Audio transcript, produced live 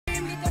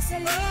sa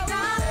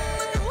liga.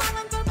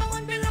 Matawangan pa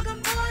bawang bilog ang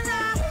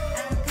bola.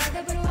 Ang kada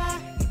barwa,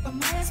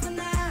 ipamalas mo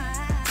na.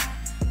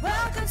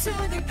 Welcome to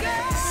the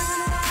game.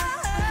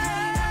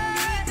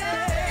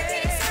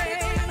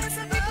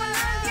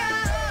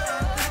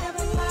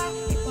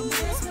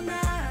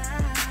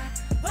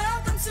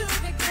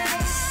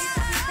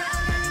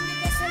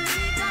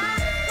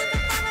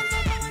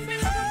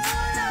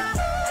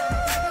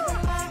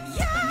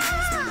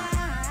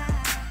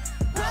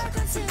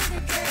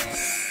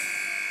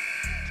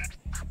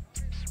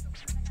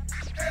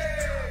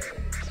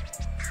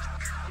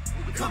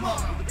 Come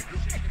on.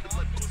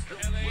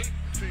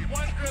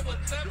 One dribble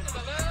step to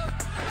the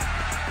left.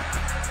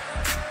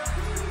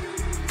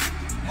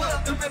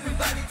 Welcome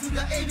everybody to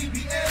the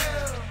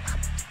ABBL.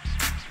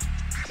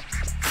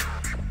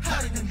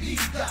 Hari ng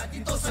liga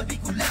dito sa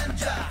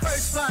Bicolandia.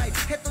 First five,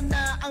 heto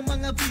na ang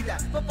mga bida.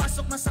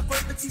 Papasok na sa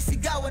court at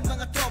sisigawan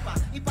mga tropa.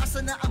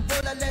 Ipasa na ang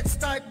bola, let's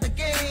start the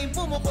game.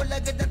 Bumukol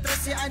agad ng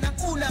 13 ang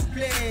unang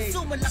play.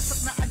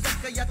 Sumalaksak na agad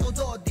kaya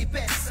todo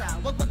depensa.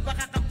 Huwag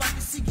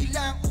magpakakapati, sige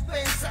lang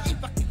upensa.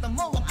 Ipakita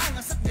mo ang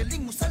angas at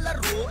galing mo sa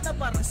laro. Na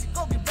parang si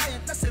Kobe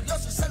Bryant na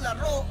seryoso sa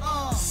laro.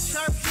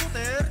 Sharp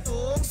shooter,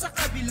 tong sa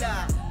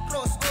kabila.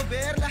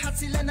 Crossover, lahat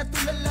sila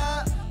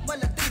natulala.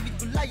 Wala David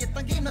Goliath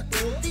ang game na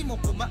to. Di mo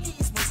ko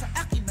maiismo sa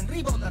akin ng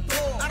rebound na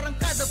to.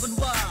 Arangkada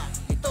banwa,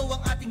 ito ang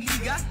ating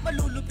liga.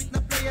 Malulupit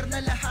na player na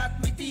lahat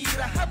may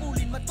tira.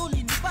 Habulin,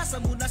 matulin, ipasa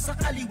muna sa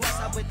kaliwa.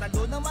 Sabay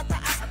talo na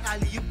mataas at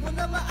aliyup mo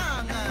na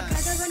maangas.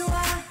 Arangkada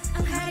banwa,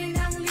 ang hari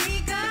ng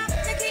liga.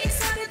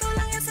 Nag-iisa dito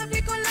lang yan sa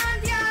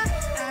Bicolandia.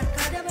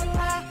 Arangkada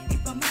banwa,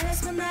 ipamalas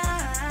mo na.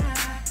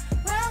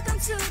 Welcome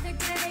to the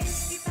game.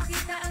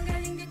 Ipakita ang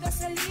galing dito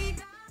sa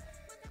liga.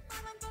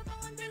 Matapangan pa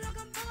bawang bilog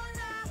ang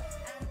bola.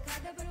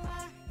 Arangkada banwa,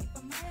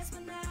 ipamalas mo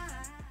na.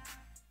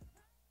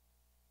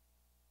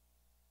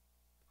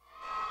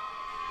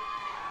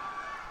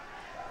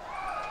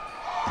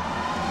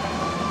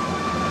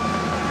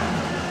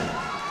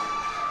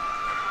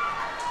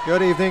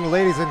 Good evening,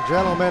 ladies and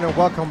gentlemen, and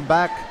welcome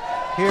back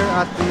here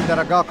at the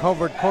Daraga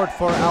covered court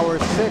for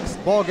our 6th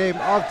ball game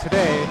of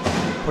today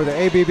for the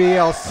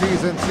ABBL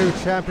Season 2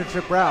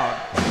 Championship round.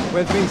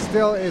 With me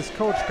still is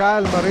Coach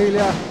Kyle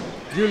Marilla,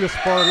 Julius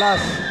Porlas,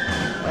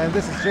 and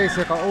this is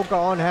JC Kauka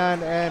on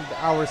hand, and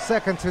our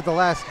second to the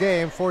last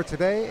game for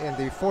today in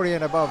the 40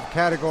 and above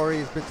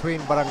categories between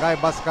Barangay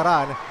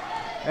Bascaran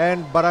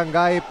and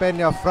Barangay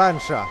Peña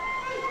Francia.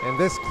 In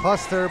this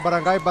cluster,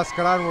 Barangay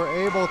Bascaran were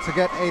able to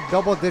get a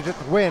double-digit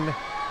win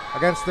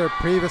against their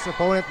previous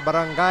opponent,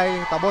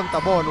 Barangay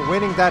Tabon-Tabon,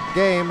 winning that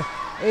game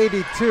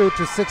 82-67.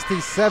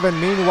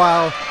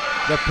 Meanwhile,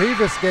 the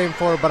previous game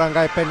for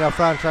Barangay Peña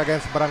Francia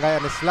against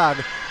Barangay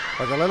Anislad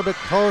was a little bit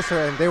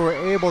closer, and they were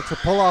able to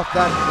pull off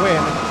that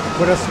win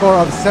with a score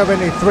of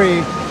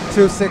 73-67.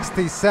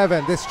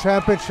 This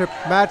championship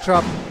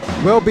matchup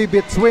will be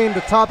between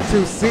the top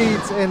 2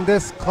 seeds in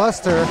this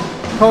cluster.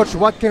 Coach,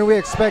 what can we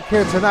expect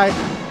here tonight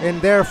in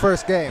their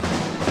first game?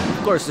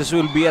 Of course, this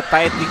will be a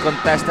tightly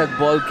contested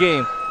ball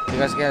game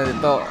because kaya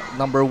dito,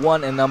 number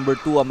 1 and number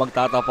 2 ang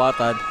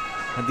magtatapatan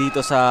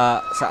dito sa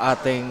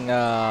ating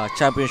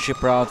championship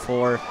round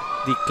for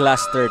the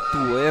cluster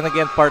 2. And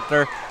again,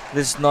 partner,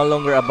 this is no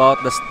longer about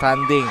the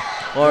standing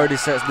or the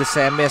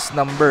semis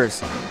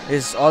numbers.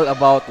 It's all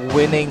about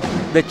winning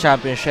the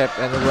championship,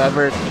 and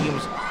whoever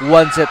teams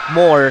wants it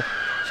more,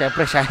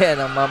 syempre siya yan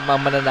ang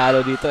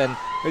mananalo dito. And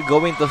we're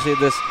going to see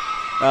this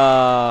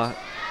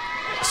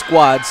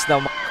squads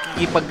na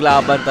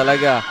makikipaglaban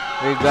talaga.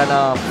 We're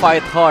gonna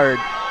fight hard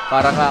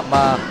para nga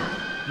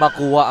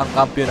makuha ang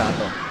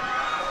kampyonato.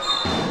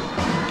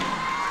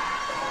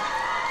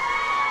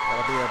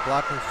 That'll be a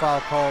blocking foul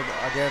called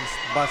against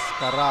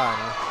Bascaran.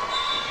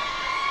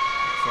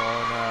 So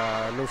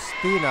on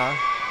Lustina,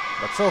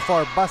 but so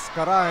far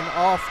Bascaran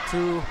off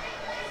to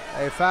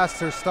a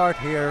faster start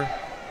here.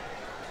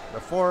 The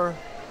 4-0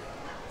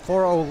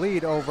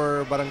 lead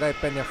over Barangay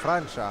Peña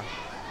Francia.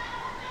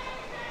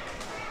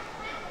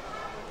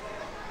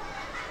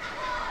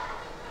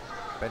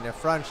 Peña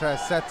Francia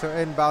is set to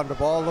inbound the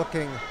ball,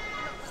 looking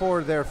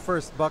for their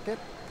first bucket.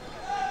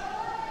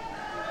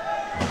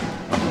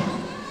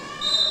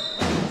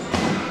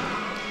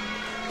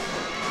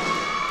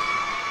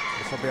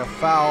 This will be a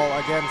foul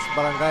against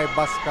Barangay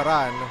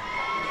Bascaran.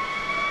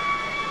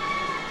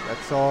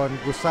 That's on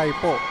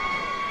Gusaypo.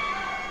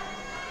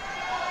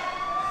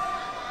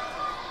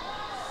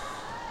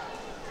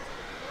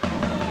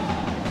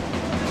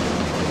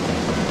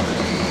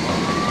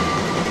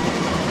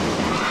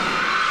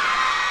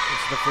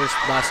 First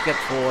basket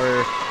for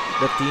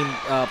the team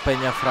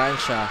Peña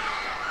Francia.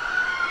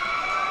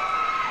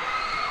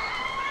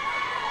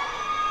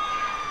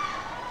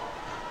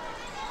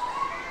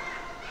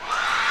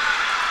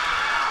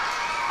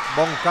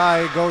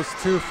 Bongkai goes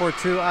 2 for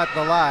 2 at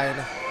the line.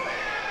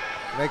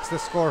 Makes the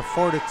score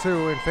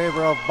 4-2 in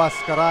favor of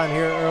Bascaran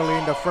here early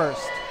in the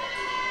first.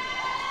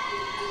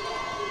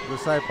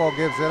 Gusaypo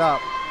gives it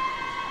up.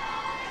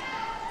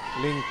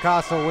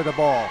 Lincaso with the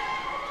ball.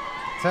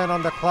 10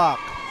 on the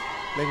clock.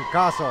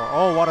 Lincaso,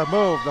 oh what a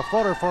move. The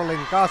floater for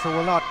Lincaso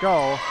will not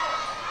go.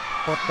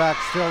 Putback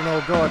still no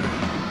good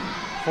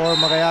for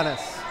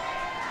Magallanes.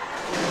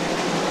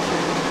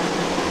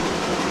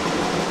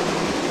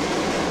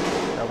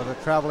 That was a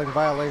traveling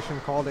violation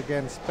called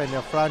against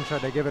Peña Francia.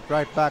 They give it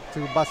right back to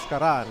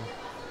Bascaran.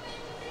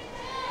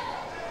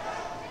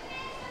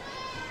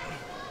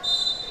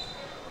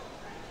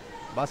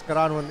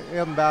 Bascaran will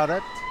inbound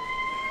it.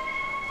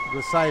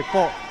 Gusay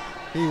po.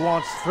 He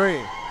wants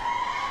three.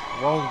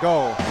 Won't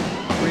go.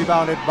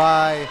 Rebounded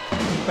by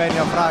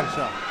Peña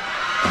Francia.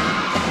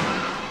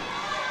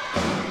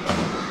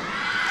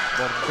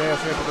 Bordeos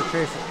able to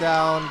chase it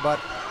down, but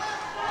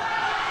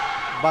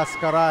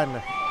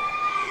Bascaran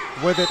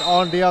with it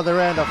on the other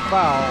end, a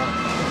foul.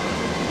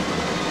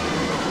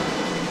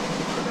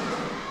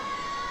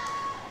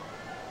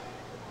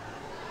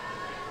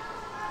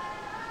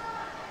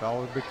 That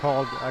would be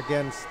called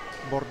against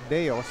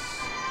Bordeos.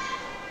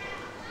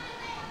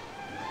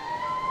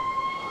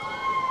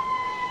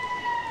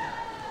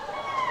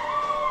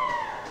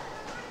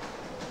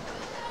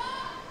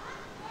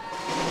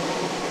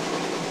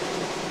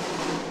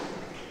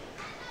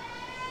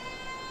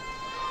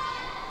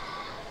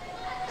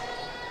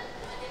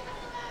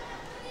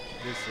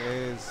 This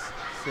is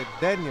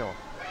Cedeño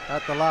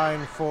at the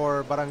line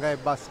for Barangay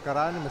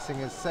Bascaran, missing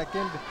his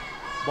second.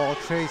 Ball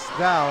chased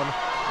down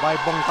by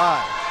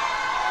Bongkai.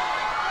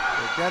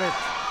 They get it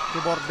to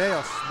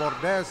Bordeos.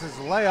 Bordeos'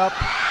 layup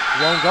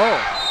won't go.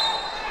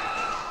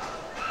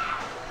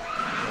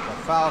 A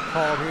foul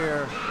call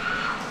here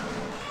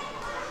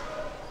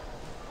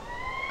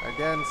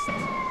against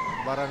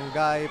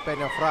Barangay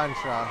Peña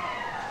Francia.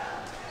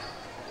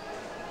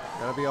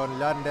 Gonna be on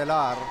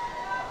Landelar.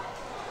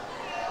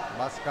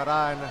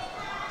 Bascaran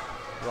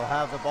will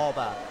have the ball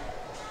back.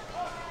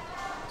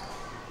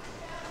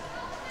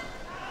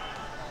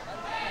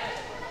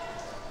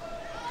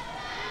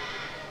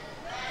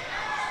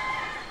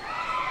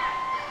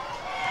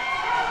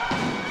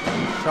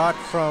 Shot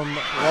from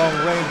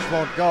long range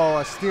won't go.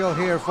 A steal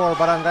here for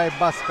Barangay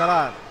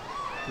Bascaran.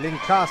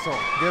 Lincaso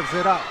gives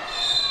it up.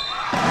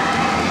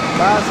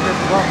 Basket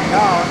brought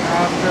down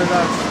after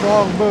that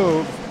strong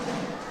move.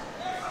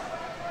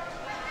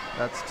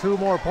 That's 2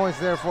 more points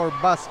there for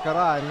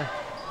Bascaran.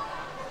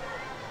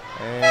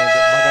 And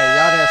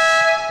Magallanes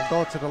will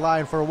go to the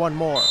line for 1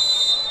 more.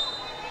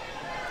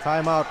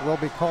 Timeout will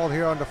be called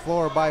here on the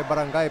floor by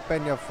Barangay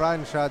Peña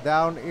Francia.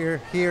 Down here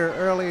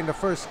early in the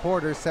first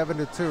quarter,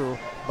 7-2.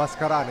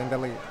 Bascaran in the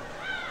lead.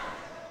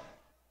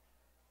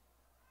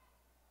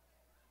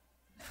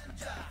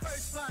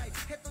 First five,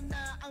 heto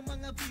na ang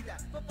mga bida.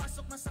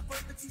 Papasok na sa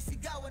court at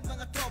sisigawan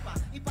mga tropa.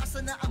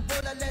 Ipasa na ang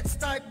bola, let's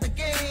start the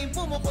game.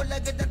 Bumukol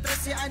agad ang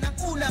 13 ang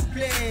unang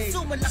play.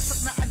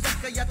 Sumalaksak na agad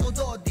kaya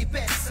todo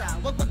depensa.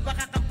 Huwag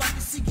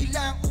magpakakapati, sige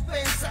lang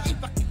upensa.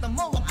 Ipakita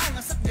mo ang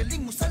angas at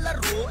galing mo sa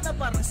laro. Na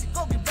parang si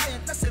Kobe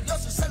Bryant na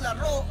seryoso sa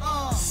laro.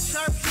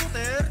 Sharp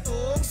shooter,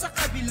 tong sa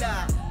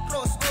kabila.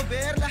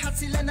 Crossover, lahat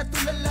sila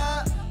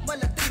natulala.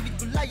 Malatribid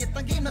gulayat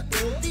ang game na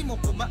to. Di mo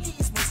ko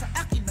maiis mo sa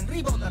akin ng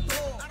rebound na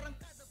to.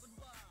 Arangkada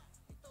banwa,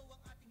 ito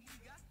ang ating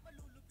liga.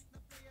 Malulupit na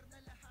player na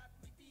lahat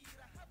may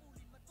tira.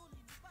 Habulin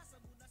matulin, ipasa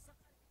muna sa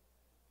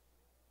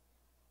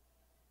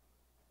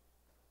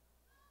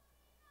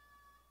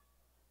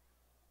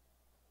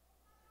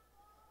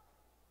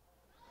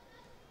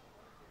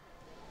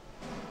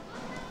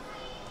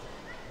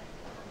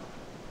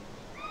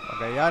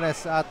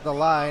Magallanes at the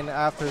line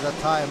after the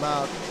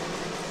timeout.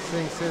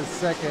 Sinks his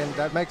second.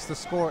 That makes the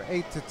score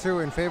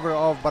 8-2 in favor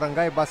of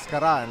Barangay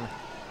Bascaran.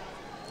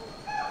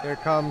 Here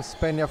comes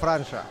Peña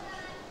Francia.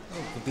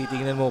 Kung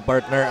titingnan mo,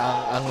 partner,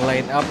 ang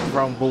line-up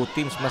from both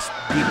teams, mas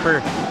deeper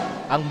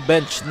ang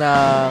bench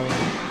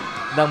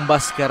ng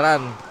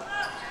Bascaran.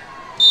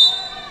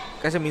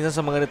 Kasi minsan sa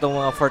mga nitong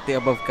mga 40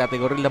 above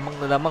category, lamang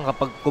na lamang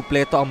kapag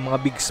kumpleto ang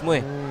mga bigs mo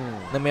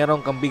na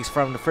meron kang bigs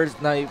from the first,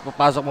 na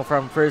ipapasok mo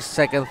from first,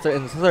 second, third,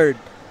 and third.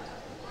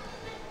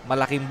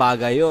 Malaking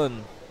bagay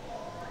yun.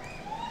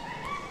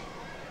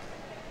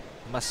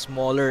 Mas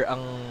smaller ang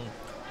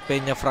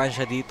Peña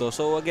Francia dito.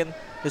 So again,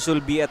 this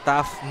will be a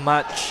tough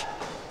match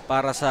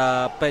para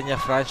sa Peña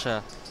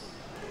Francia.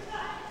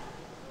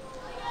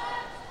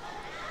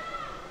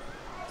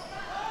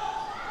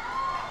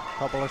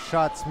 Couple of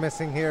shots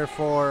missing here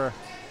for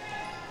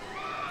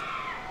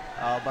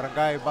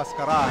Barangay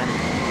Bascaran.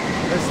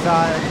 This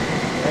time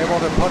able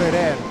to put it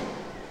in.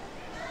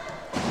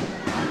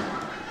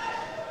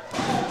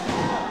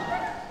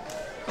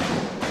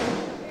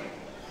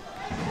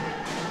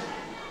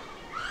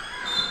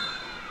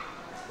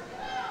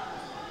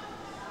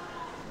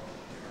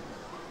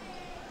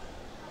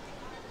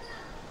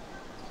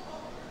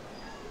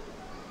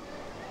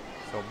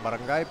 So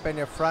Barangay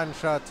Peña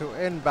Francia to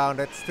inbound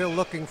it, still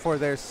looking for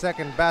their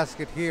second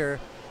basket here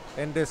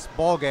in this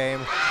ball game,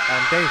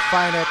 and they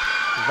find it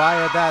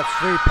via that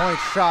 3-point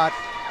shot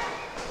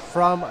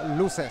from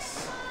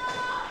Luces.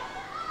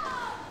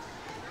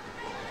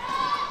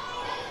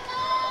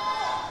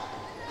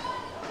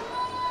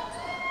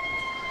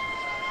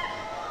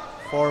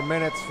 Four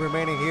minutes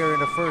remaining here in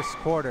the first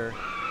quarter.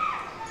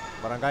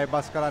 Barangay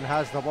Bascaran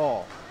has the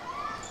ball.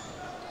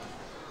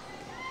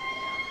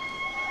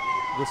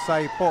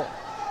 Gusaipo.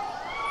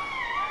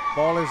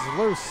 Ball is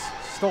loose.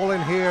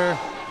 Stolen here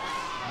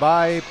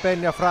by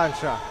Peña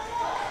Francia.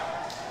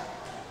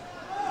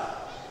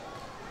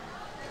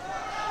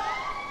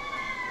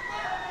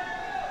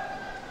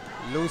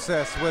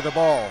 Luces with the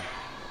ball.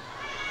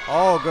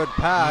 Oh, good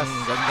pass.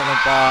 Ganda ng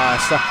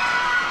pass.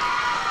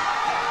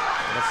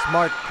 A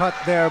smart cut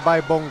there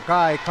by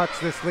Bongkai. Cuts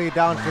this lead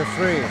down to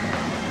 3.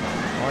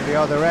 On the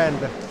other end,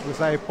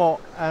 Gusaipo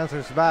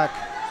answers back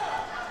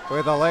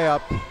with a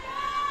layup.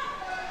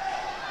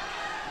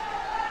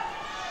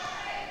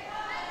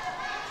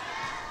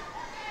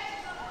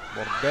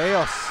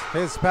 Bordeos,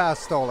 his pass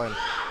stolen.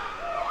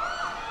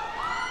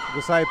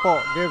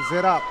 Gusaipo gives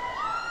it up.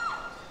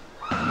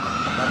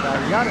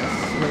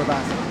 Magallanes with a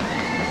basket.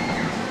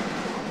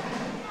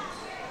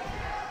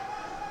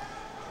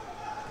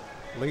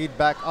 Lead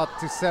back up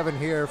to 7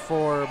 here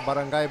for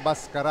Barangay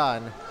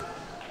Bascaran.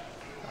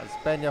 As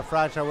Peña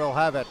Francia will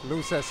have it.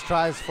 Luces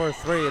tries for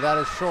 3. That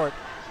is short.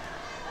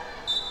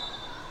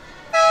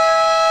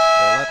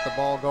 They let the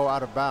ball go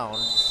out of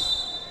bounds.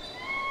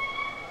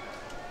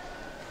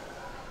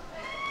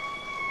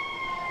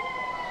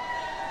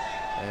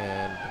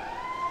 And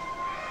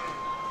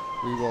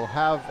we will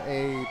have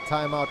a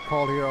timeout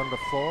call here on the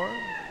floor.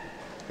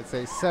 It's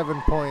a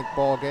 7-point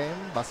ball game.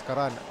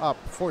 Bascaran up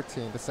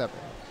 14-7.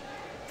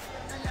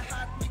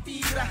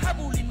 Tira,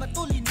 habulin,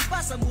 matulin,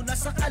 ipasa muna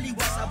sa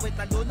kaliwa. Sabay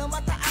talo na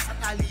mataas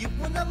at aliyup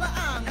mo na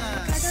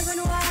maangas. Kada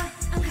banwa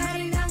ang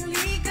hari ng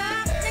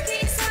liga,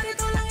 nag-iisa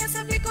dito lang yan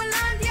sa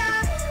Bicolandia.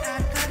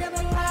 At kada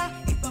banwa,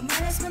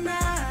 ipamalas mo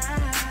na.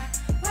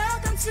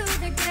 Welcome to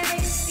the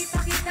game.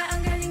 Ipakita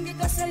ang galing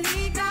dito sa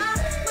liga.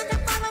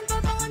 Matapang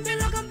babangon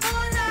bilog ang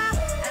bola.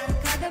 At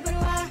kada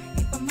banwa,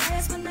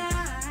 ipamalas mo na.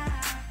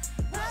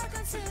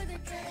 Welcome to the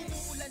game.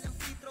 Umuulan ang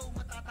free throw,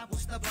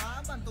 matatapos na ba?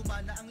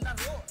 Mantuman na ang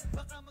laro.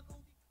 Baka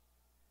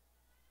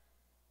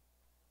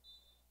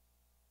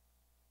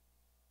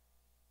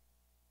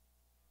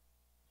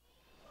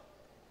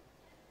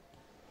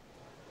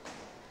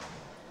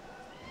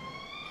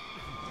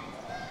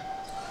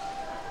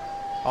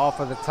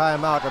Off of the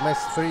timeout, a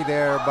missed 3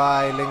 there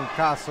by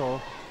Lincaso.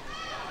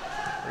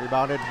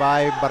 Rebounded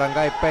by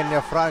Barangay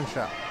Peña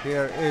Francia.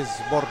 Here is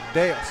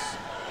Bordeos.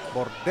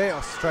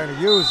 Bordeos trying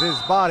to use his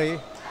body.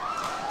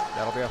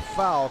 That'll be a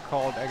foul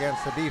called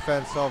against the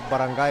defense of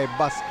Barangay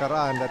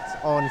Bascaran. That's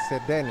on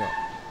Cedeño.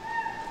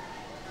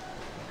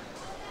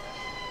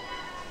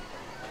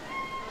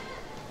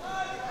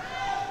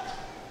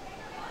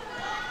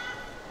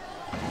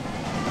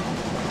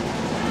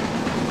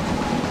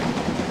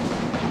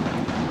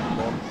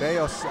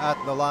 Bordeos at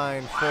the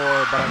line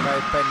for Barangay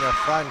Peña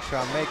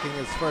Francia, making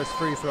his first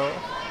free throw.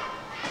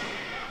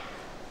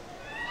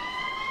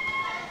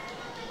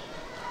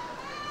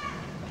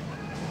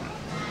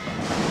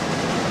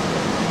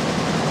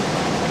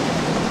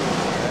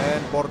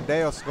 And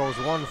Bordeos goes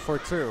 1 for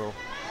 2.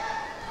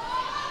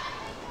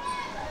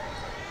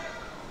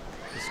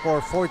 The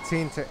score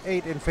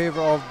 14-8 in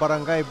favor of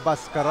Barangay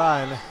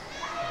Bascaran.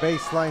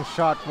 Baseline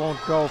shot won't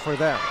go for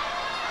them.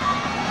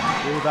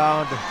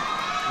 Rebound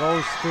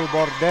goes to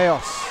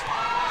Bordeos.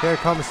 Here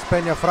comes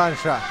Peña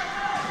Francia.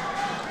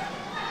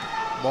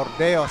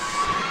 Bordeos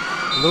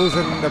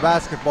losing the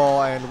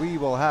basketball, and we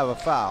will have a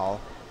foul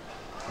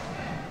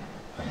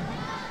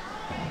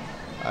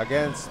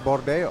against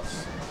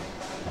Bordeos.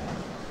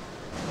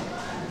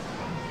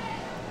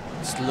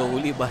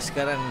 Slowly,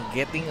 Bascaran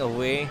getting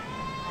away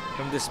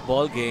from this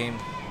ball game.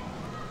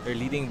 They're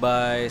leading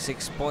by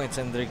 6 points,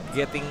 and they're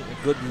getting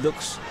good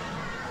looks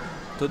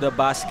to the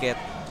basket.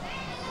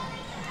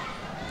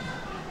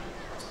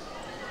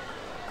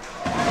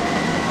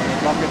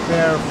 Bucket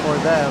there for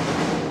them.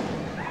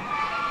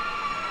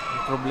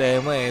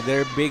 Problema eh,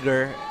 they're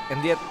bigger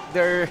and yet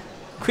they're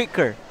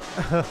quicker.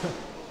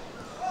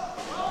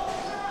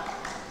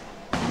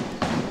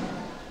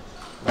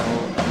 No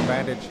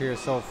advantage here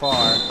so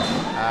far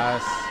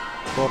as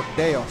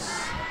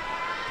Bordeos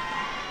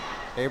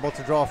able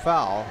to draw a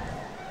foul.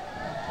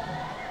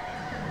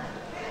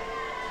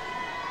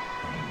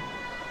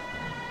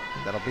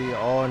 That'll be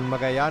on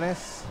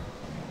Magallanes.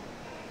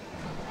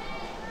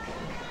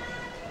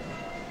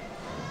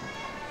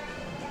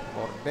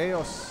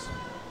 Bordeos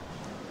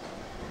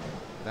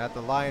at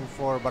the line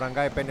for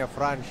Barangay Peña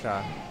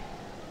Francia.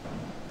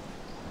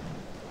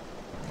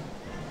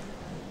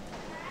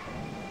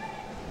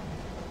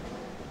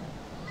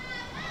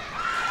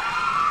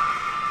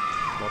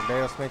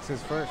 Bordeos makes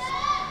his first.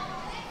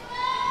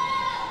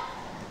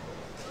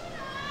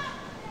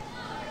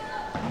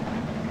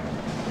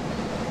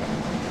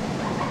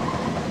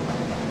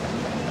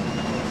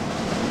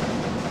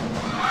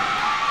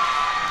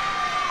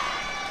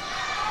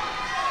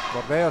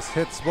 Bordeos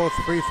hits both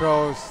free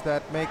throws.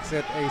 That makes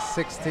it a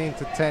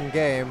 16-10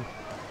 game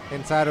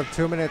inside of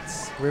 2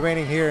 minutes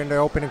remaining here in the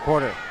opening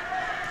quarter.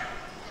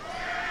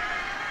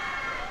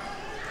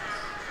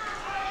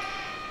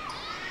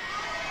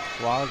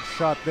 Wild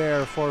shot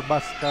there for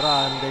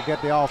Bascaran. They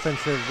get the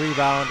offensive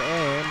rebound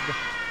and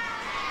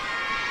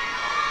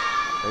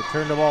they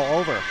turn the ball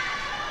over.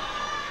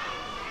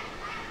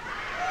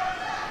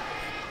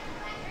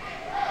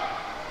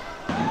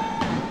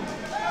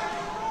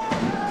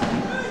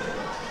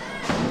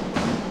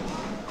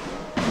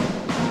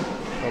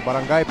 So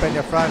Barangay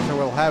Peña Francia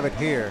will have it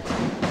here.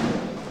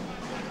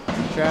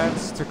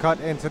 Chance to cut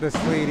into this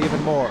lead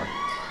even more.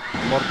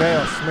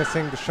 Bordeos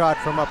missing the shot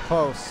from up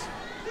close.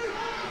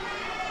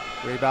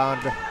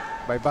 Rebound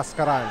by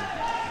Bascaran.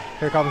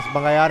 Here comes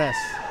Magallanes.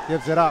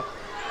 Gives it up.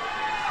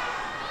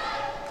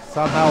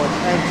 Somehow it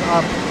ends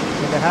up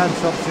in the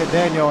hands of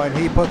Cedeño and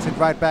he puts it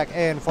right back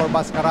in for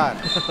Bascaran.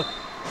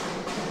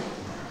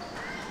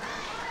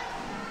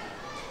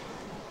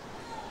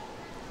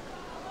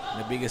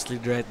 The biggest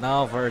lead right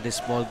now for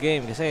this ball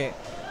game kasi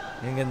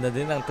yung ganda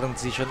din ang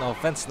transition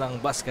offense ng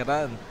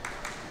Bascaran.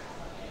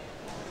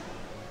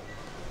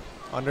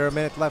 Under a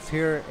minute left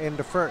here in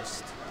the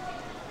first.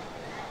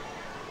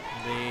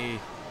 They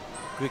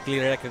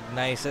quickly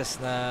recognizes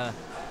na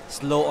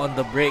slow on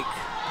the break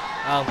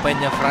ang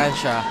Peña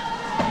Francia.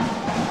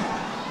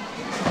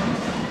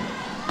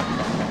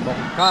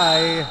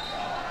 Bongkai.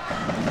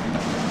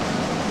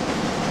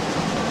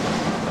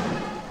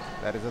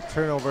 That is a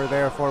turnover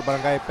there for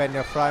Barangay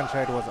Peña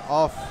Francia. It was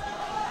off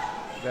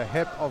the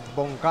hip of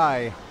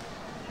Bongkai.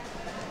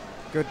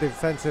 Good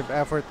defensive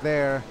effort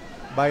there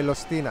by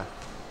Lostina.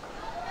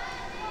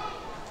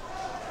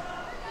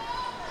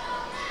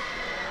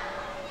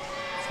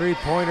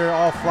 Three-pointer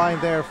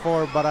offline there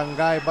for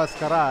Barangay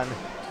Bascaran.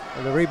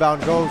 And the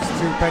rebound goes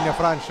to Peña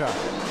Francia.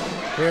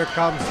 Here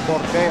comes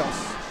Bordeos.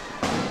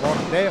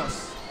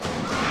 Bordeos.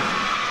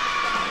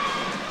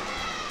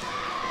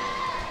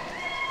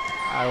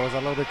 I was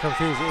a little bit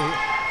confused.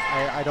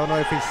 I don't know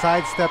if he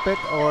sidestepped it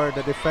or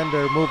the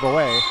defender moved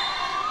away.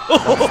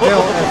 But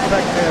still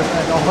effective,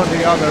 and on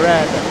the other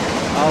end,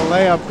 a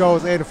layup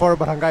goes in for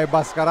Barangay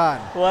Bascaran.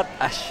 What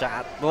a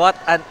shot. What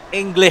an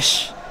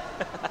English.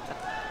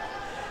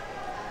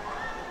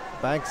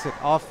 Banks it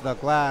off the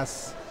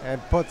glass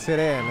and puts it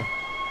in.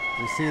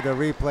 You see the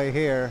replay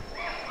here.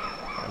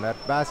 And that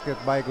basket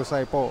by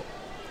Gusaypo.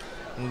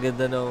 Ang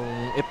ganda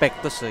nung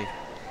epektos eh.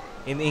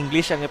 In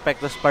English, ang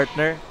epektos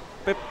partner.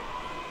 Pip.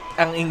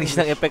 Ang English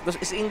ng epektos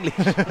is English.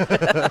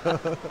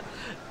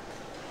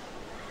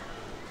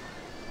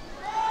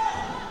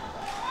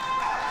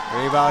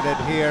 Rebounded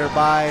here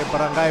by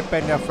Barangay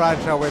Peña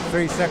Francia with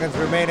 3 seconds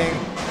remaining.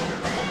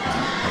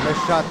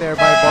 Missed shot there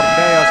by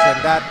Bordeos, and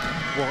that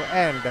will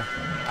end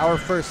our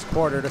first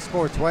quarter. The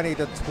score 20-12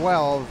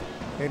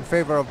 in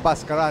favor of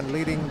Bascaran,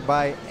 leading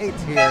by 8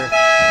 here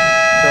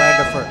to end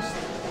the first.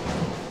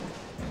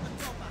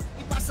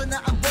 Ipasa na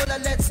ang bola,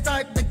 let's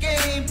start the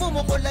game.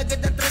 Bumukol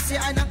agad ang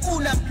 13 ang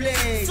unang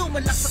play.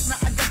 Sumalaksak na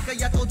agad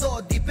kaya todo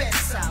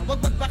depensa.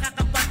 Huwag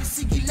magpakakapati,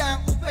 sige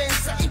lang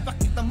upensa.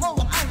 Ipakita mo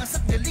ang angas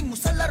at galing mo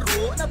sa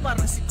laro, na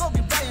parang si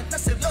Kobe Bryant na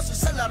seryoso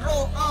sa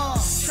laro.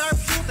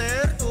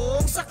 Sharpshooter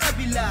tong sa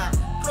kabila,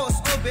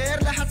 crossover,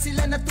 lahat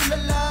sila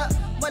natulala.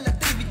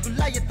 Malatribid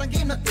gulayat ang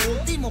game na to,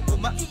 di mo ko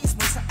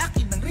maiismoy sa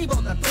akin ng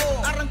rebound na to.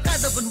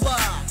 Arangkada banwa,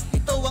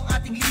 ito ang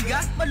ating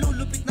liga.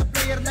 Malulupit na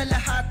player na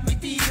lahat may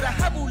tira.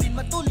 Habulin,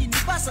 matulin,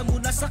 ipasa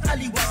muna sa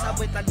kaliwa.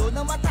 Sabay talo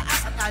na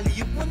mataas at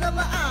aliyup mo na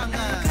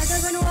maangas. Kada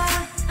banwa,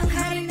 ang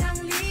hari ng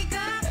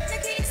liga.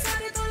 Nag-iisa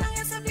dito lang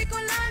yan sa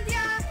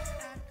Bicolandia.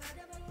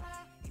 Kada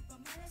banwa,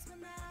 ipamalas mo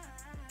na.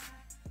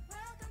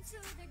 Welcome to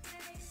the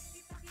game.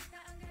 Ipakita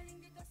ang galing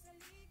dito sa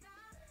liga.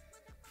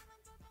 Matakpakan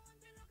ko pang ang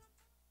bilog.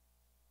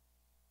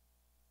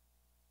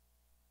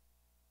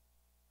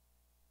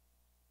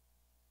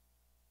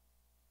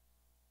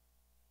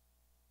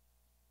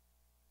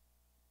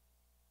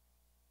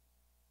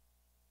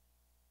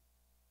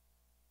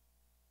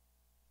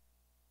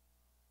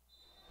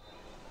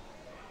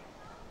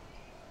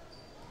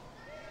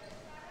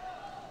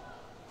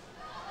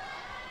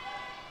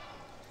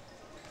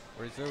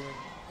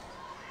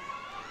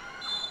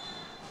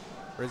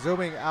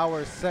 Resuming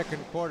our second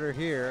quarter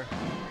here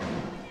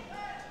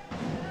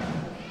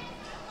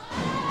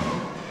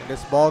in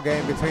this ball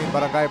game between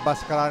Barangay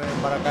Bascaran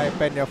and Barangay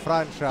Peña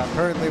Francia.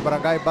 Currently,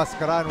 Barangay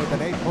Bascaran with an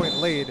 8-point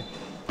lead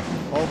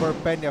over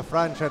Peña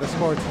Francia. The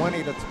score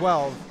 20-12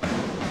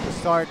 to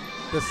start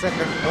the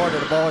second quarter.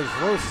 The ball is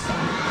loose.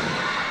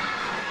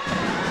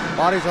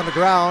 Bodies on the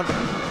ground,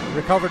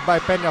 recovered by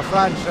Peña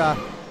Francia,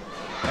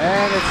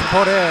 and it's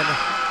put in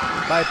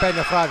by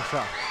Peña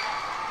Francia.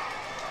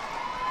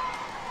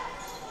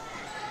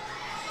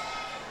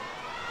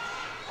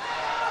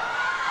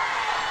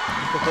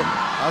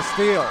 A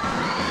steal.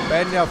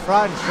 Peña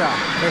Francia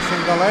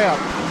missing the layup.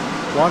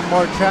 One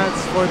more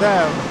chance for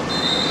them.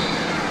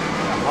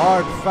 A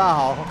hard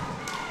foul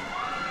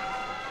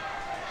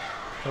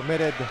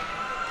committed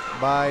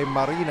by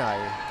Marinay.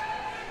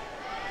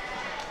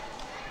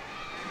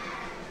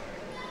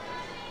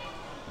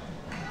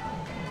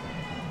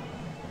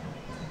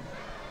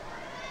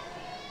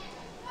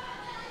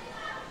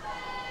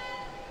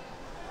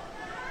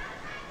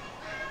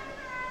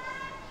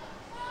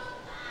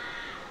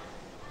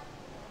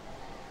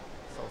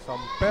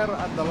 Samper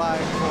at the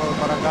line for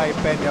Barangay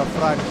Peña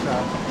Francia.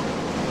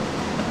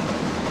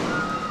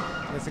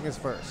 Missing his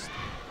first.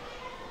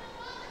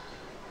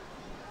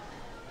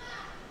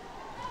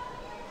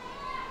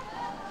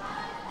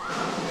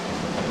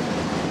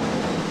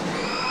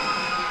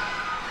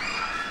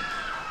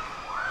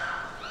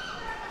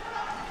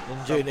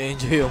 enjoy na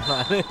enjoy yung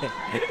ano eh.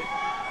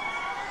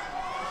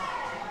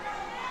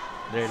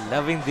 They're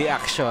loving the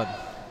action.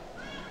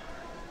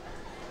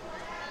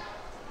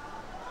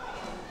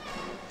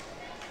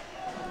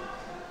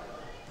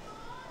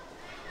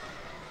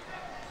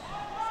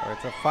 So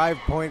it's a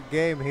 5-point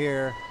game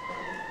here.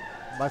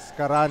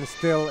 Bascaran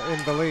still in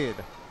the lead.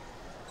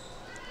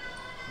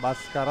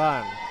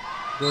 Bascaran,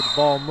 good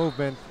ball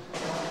movement.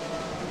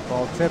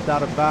 Ball tipped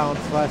out of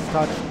bounds, last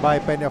touched by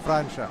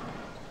Peñafrancia.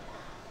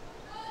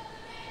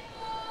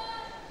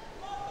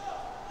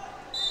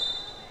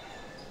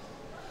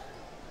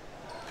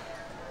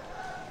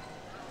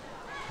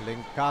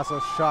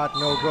 Lincaso's shot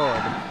no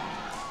good.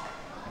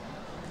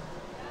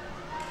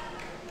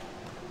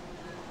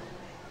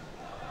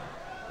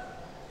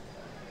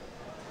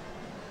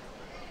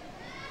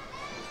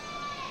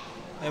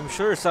 I'm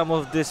sure some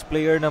of this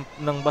player ng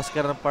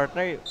Bascaran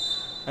partner,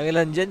 ang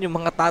ilan dyan, yung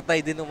mga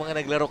tatay din ng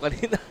mga naglaro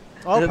kanina.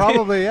 Oh,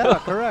 probably, yeah,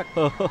 correct.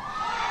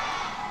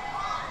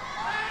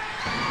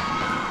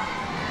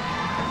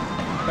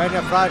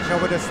 Peñafrancia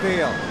with a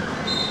steal.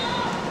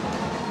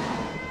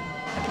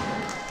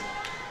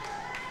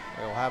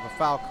 They'll have a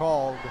foul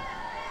called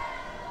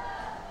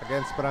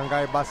against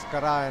Barangay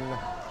Bascaran.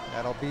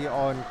 That'll be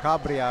on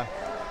Cabria.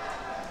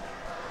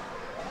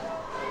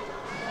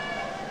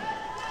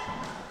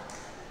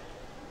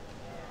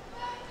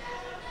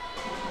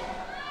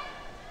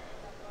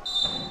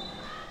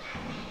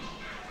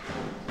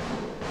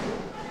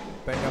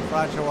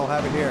 Peñafrancia will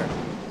have it here.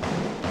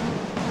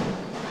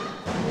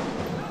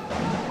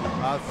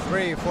 A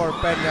three for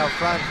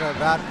Peñafrancia.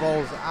 That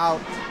rolls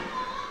out.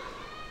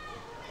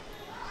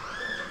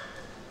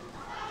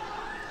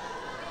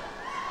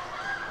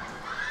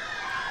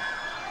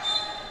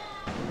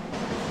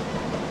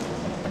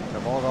 The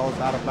ball goes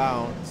out of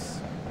bounds.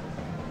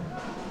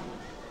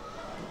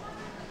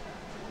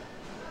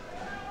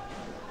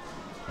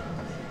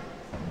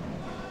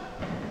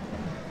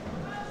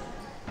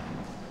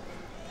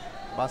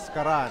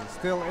 Bascaran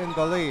still in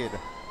the lead.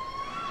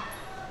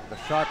 The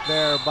shot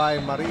there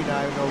by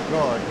Marina, no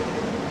good.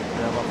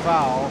 We have a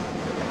foul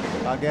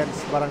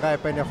against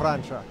Barangay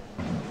Peñafrancia.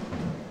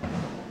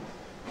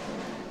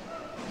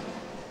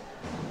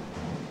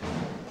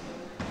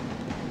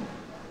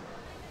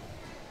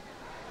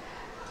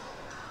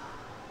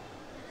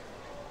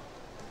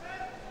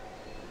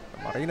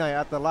 Marina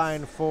at the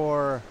line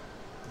for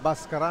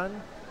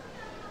Bascaran.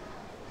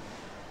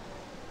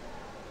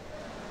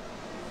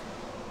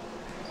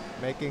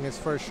 Making his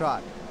first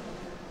shot.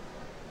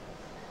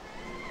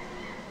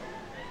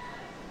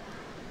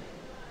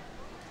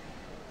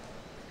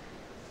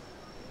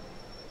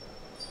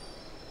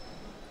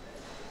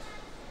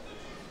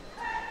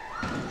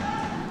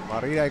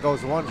 Marina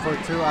goes 1 for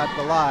 2 at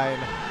the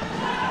line.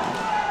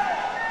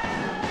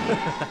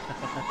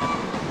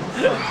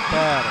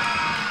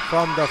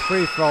 From the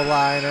free throw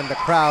line, and the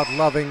crowd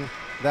loving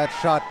that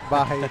shot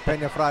by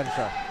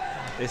Peñafrancia.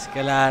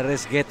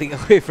 Escalares getting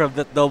away from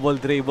that double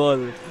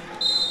dribble.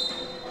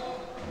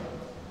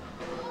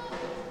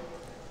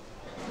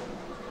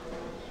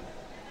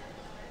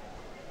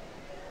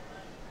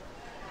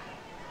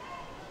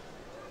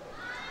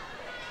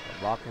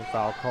 Blocking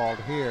foul called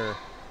here.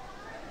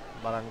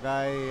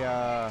 Barangay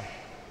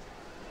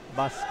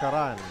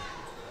Bascaran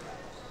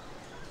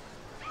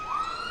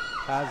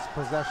has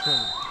possession.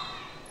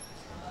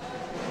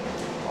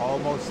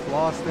 Almost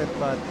lost it,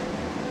 but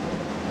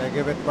they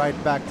give it right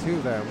back to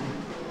them.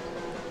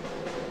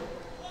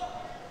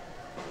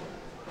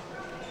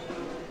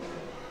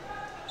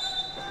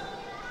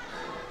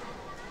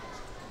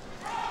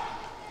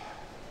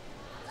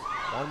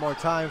 One more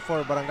time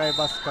for Barangay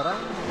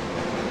Bascaran.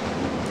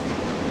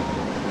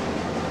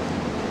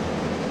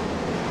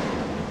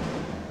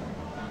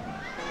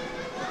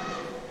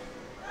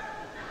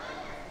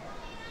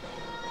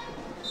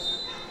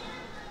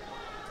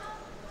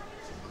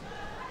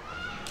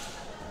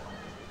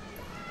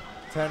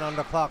 On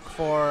the clock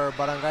for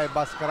Barangay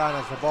Bascaran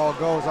as the ball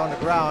goes on the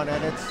ground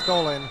and it's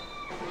stolen.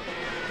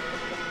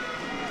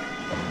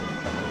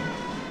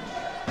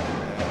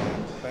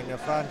 And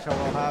Peñafrancia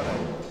will have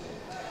it.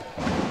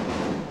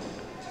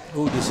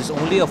 Oh, this is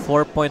only a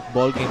 4-point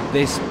ball game.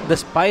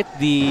 Despite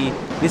the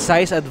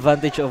size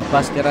advantage of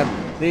Bascaran,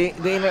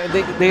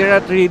 they're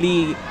not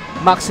really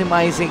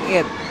maximizing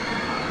it,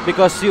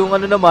 because yung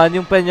ano naman,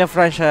 yung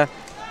Peñafrancia,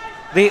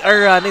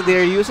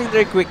 they're using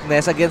their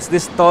quickness against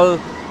this tall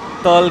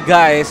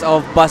guys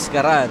of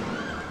Bascaran.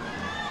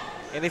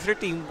 And if you're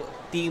team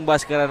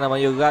Bascaran naman,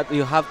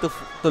 you have to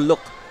look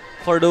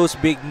for those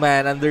big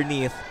men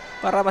underneath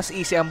para mas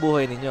easy ang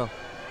buhay ninyo.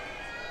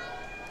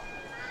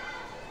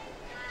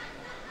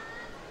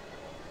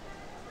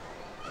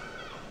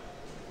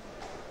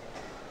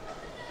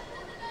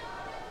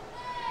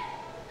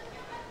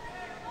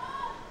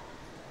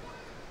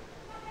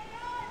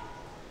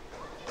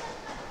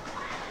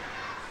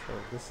 So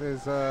this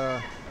is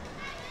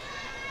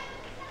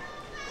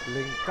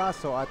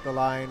Lincaso at the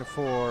line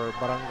for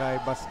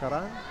Barangay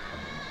Bascaran.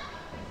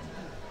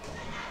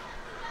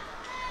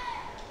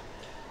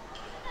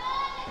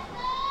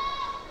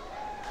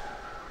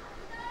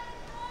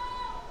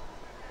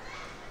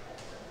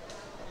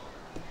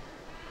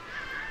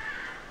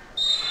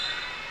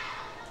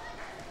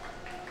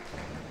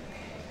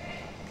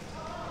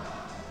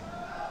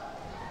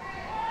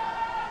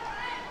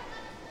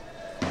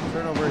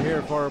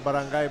 here for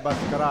Barangay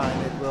Bascaran.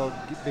 It will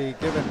be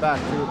given back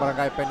to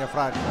Barangay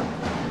Peñafrancia.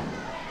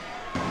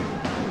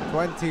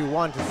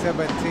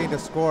 21-17 the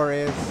score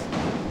is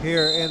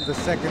here in the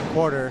second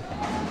quarter.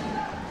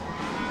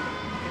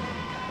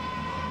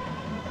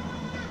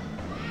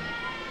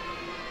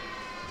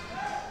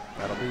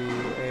 That'll be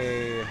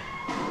a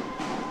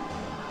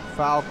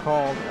foul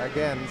called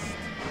against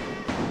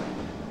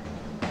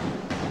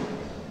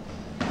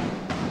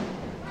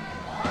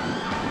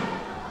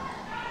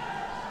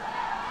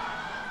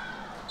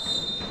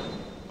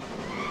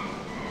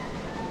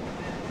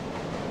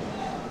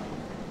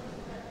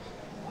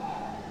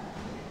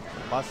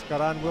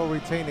Bascaran will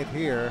retain it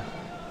here.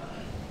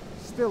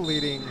 Still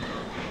leading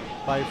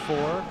by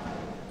 4.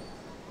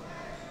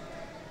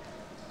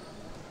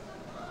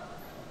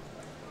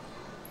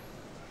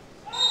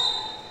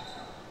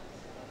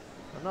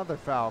 Another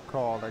foul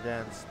called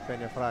against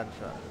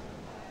Peñafrancia.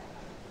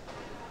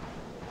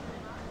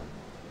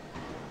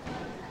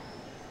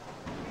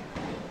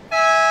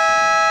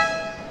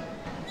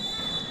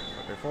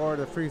 Before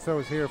the free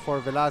throws here for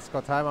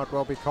Velasco, timeout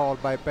will be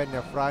called by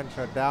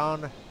Peñafrancia.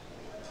 Down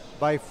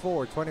by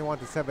 4,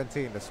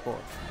 21-17 the score.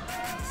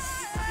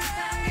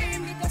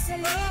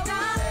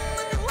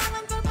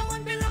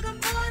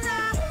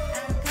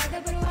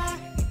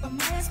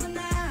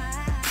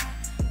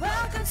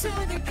 Welcome to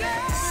the game.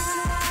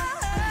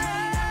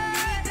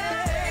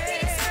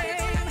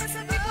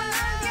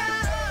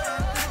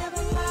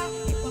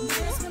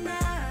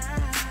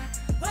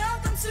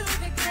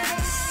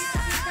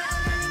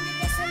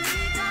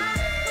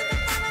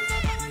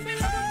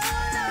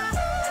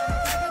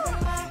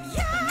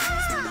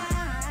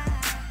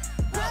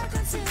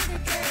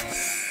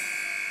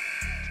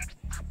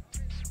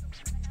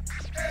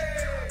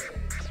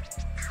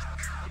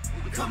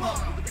 Come on.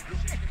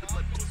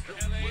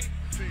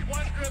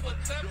 One dribble,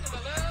 step to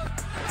the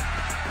left.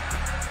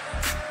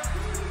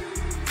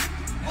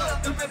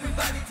 Welcome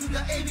everybody to the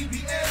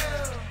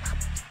ABBL.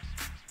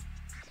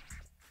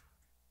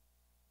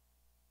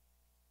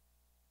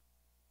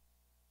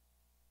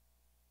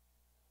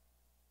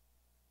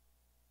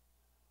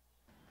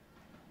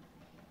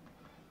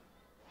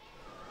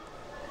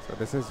 So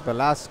this is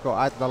Velasco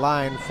at the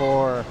line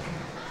for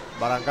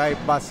Barangay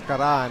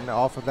Bascaran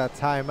off of that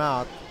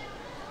timeout.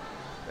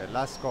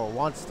 Velasco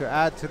wants to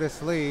add to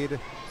this lead,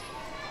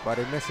 but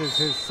he misses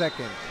his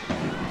second.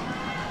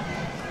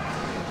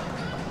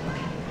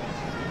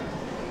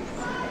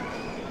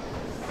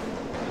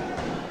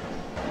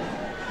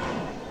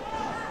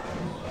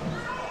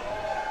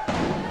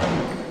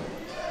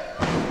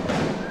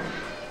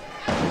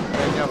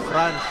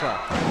 Peñafrancia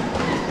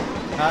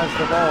has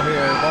the ball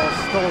here. Ball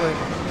stolen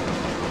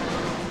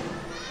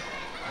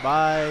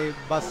by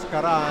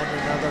Bascaran.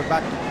 Another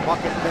back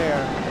bucket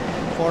there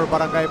for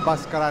Barangay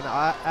Bascaran,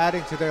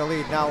 adding to their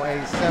lead. Now a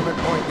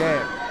 7-point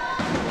game.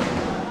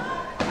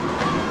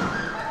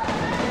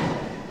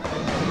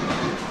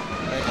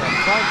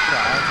 Peñafrancia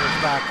answers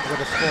back with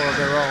a score of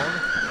their own.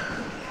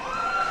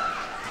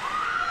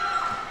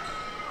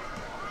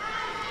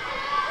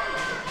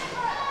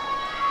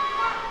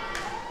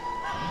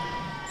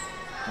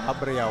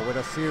 Abria with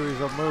a series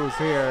of moves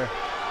here.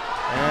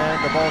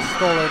 And the ball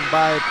stolen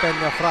by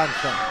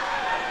Peñafrancia.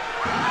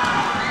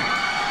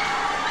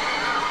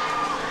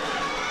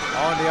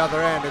 On the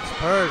other end, it's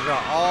Persia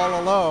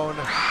all alone.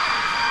 An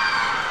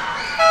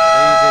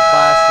easy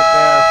basket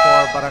there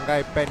for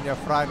Barangay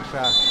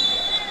Peñafrancia.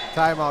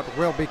 Timeout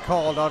will be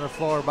called on the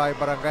floor by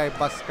Barangay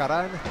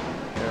Bascaran.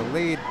 Their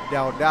lead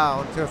now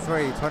down to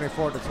 3,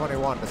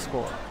 24-21 the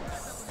score.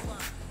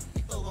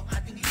 Ito ang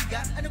ating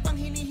liga, ano pang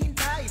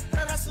hinihintay?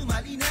 Tara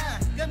sumali na,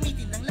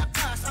 gamitin ng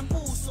lakas ang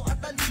puso at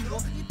talino.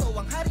 Ito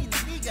ang hari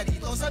ng liga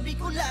dito sa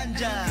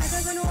Bicolandia.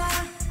 Kada banwa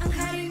ang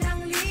hari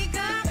ng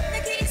liga,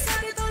 nag-iisa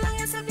dito lang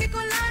yan sa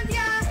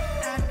Bicolandia.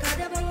 At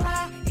kada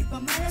banwa,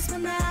 ipamalas mo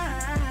na.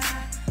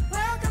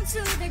 Welcome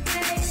to the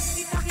game.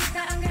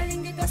 Ipakita ang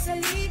galing dito sa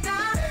liga.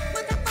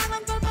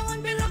 Matapang pabangon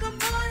bilog ang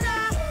bola.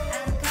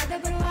 At kada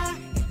banwa,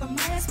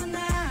 ipamalas mo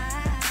na.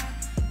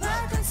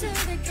 Welcome to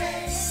the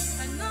game.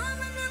 Ano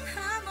man ang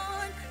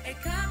hamon, ay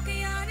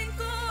kakayanin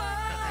ko.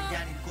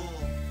 Kakayanin ko.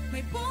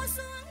 May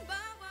puso ang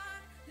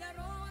bawat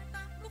laro at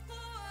takbo ko.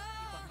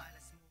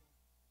 Ipamalas mo.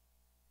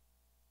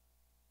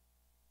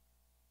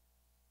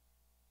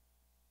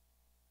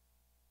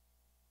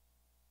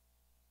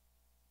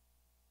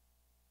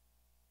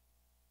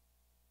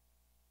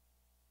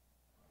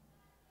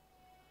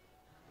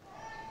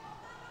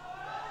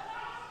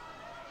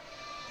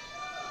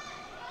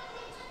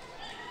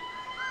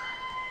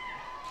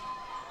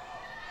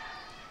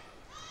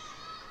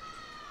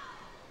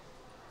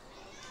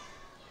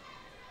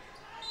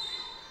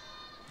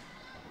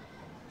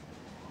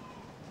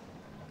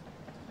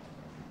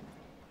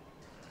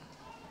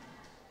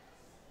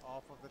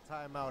 Off of the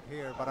timeout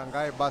here,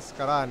 Barangay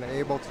Bascaran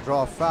able to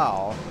draw a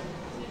foul.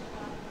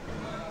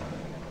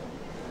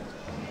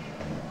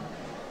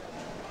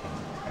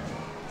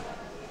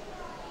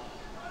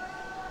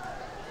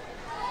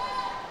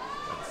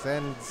 That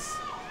sends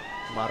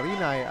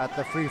Marinay at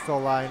the free throw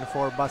line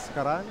for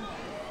Bascaran.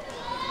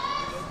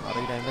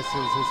 Marina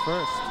misses his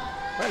first.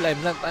 Well,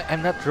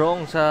 I'm not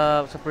wrong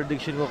sa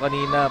prediction ko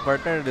kanina,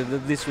 partner.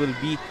 This will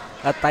be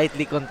a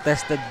tightly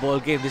contested ball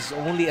game. This is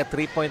only a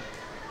 3-point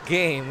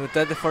game with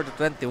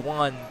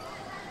 24-21.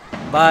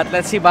 But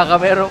let's see, baka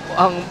meron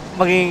ang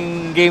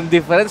maging game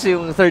difference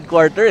yung third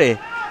quarter eh.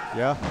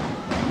 Yeah.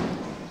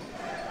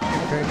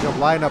 Change of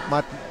lineup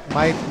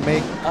might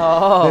make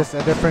this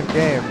a different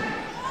game.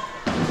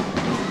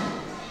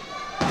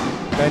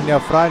 Peña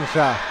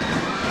Francia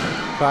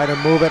trying to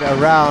move it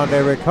around.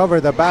 They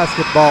recover the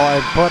basketball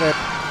and put it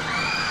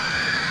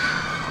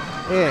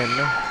in.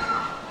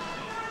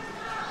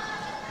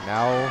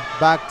 Now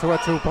back to a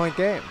 2-point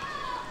game.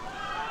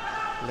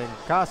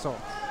 Lincaso.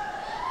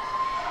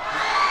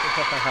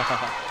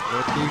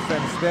 Good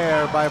defense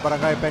there by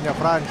Barangay Peña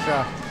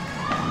Francia.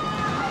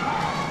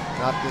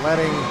 Not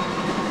letting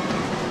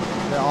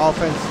the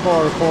offense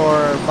score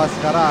for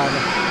Bascaran.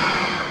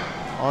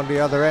 On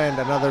the other end,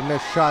 another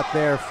missed shot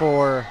there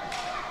for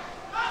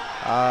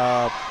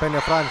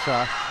Peña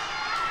Francia.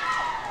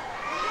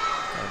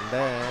 And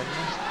then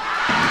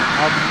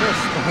a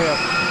missed hit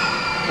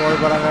for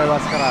Barangay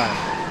Bascaran.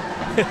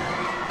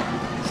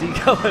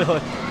 Sigaw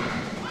naman.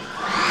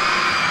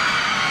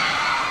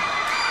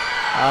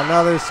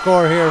 Another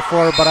score here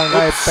for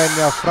Barangay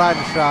Peña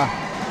Francia.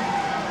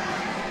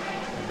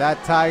 That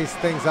ties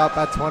things up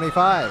at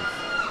 25.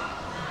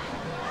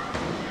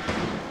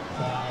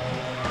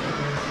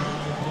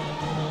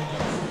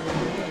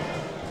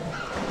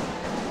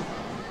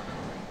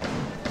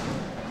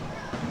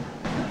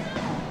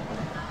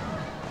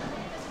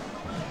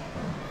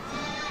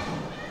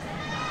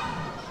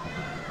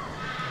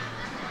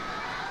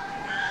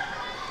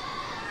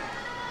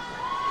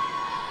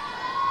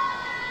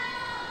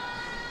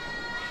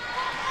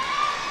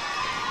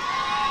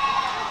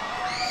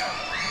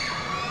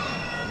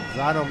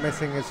 Zano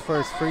missing his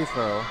first free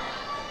throw.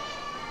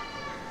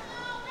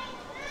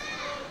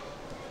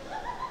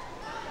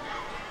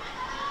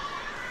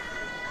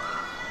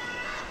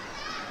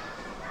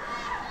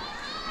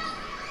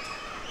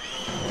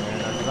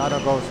 And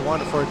Zano goes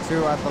 1 for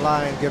 2 at the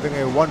line, giving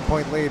a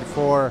 1-point lead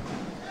for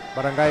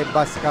Barangay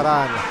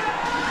Bascaran.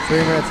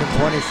 3 minutes and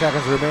 20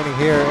 seconds remaining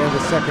here in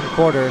the second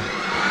quarter.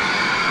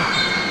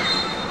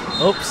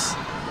 Oops.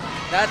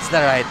 That's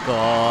the right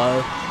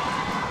call.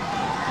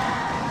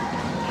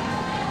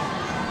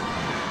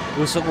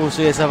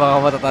 Usong-uso yan sa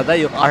mga matatanda,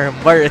 yung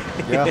armbar.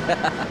 Yeah.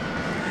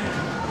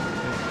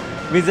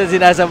 Minsan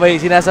sinasabay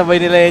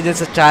nila yan dyan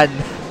sa chan.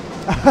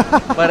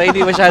 Para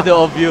hindi masyado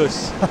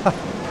obvious.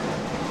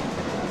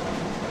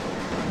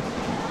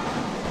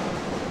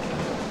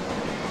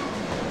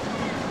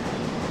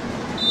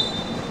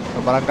 So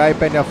Barangay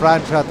Peña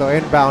Francia to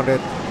inbound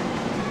it.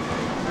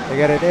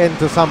 They get it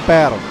into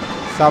Samper.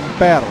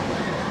 Samper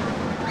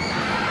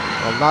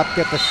will not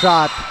get the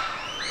shot.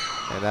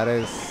 And that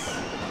is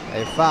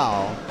a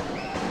foul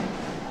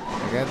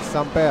against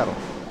Samper.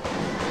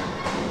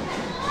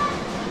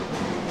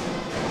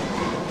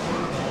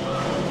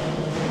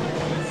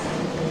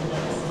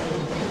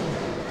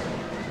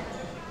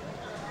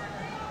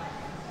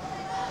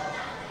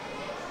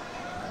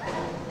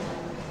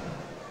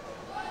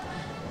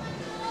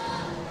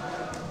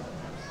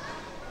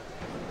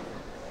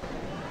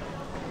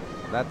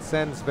 That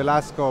sends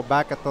Velasco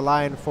back at the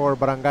line for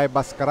Barangay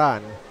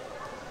Bascaran.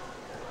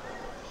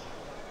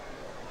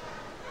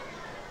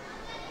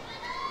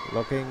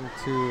 Looking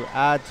to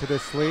add to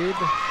this lead,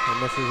 and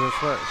misses his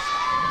first.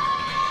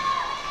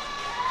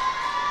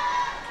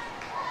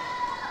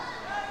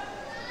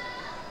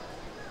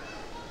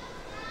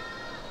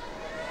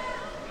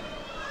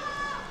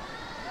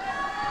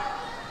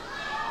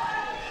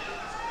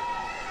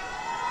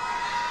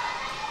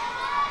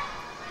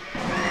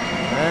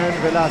 And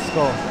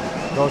Velasco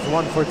goes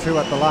 1 for 2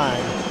 at the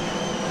line.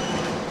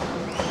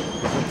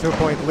 It's a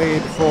 2-point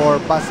lead for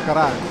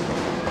Bascaran.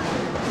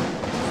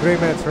 3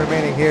 minutes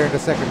remaining here in the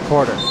second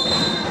quarter.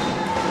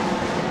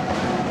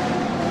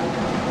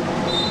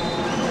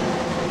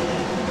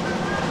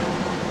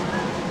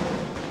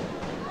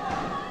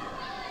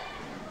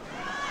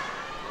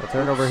 A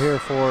turnover here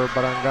for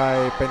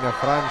Barangay Peña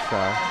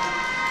Francia.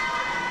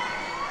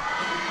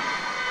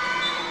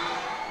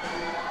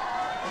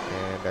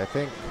 And I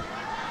think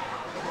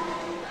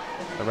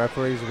the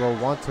referees will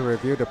want to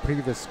review the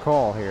previous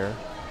call here.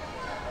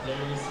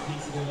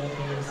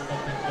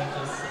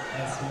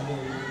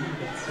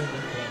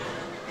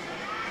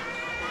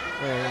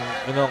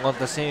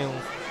 Kinokontas niya yung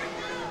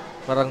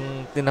parang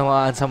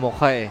tinamaan sa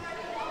mukha eh.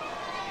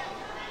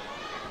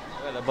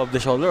 Well, above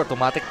the shoulder,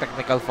 automatic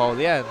technical foul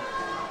yan.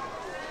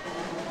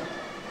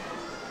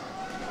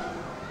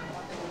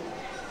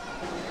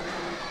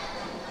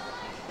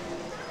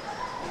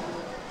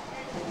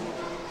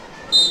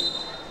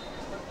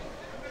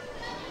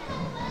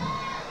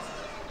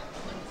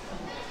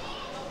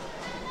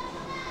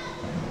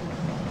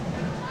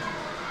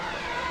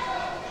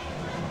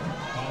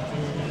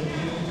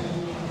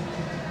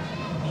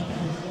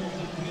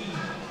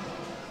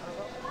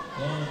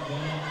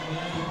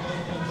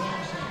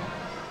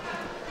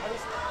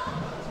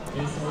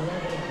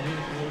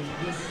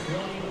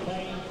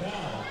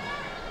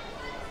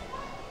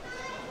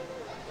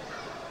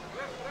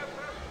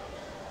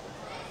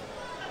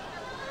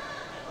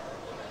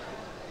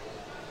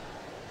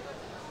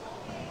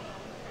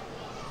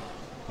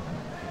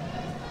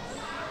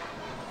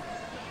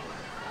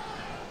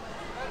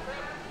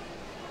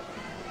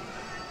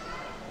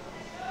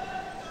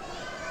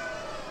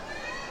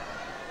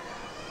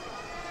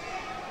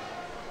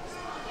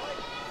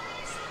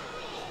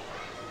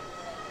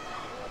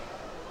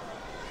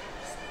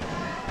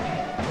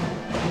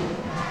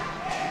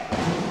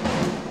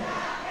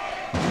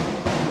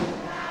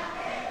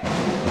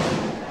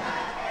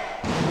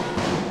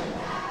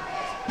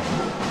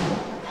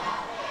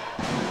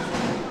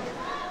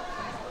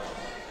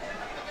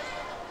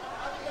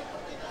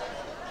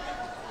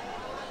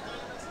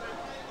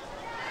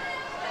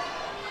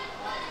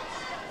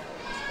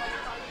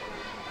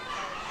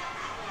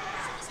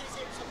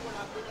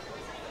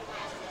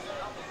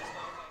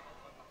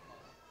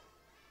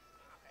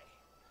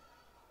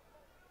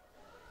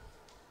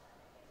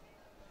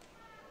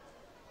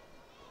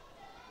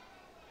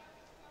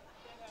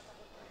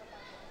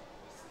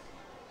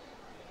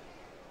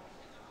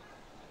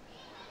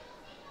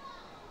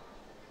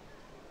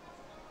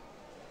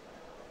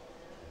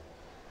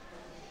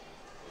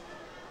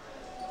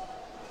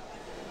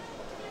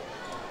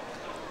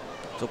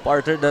 So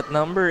partner, that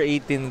number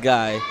 18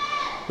 guy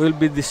will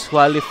be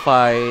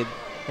disqualified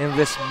in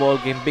this ball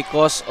game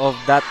because of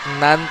that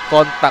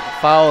non-contact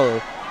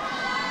foul.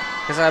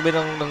 Kasi sabi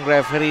ng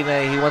referee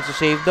na he wants to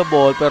save the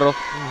ball pero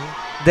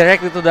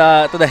directly to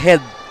the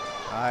head.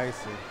 I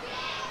see.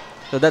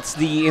 So that's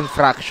the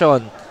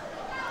infraction.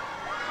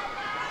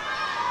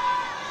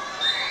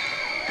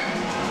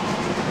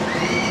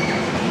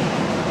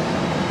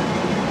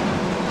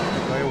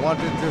 So he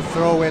wanted to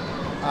throw it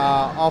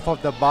off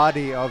of the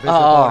body of his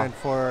opponent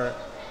for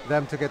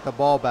them to get the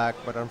ball back,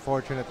 but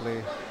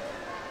unfortunately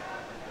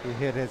he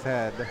hit his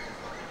head.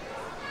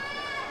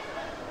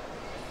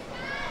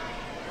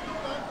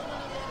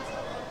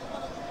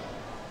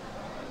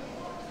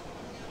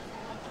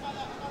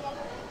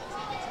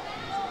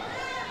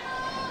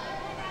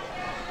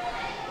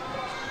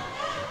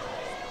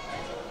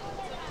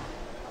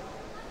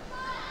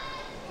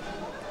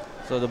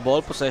 So the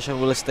ball possession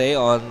will stay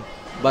on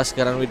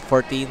Bhaskaran with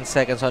 14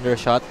 seconds on their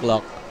shot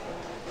clock.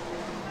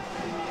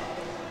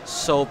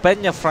 So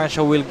Peña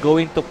Francia will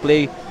going to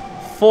play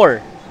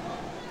 4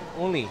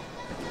 only.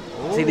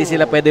 Kasi hindi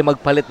sila pwede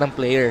magpalit ng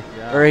player.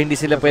 Yeah, Or hindi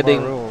sila that's pwedeng...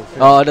 more rules,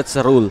 yeah. Oo, that's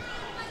the rule.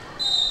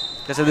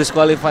 Kasi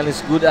disqualifying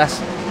is good as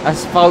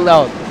fouled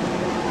out.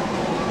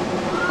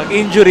 Pag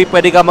injury,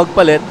 pwede ka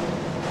magpalit.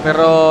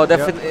 Pero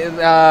definitely,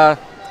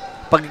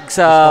 pag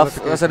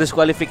sa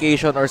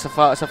disqualification or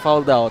sa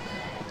fouled out,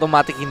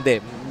 automatic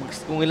hindi.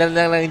 Kung ilan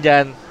lang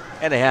dyan,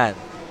 yan.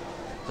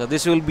 So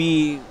this can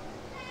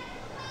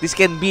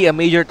be a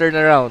major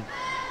turnaround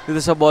dito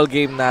sa ball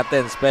game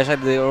natin, especially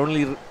they're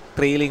only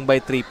trailing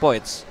by 3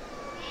 points.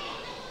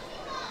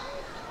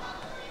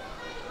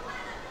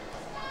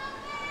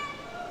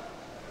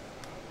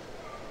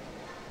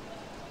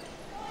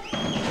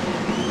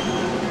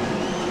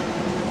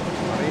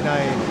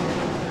 Marinay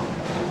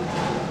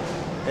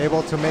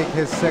able to make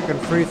his second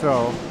free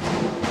throw.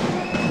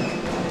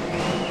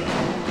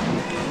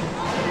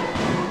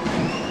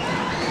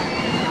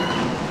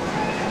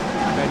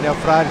 Peña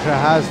Francia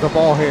has the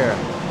ball here.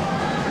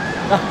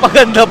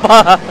 Napaganda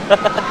pa.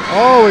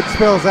 Oh, it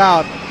spills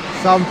out.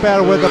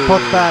 Samper with the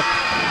putback.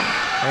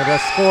 And a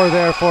score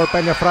there for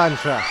Peña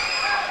Francia.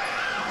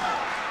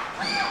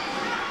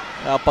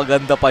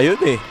 Napaganda pa yun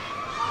eh.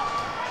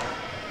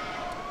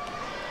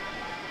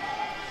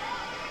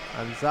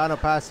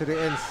 Anzano pass to the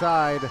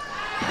inside.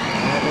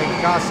 And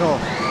Incaso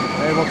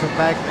able to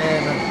back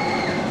in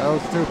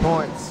those 2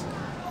 points.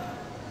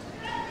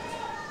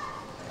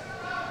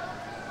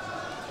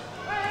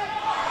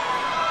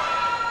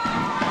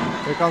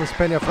 Here comes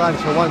Peña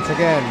Francia once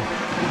again.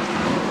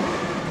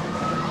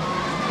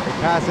 They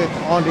pass it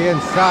on the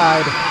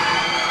inside.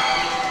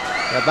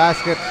 The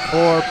basket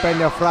for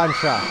Peña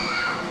Francia.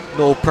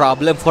 No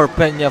problem for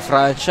Peña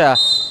Francia.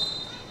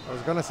 I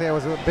was gonna say I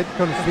was a bit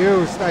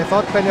confused. I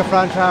thought Peña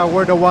Francia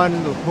were the one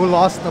who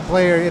lost the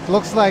player. It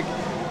looks like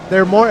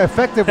they're more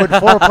effective with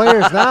 4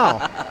 players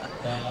now.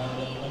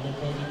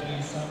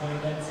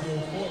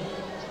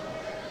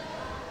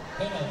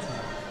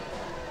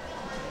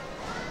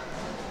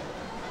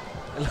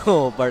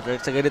 Hello, partner.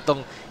 Sa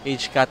ganitong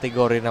age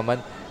category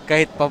naman,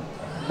 kahit pa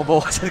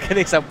mabawasan ka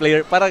ng isang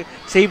player, parang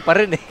same pa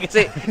rin eh.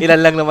 Kasi ilan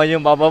lang naman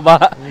yung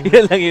bababa,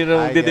 ilan lang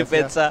yung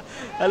didepensa.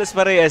 Halos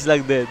parehas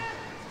lang din.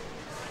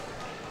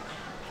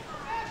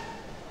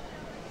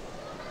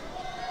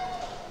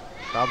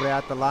 Probably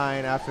at the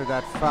line after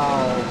that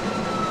foul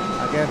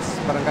against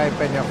Barangay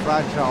Peña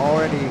Francia,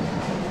 already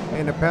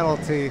in the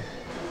penalty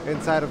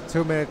inside of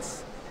 2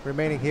 minutes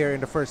remaining here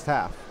in the first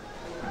half.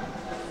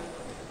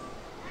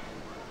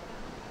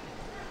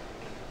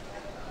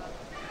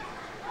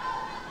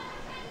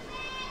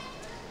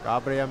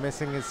 Gabriel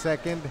missing his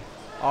second.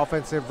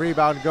 Offensive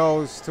rebound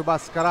goes to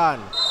Bhaskaran.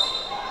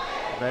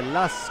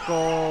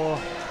 Velasco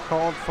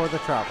called for the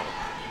travel.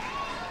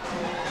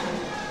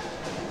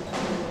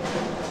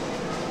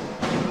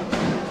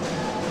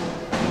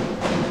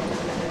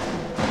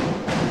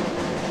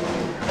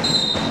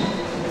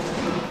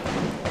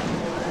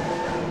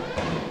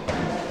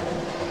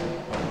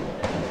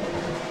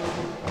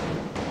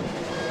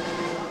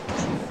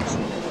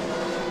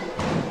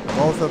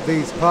 Both of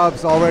these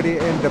clubs already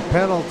in the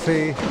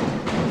penalty.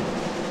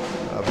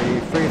 The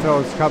free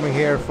throws coming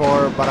here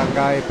for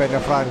Barangay Peña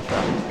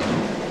Francia.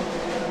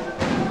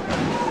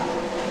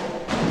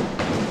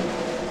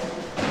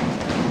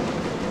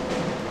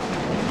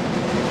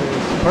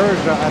 There's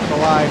Persia at the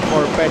line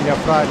for Peña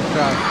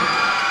Francia,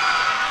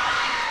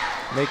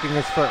 making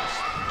his first.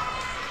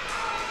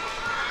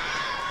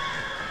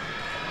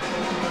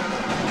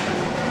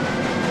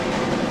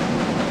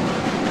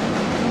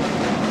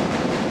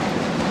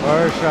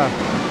 Persia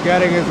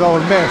getting his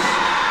own miss.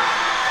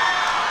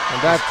 And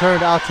that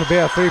turned out to be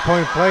a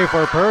 3-point play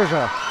for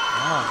Persia.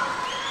 Wow.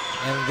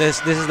 And this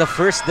is the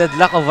first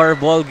deadlock of our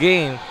ball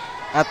game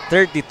at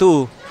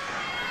 32.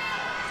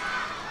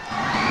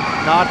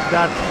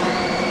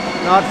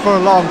 Not for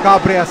long,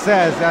 Gabriel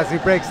says, as he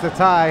breaks the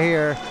tie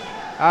here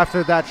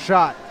after that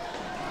shot.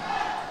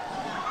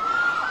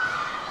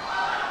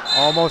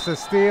 Almost a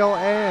steal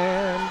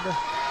and...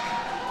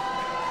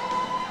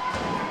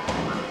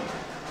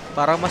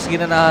 Parang mas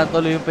ginanahan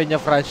tuloy yung Peña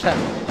Francia.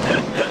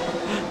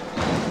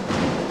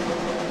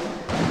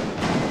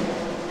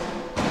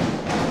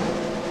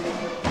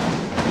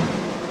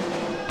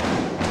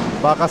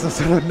 Baka sa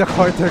sunod na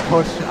quarter,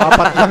 coach,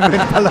 4 lang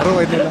rin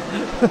palaruin nila.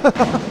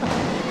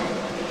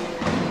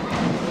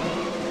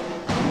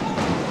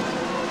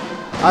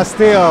 A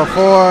steal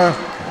for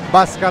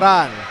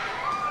Bascaran.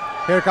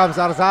 Here comes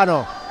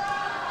Arzano.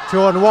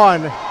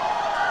 2-on-1.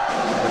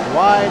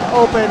 Wide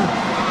open.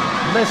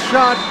 Missed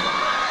shot.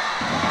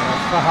 A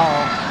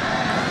foul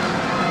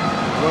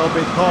will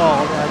be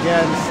called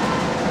against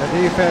the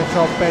defense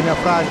of Peña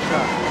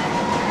Francia.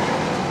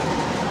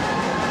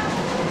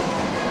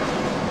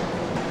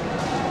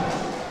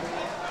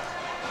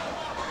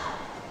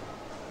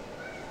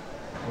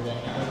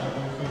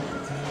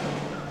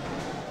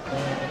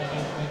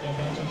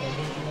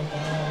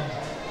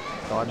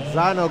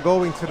 Arzano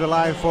going to the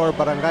line for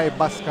Barangay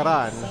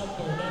Bascaran.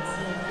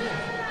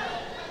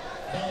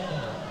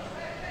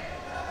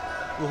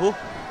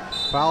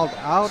 Fouled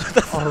out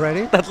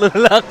already. Tatlo na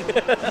lang.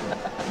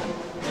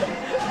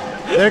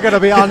 They're gonna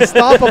be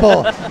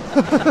unstoppable.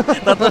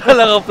 Tatlo na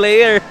lang ang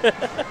player.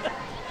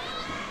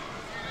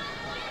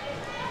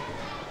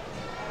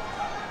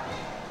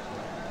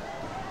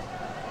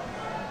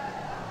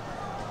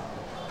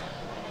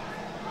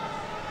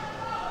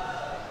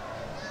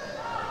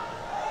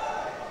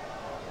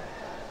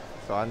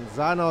 So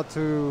Arzano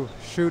to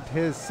shoot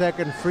his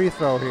second free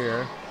throw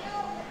here.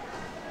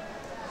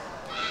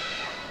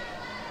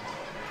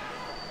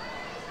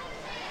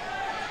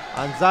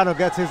 Arzano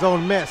gets his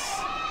own miss.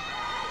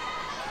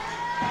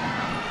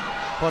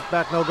 Put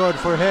back no good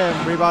for him.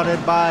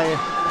 Rebounded by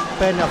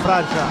Peña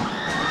Francia.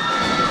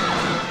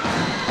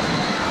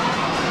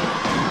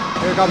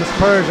 Here comes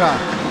Persia.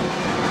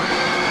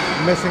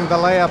 Missing the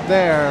layup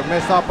there.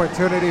 Missed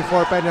opportunity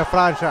for Peña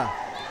Francia.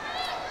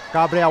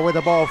 Cabria with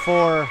the ball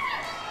for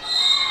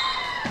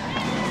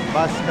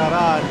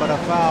Bascaran, but a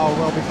foul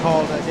will be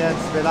called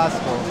against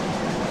Velasco.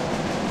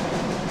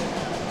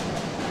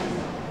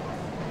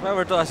 If I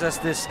were to assess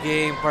this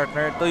game,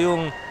 partner, ito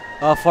yung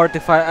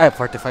 40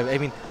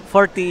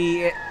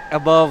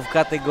 above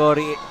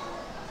category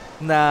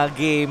na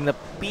game na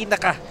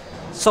pinaka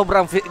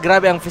sobrang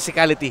grabe ang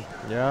physicality.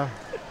 Yeah,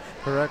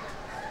 correct.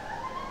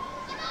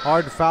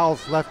 Hard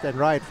fouls left and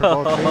right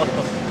for both teams.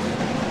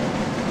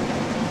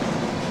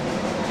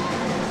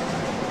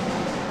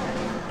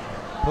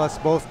 Plus,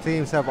 both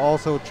teams have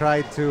also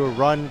tried to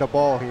run the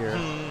ball here.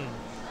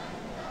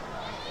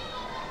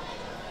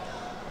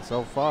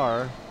 So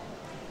far,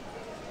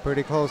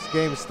 pretty close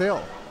game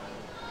still.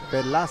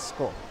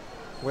 Velasco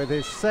with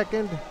his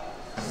second,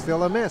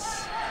 still a miss.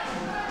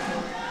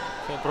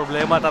 Yung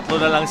problema,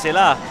 tatlo na lang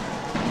sila.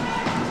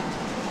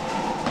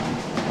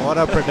 What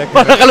a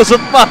predicament. Nakalusot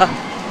pa.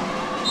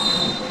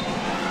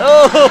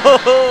 Oh!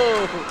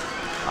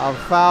 A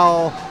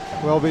foul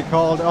will be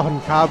called on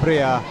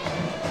Cabria.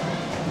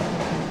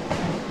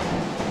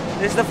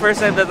 This is the first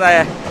time that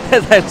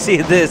I've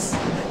seen this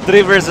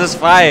 3 versus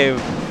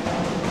 5.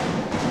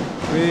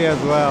 Me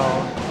as well.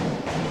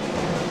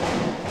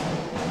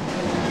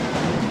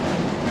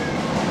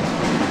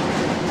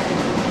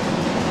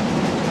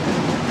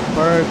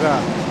 Persia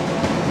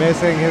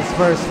missing his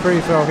first free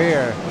throw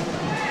here.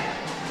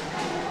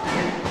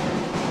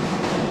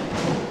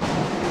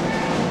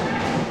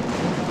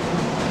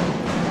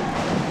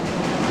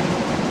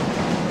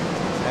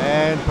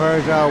 And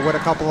Persia with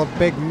a couple of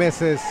big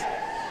misses.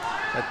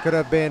 That could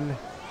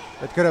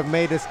have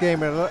made this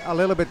game a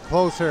little bit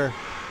closer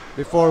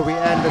before we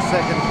end the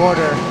second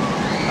quarter,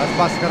 as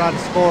Bascaran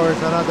scores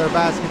another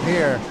basket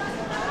here.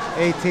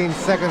 18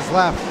 seconds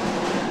left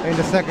in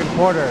the second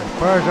quarter.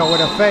 Persia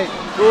with a fake.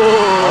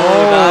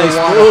 Nice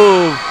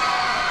move.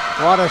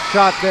 What a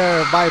shot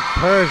there by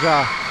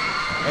Persia.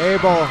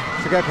 Able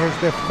to get his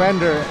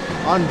defender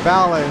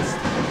unbalanced.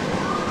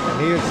 And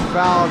he is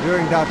fouled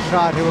during that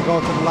shot. He will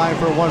go to the line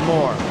for one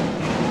more.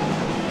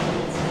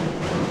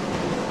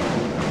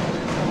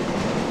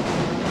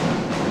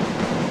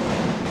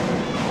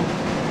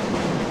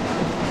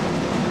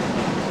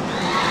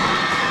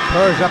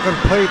 Persia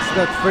completes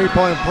that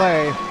three-point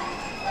play.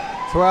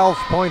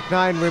 12.9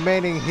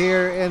 remaining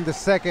here in the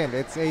second.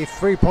 It's a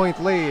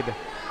 3-point lead.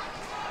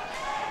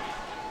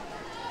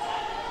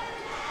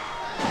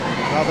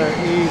 Another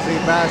easy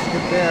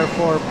basket there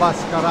for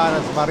Bascaran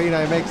as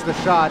Marina makes the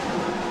shot.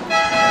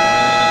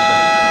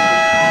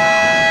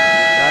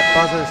 That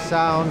buzzer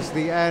sounds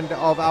the end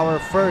of our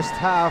first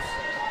half.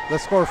 The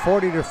score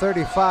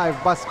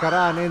 40-35.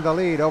 Bascaran in the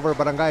lead over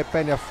Barangay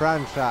Peña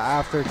Francia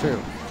after 2.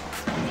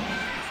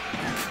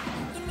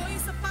 Tuloy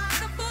sa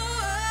pagkabuo.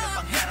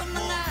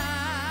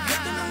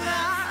 Ito na nga.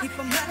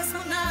 Ipamalas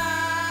mo na.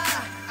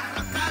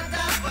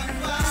 Kada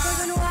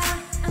banwa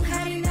ang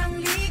hari ng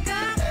liga.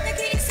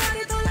 Nag-iisa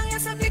dito lang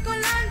yan sa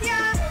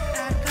Bicolandia.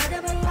 At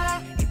kada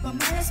banwa,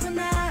 ipamalas mo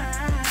na.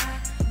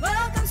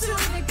 Welcome to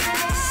the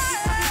game.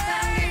 Ipakita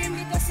ang game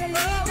dito sa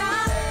liga.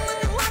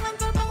 Matuwangan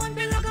pa bangon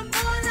bilog ang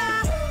bola.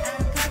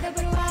 At kada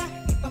banwa,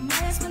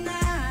 ipamalas mo na.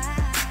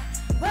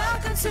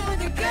 Welcome to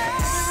the game.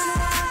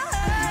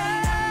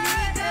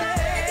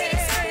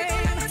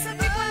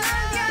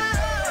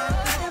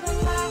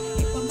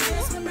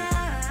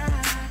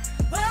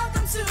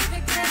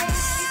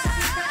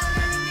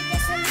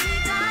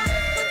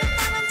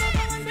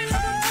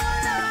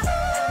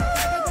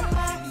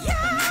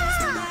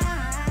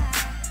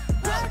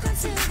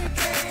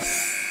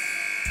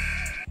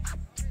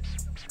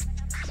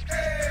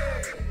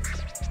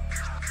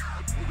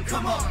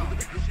 Come on.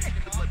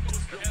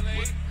 LA,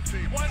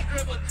 one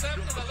dribble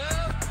attempt to the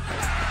left.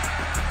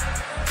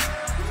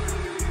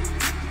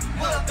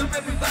 Welcome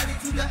everybody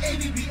to the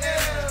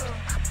ABBL.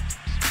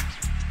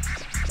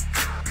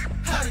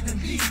 Hari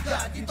ng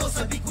liga dito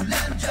sa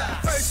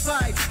Bicolandia. First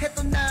five,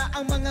 heto na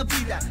ang mga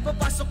bida.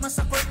 Papasok na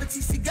sa court,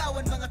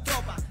 nagsisigawan mga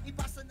tropa.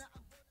 Ipasa na ang...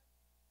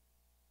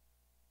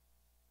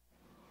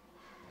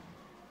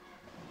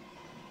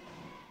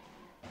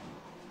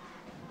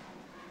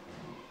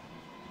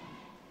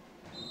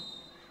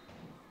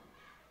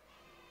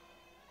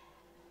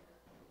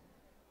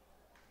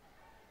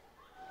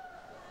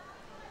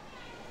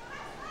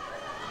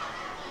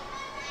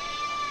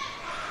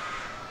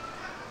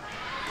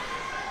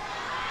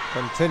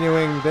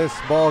 Continuing this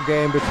ball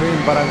game between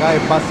Barangay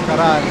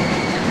Bascaran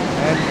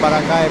and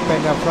Barangay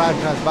Peña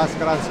Francia.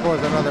 Bascaran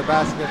scores another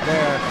basket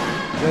there.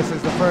 This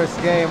is the first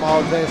game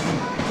of this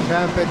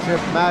championship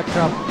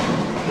matchup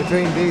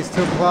between these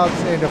two clubs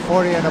in the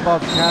 40 and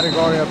above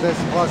category of this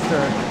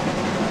cluster.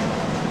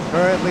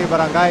 Currently,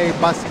 Barangay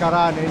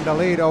Bascaran in the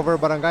lead over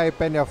Barangay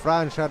Peña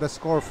Francia. The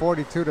score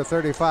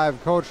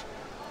 42-35. Coach,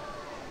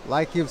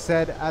 like you've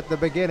said at the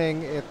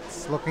beginning,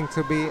 it's looking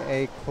to be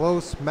a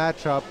close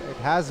matchup. It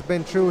has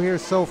been true here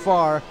so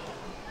far.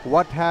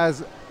 What has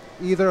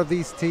either of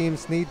these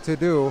teams need to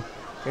do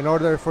in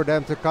order for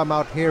them to come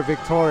out here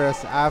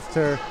victorious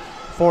after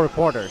 4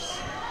 quarters?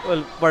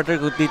 Well, partner,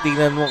 kung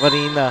titingnan mo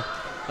kanina,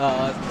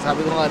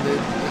 sabi ko nga,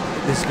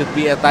 this could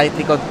be a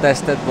tightly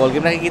contested ball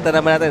game. Nakikita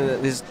naman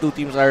natin, these two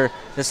teams are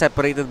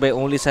separated by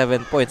only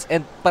 7 points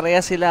and pareha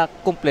sila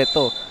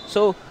kumpleto.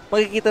 So,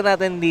 makikita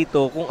natin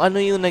dito kung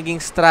ano yung naging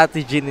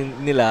strategy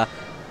nila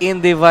in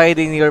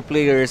dividing your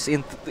players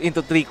into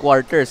 3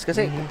 quarters.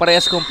 Kasi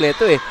parehas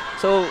kumpleto eh.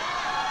 So,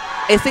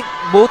 I think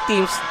both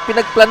teams,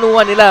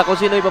 pinagplanuhan nila kung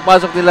sino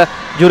ipapasok nila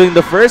during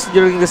the first,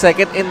 during the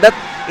second, and that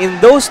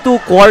in those 2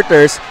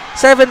 quarters,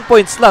 7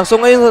 points lang. So,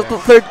 ngayon sa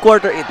third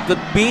quarter, it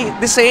could be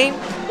the same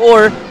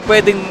or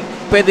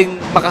pwedeng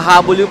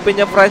makahabol yung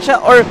Peña Francia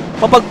or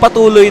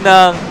mapagpatuloy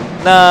ng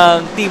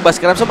Team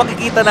Bascaran. So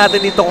makikita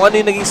natin dito kung ano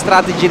yung naging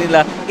strategy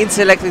nila in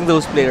selecting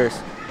those players.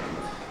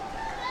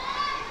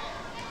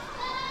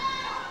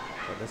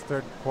 So this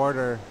third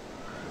quarter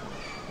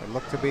will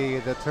look to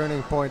be the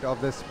turning point of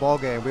this ball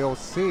game. We'll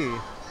see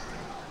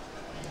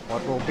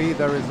what will be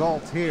the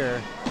result here.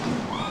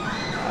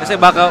 Kasi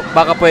baka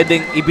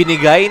pwedeng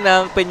ibinigay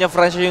ng Peña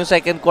Francia yung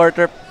second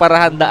quarter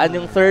para handaan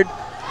yung third,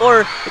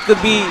 or it could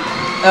be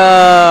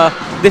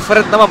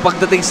different naman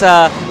pagdating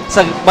sa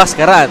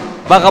Bascaran.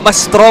 Baka mas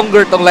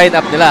stronger tong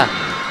lineup nila.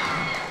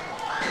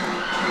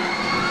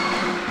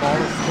 Ball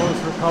is close,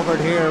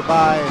 recovered here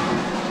by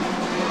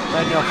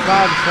Peña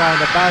Francia, and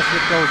the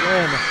basket goes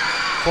in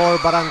for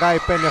Barangay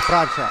Peña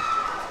Francia.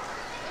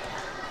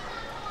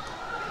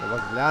 It was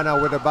Liana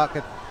with the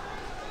bucket,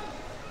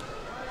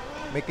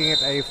 making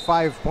it a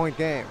 5-point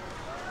game.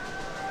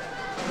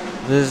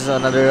 This is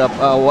another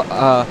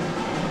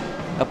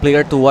a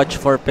player to watch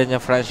for Peña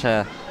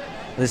Francia.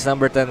 This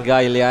number 10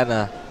 guy,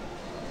 Liana.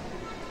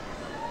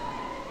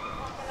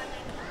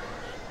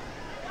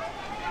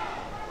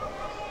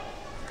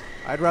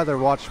 I'd rather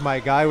watch my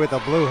guy with the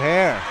blue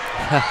hair.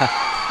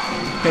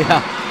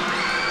 Yeah.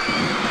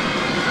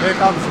 Here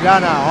comes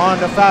Liana on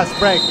the fast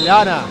break.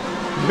 Liana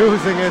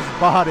using his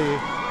body.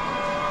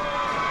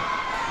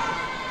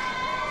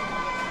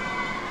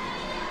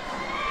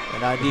 And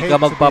I'd hate to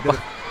be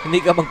hindi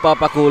ka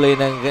magpapakulay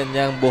ng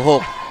ganyang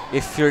buhok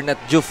if you're not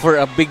due for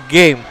a big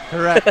game.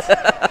 Correct.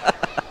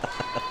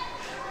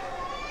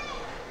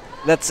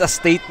 That's a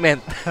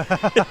statement.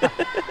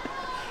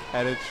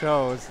 And it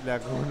shows.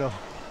 Laguno.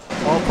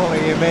 Hopefully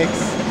he makes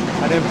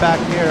an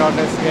impact here on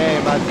this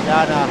game as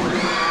Liana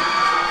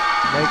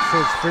makes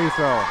his free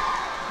throw.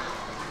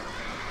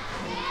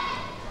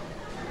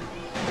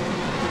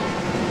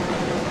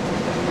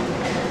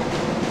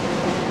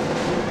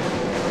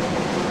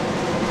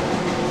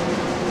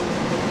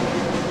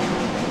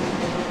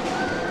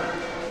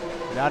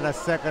 Liana's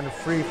second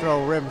free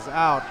throw rims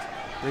out,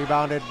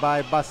 rebounded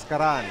by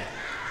Bascaran.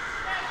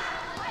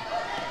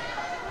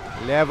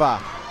 Leva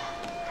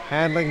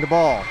handling the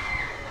ball.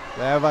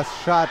 Leva's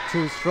shot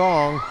too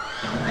strong,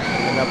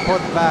 and a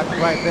putback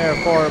right there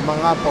for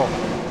Mangapo.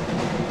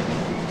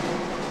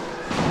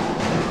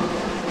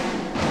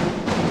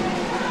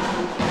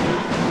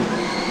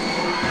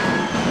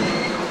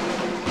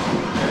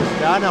 There's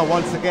Liana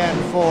once again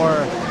for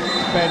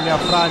Peña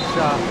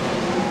Francia,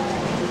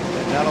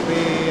 and that'll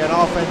be an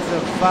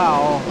offensive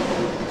foul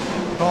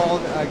called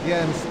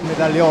against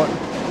Medallon.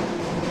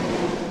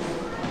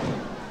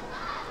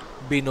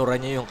 Binura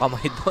niya yung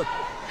kamay doon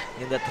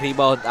in that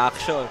rebound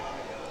action.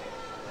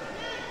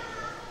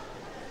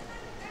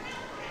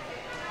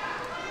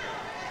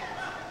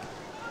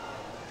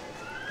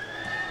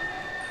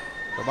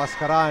 So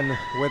Bascaran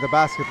with the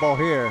basketball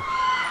here.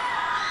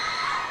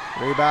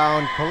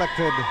 Rebound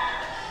collected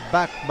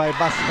back by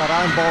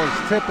Bascaran. Ball is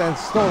tipped and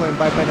stolen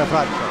by Peña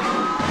Francia.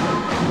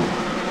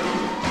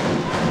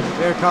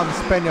 Here comes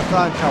Peña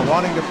Francia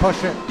wanting to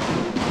push it.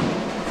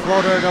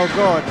 Floater no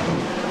good.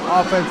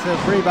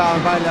 Offensive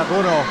rebound by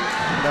Laguno.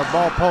 The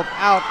ball poked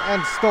out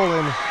and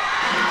stolen.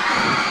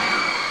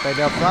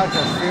 Peña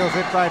Francia steals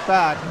it right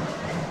back.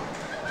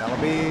 That'll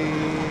be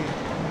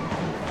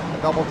a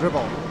double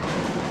dribble.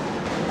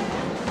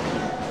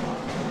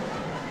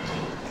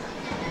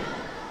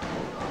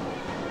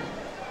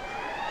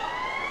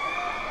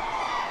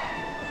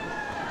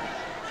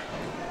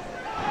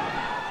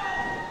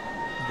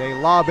 They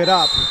lob it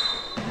up.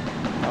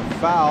 A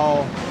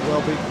foul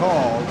will be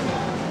called.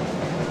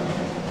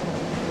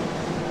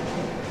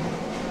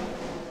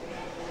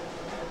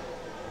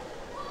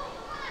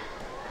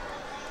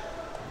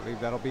 I believe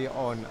that'll be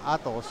on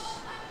Atos.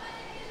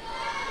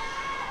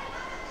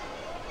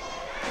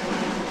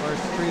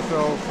 First free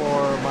throw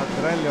for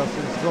Madrelios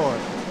is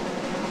good.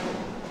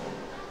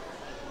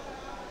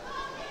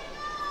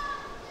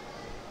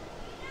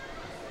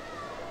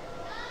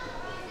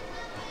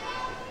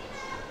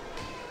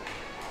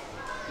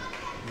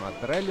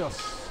 Madrelios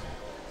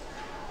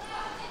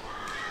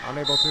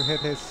unable to hit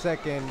his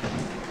second,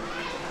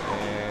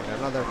 and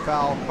another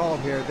foul called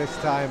here, this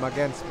time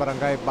against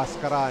Barangay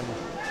Bascaran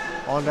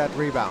on that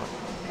rebound.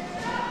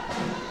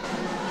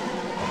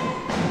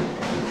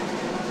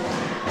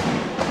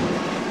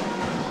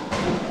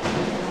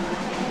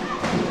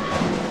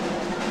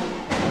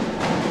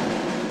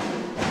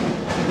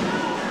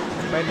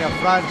 Peña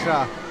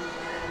Francia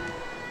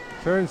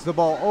turns the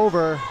ball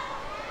over,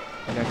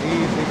 and an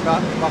easy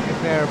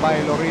bucket there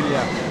by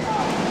Lorilla.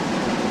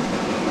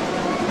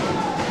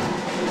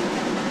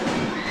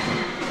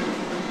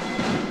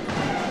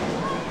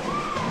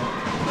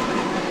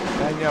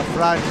 Peña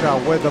Francia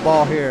with the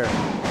ball here.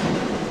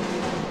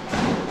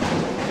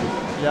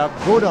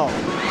 Llaguno.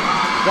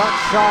 That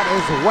shot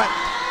is wet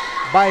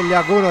by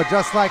Llaguno,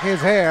 just like his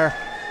hair.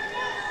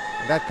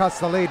 That cuts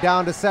the lead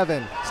down to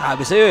 7.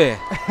 Sabi sa'yo eh.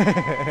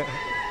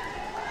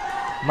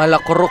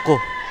 Malakuroko.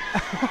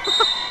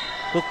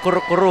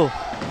 Kukurukuru.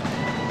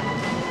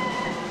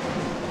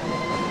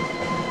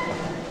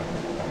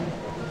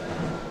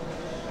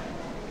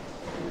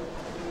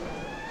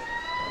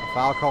 A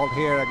foul called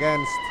here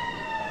against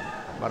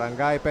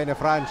Barangay Peña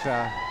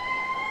Francia.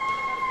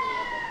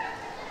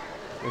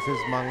 This is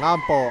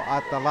Mangampo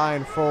at the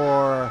line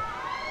for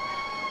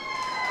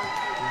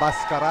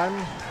Bascaran.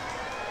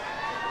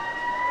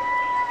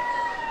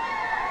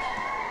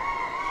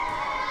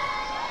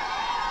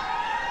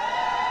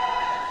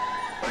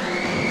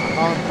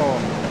 Mangampo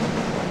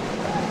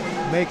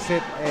makes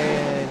it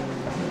an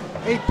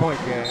 8-point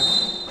game.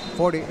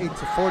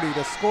 48-40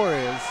 the score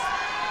is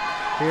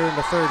here in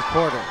the third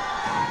quarter.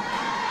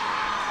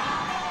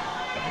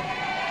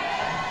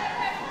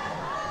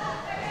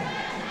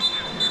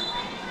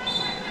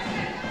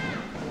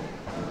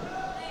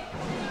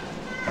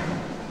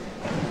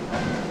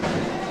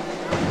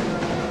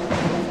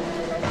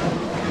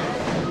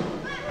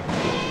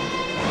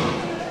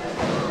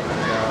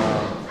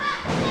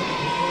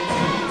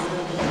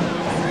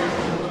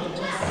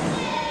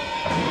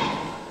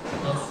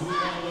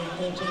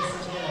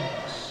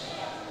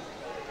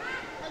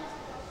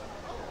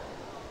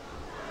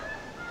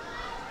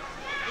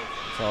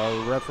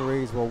 So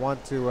referees will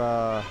wanting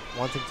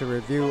to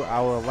review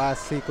our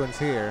last sequence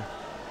here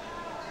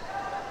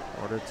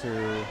in order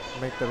to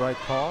make the right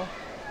call.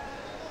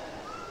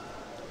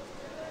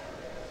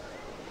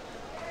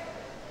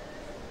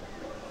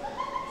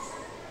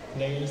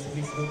 Players,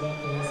 please go back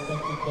to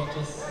respective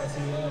coaches as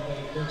you have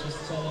a coach's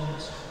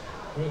challenge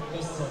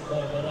requested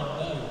by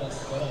Barangay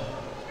Bascaran.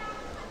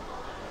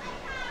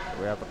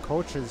 We have a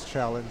coach's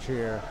challenge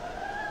here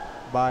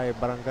by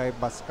Barangay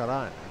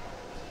Bascaran.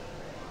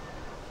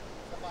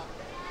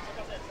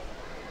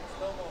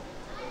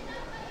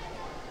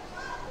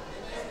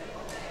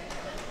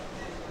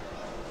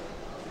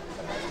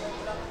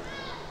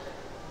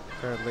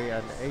 Currently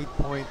an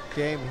 8-point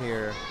game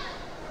here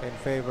in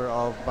favor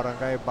of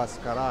Barangay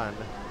Bascaran.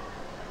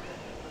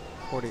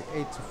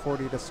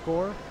 48-40 the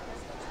score.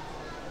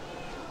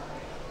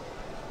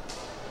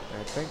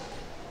 I think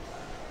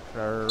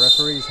the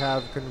referees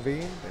have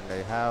convened and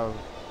they have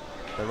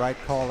the right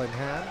call in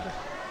hand.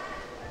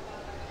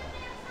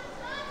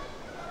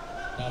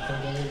 After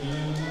the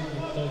review,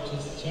 the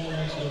coach's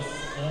challenge is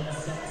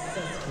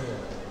unsuccessful.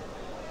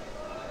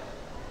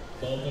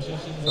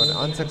 So an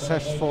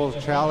unsuccessful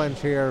challenge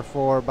here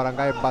for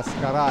Barangay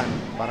Bascaran.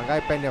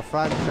 Barangay Peña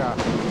Francia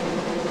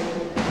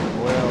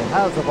will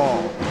have the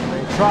ball.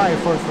 They try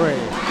for 3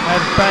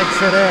 and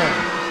banks it in.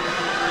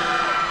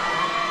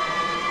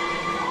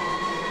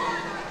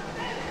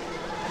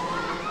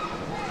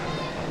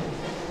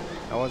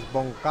 That was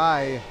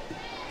Bongkai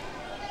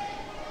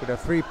with a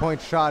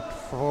 3-point shot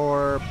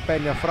for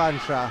Peña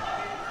Francia.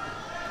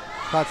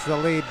 Cuts the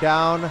lead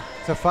down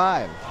to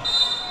 5.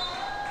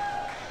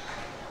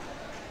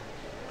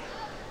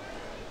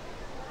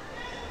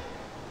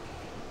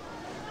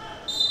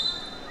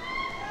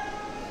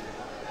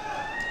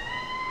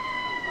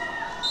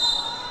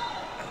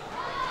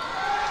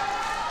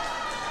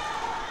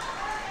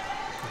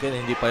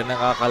 Again, hindi pa rin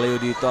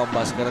nakakalayo dito ang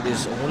Bascaran.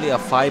 This is only a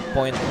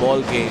 5-point ball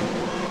game.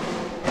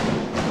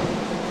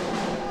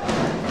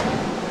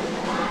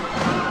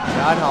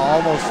 Yana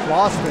almost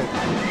lost it.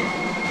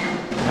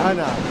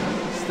 Yana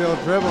still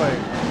dribbling.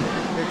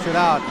 Kicks it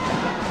out.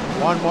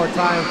 One more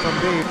time from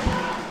deep.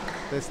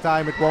 This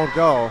time it won't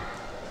go.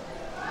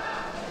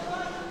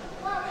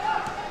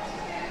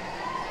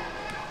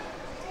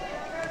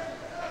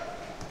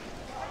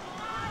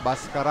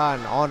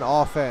 Baskaran on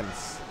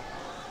offense.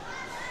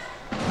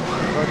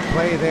 Good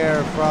play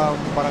there from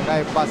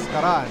Barangay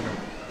Baskaran.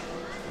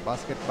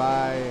 Basket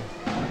by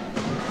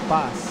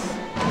Pas.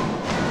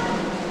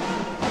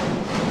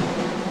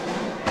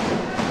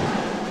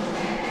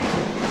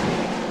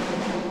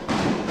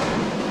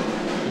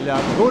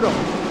 Laguno.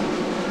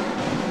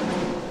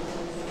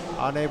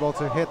 Unable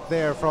to hit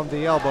there from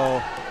the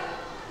elbow.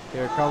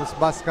 Here comes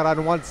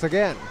Baskaran once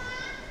again.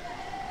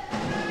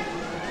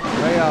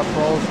 Layup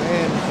rolls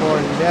in for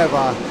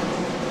Leva.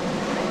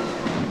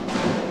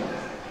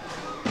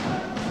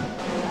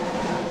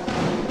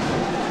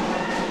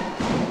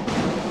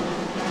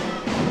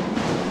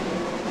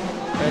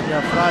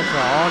 Peña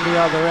Francia on the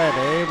other end,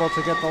 able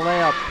to get the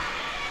layup.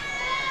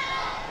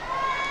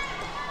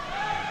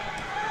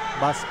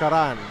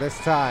 Baskaran this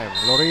time,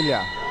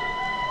 Lorilla.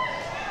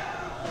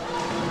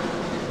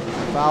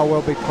 Foul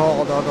will be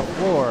called on the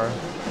floor.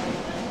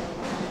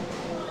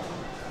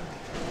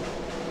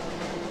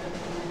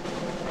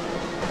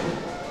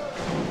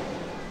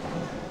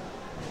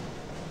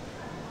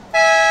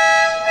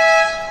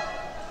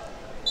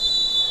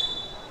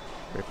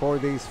 Before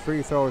these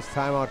free throws,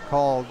 timeout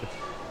called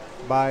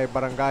by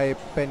Barangay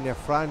Peña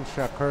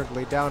Francia,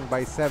 currently down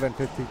by 7,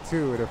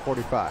 52 to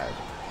 45.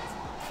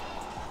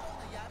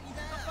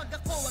 Kapag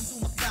ako ang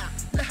tumakda,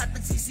 lahat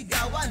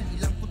nagsisigawan.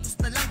 Ilang putos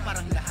na lang,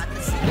 parang lahat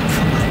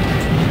nagsisigawan.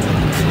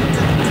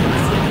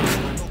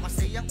 Ito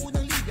kasi ang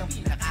unang ligang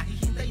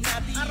pinakahihintay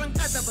natin.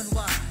 Arangkada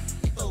banwa,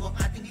 ito ang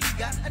ating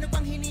liga. Ano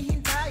pang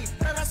hinihintay?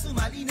 Tara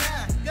sumali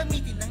na.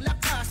 Gamitin ng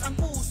lakas, ang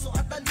puso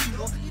at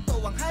talino. Ito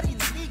ang hari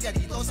ng liga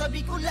dito sa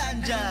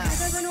Bicolandia.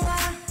 Arangkada banwa,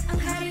 ang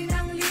hari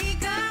ng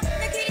liga.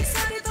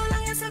 Nag-iisa dito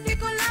lang yan sa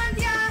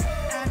Bicolandia.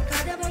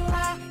 Arangkada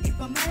banwa,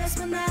 ipamalas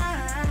mo na.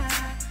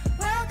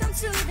 Welcome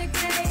to the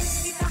game.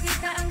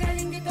 Ipakita ang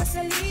galing dito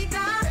sa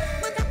liga.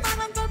 Batak pa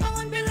man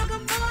pabangon bilog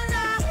ang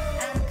bola.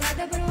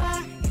 Arangkada banwa,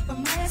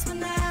 ipamalas mo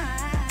na.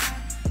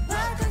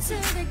 Welcome to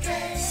the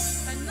game.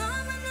 Ano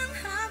man ang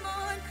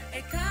hamon,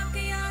 ay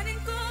kakayanin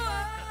ko.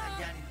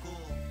 Kakayanin ko.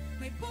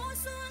 May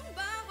puso ang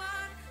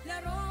bawat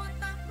laro at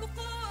takbo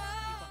ko.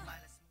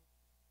 Ipamalas mo.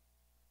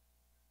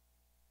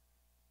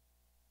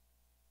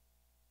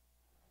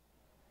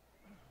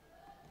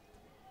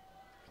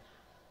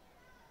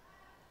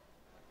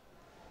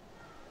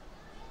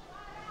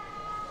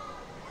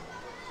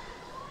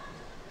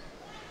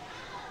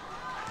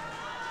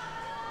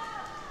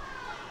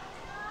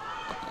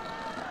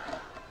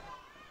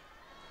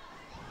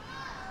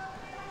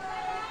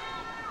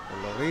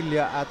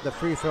 Lorilla at the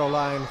free throw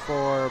line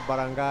for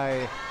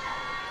Barangay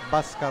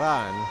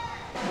Baskaran.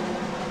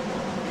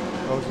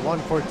 Goes 1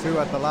 for 2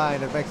 at the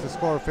line. It makes the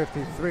score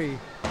 53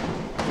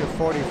 to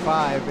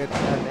 45. It's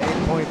an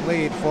 8-point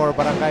lead for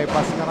Barangay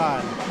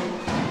Baskaran.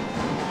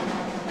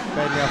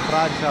 Peña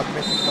Francia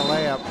missing the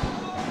layup.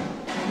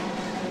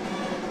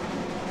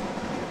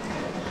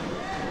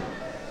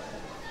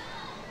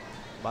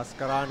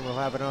 Baskaran will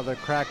have another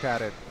crack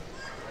at it.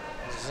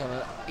 It's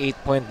an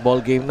 8-point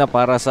ball game na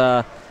para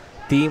sa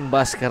Team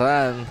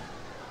Baskaran.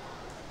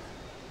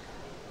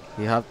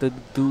 You have to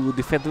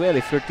defend well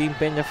if you're Team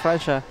Peña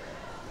Francia.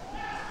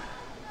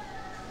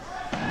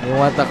 You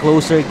want a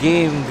closer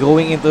game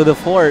going into the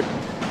fourth.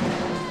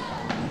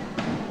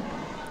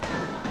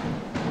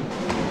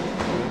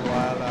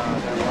 Meanwhile,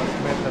 that was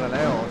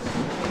Metraleos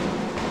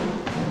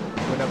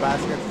with a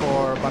basket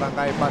for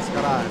Barangay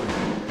Baskaran.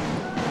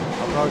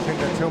 Approaching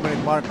the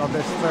 2-minute mark of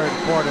this third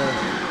quarter.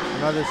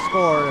 Another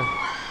score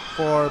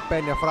for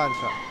Peña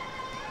Francia.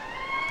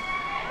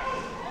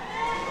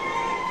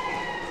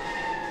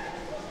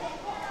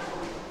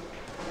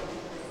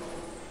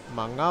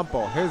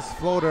 Mangampo, his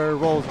floater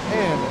rolls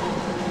in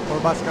for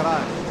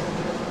Baskaran.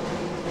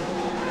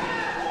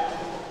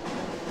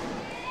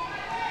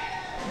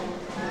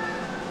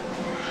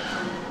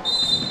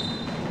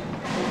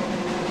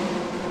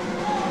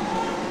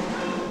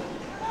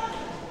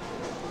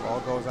 Ball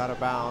goes out of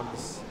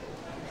bounds.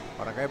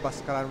 Barangay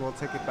Baskaran will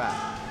take it back.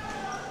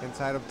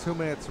 Inside of 2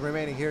 minutes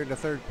remaining here in the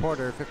third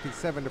quarter,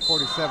 57 to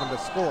 47 to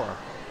score.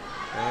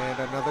 And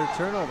another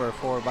turnover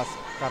for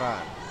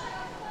Baskaran.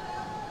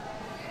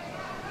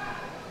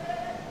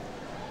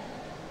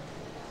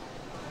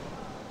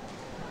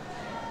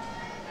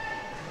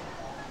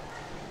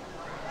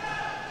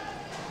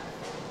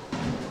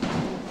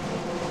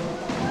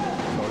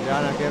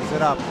 Yana gives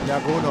it up.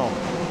 Yaguno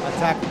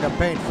attacking the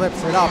paint,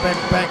 flips it up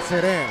and banks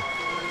it in.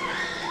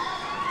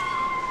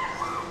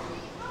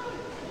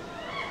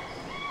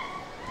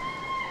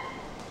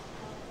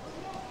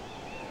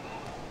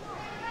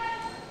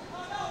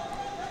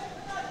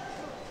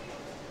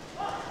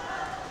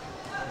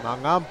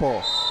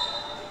 Mangampo.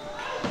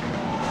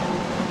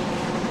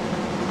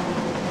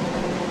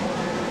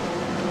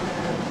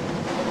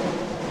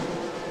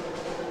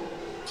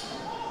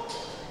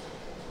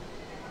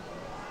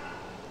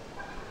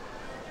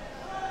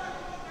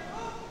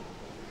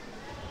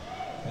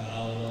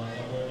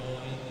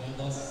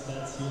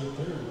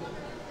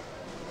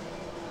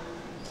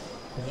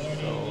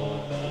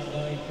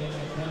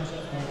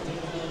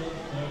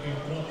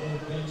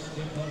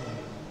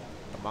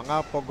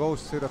 Mangapo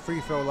goes to the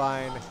free throw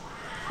line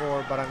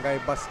for Barangay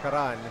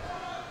Bascaran.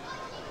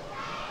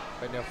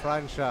 Peña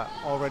Francia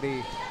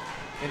already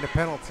in the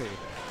penalty.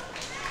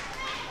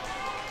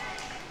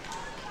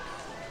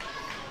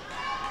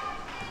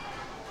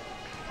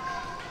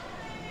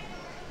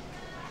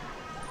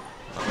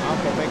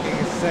 Mangapo making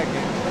his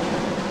second.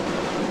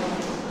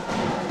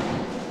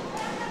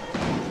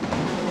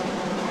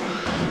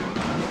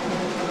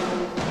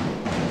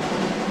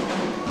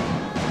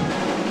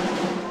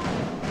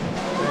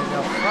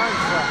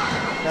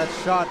 That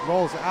shot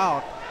rolls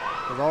out.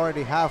 It's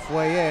already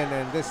halfway in,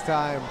 and this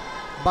time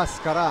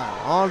Bascaran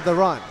on the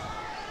run.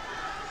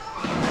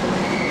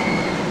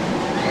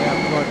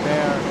 Layup good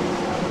there.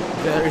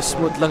 Very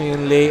smooth lang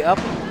yung layup.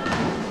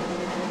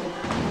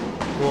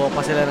 Kuha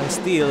pa sila ng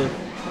steal.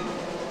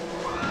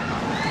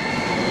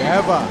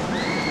 Eva.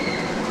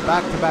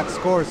 Back-to-back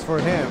scores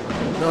for him.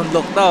 Don't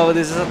look now.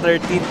 This is a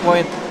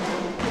 13-point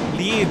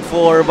lead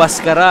for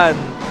Bascaran.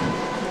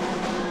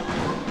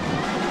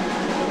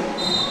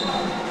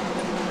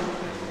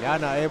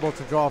 Yana able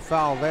to draw a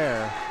foul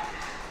there.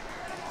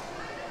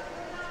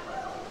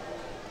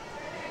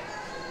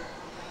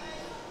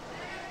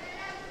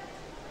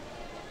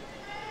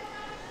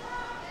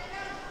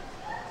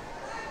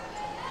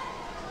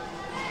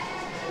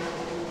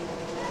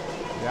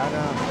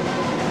 Yana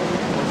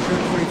will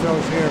shoot free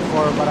throws here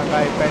for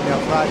Barangay Peña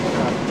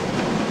Francia.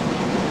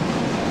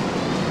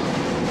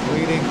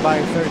 Leading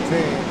by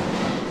 13.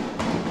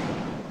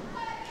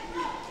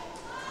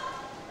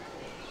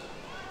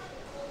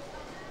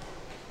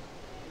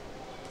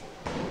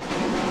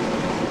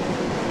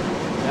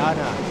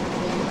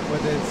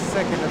 With his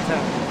second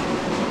attempt.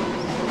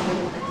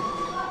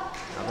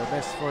 Another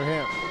miss for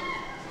him.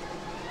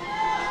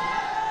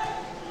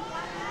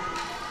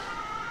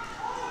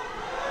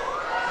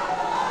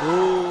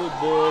 Good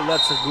ball.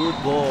 That's a good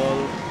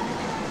ball.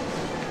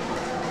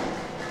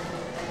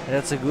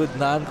 That's a good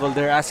non-call.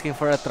 They're asking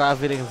for a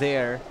traveling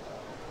there.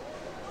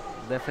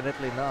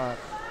 Definitely not.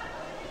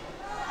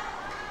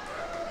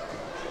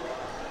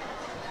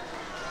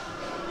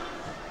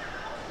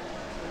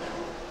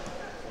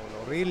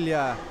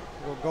 Lorilla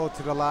will go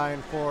to the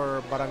line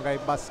for Barangay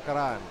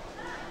Bascaran.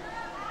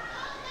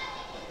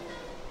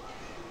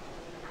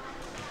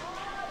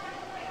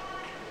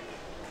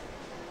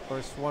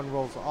 First one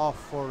rolls off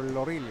for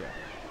Lorilla.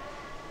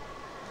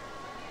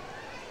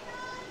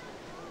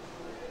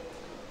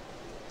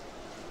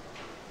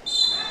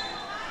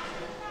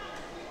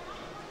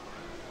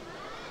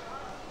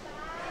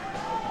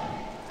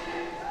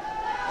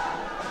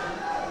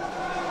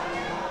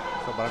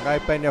 So Barangay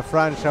Peña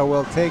Francia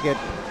will take it.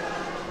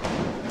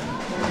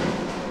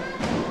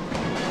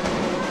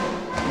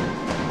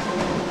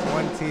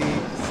 20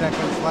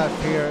 seconds left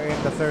here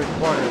in the third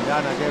quarter.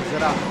 Yana gives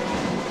it up.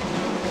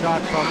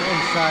 Shot from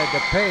inside the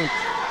paint.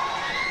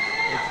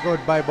 It's good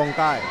by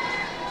Bongkai.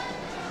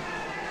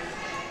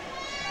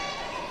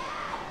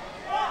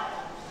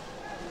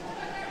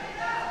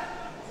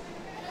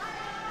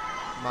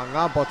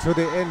 Mangapo to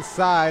the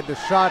inside. The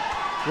shot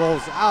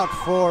rolls out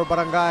for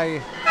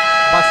Barangay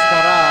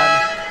Bascaran.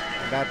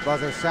 And that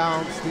buzzer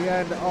sounds the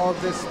end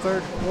of this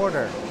third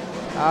quarter.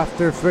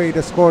 After 3,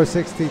 the score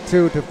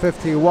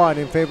 62-51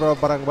 in favor of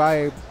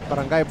Barangay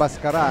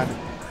Bascaran,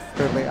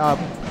 currently up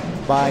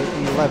by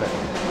 11.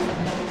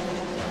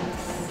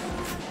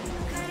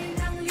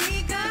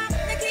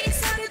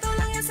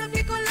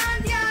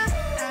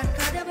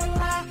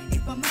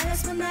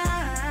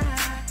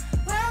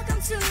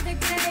 Welcome to the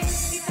game.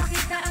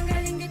 Ipakita ang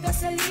galing dito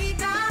sa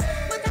liga.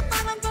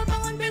 Magtakpangan pa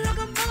bangon bilog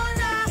ang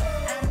bola.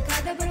 Ang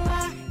kada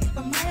barwa,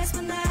 ipamalas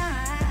mo na.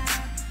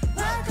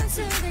 Welcome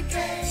to the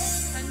game.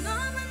 Ano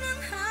man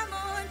ang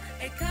hamon,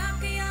 ay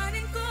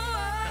kakayanin ko.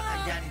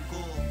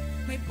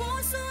 May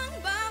puso ang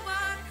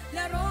bawat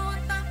laro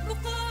at takbo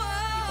ko.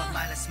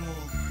 Ipamalas mo.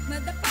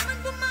 Madapaman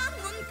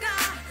bumangon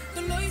ka,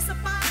 tuloy sa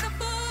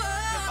pagkabo.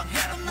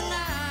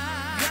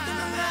 Ito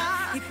na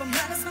nga,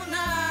 ipamalas mo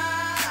na.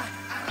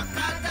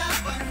 Kada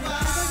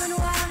barwa.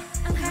 Kabanwa,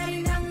 ang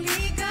hari ng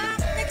liga.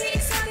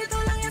 Nag-iisa dito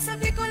lang yan sa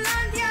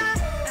Bicolandia.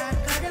 At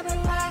kada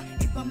barwa,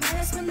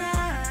 ipamalas mo na.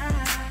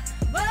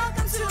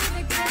 Welcome to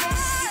the game.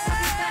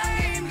 Ipakita ang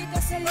game dito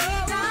sa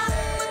liga.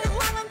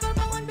 Matawangan pa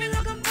bangon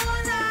bilog ang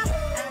bola.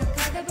 At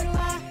kada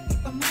barwa,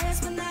 ipamalas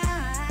mo na.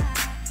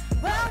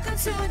 Welcome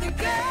to the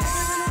game.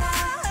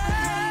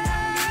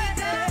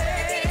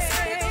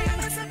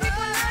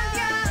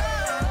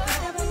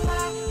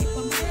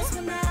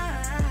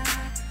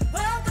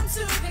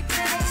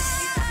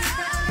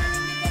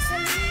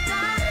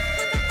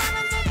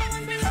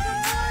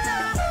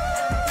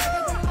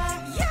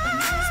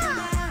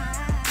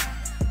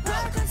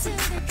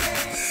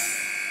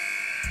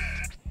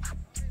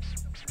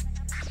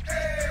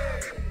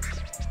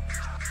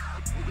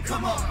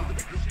 Come on.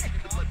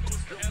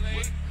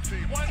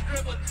 One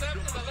dribble, step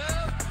to the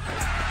left.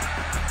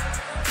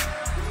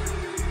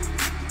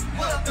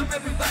 Welcome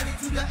everybody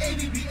to the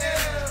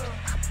ABBL.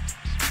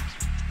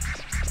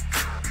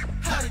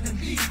 Hari ng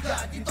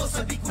liga dito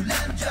sa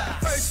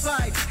Bicolandia. First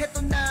five, heto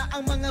na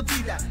ang mga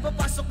bila.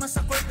 Papasok na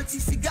sa court at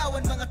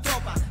sisigawan mga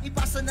tropa.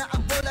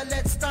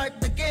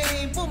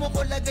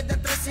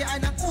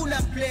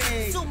 walang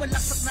play.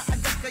 Sumalaksak na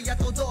agad kaya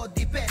todo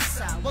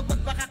depensa. Huwag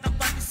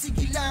magpakakapati,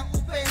 sige lang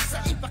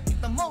upensa.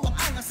 Ipakita mo ang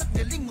angas at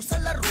galing mo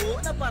sa laro,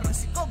 na parang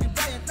si Kobe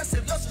Bryant na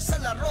seryoso sa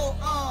laro.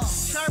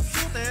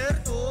 Sharpshooter,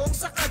 tong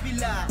sa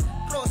kabila,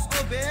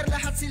 crossover,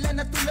 lahat sila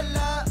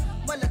natulala.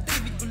 Wala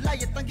David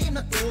Goliath ang game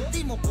na to,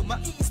 di mo ko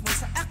maiismol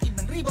sa akin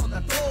ng rebound na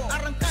to.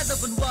 Arangkada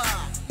banwa,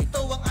 ito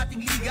ang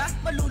ating liga.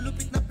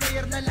 Malulupit na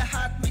player na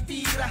lahat may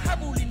tira.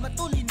 Habulin,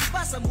 matulin,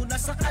 ipasa muna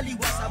sa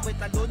kaliwa. Sabay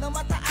talo na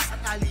mataas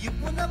at aliyup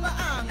mo na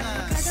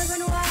maangas. Kada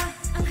banwa,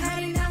 ang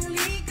hari ng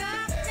liga.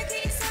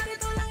 Nag-iisa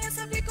rito lang yan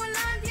sa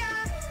Bicolandia.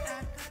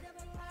 At kada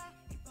banwa,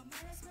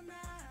 ipamalas mo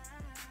na.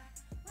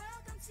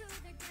 Welcome to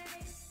the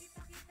game.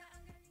 Ipakita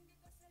ang galing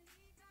dito sa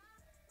liga.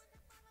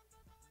 Puntak parang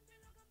totoong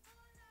bilog ang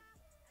bola.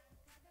 At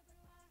kada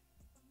banwa,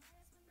 ipamalas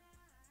mo na.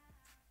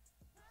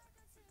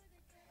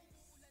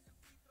 Welcome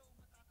to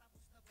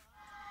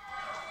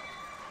the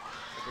game.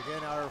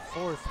 Begin our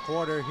fourth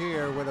quarter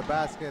here with a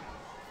basket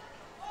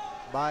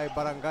by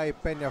Barangay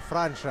Peña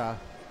Francia.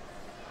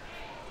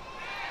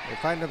 They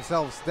find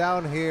themselves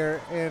down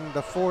here in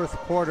the fourth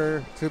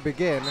quarter to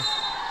begin.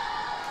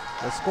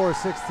 The score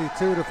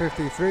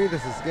 62-53.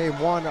 This is game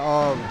one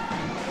of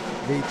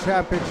the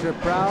championship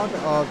round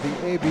of the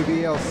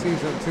ABBL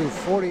Season 2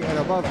 40 and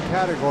above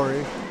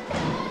category.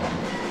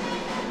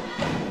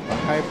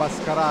 Barangay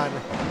Bascaran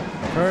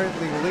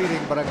currently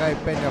leading Barangay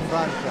Peña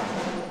Francia.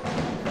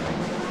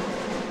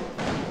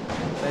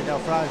 Peña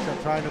Francia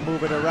trying to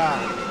move it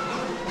around.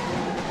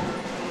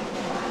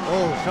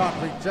 Oh, shot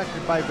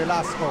rejected by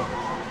Velasco.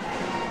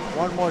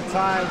 One more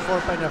time for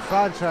Peña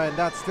Francia, and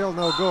that's still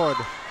no good.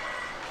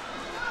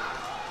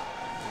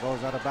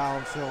 Goes out of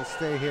bounds. He'll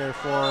stay here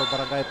for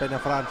Barangay Peña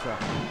Francia.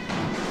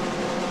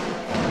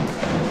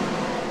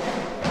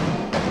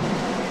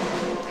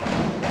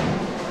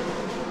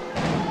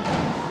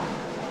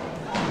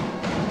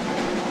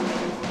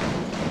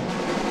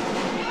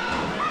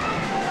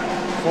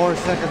 Four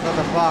seconds on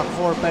the clock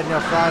for Peña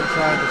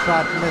Francia, and the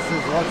shot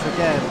misses once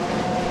again.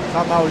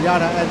 Somehow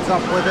Llana ends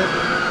up with it.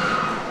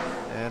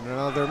 And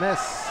another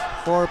miss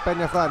for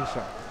Peña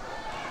Francia.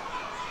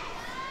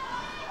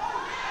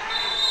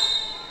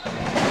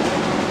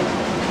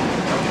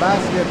 The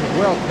basket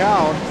will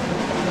count,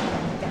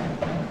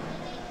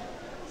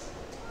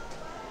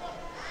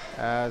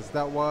 as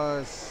that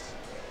was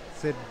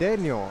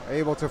Cedeño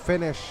able to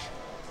finish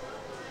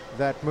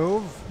that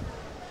move.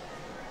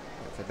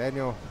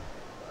 Cedeño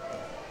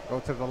go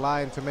to the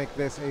line to make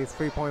this a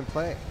three-point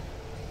play.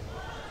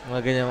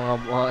 Mga ganyan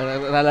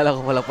naalala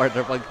ko pala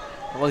partner pag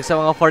sa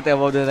mga 40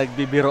 above na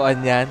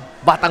nagbibiroan yan,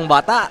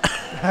 batang-bata.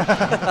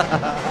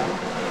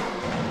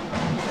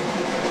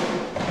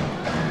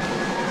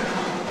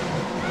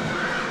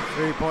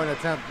 Three-point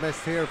attempt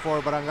missed here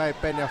for Barangay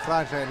Peña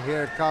Francia, and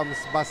here comes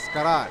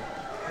Bascaran.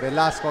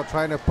 Velasco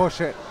trying to push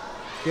it,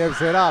 gives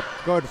it up,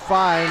 good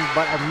find,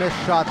 but a missed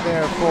shot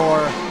there for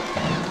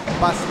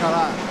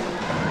Bascaran.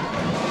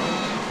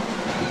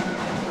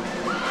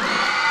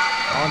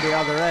 On the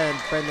other end,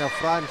 Peña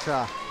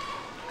Francia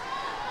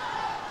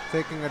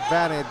taking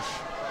advantage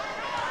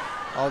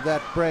of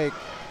that break.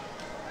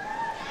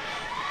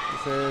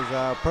 This is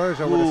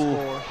Persia with a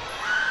score.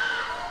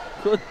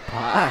 Good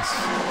pass.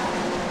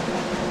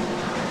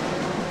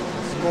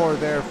 Score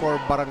there for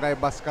Barangay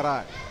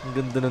Bascaran. Ang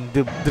ganda ng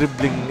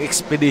dribbling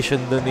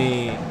expedition doon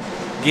ni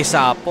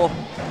Gisapo.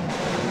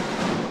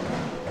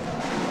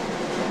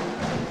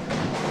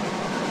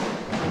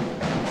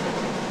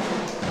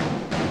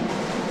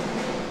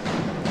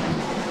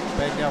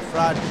 Peña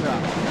Francia.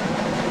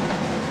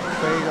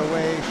 Fade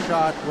away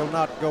shot will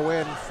not go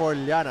in for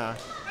Llana.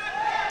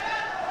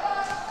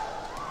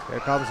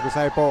 Here comes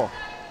Gusaipo.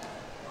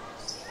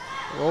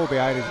 Oh,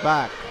 behind his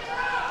back.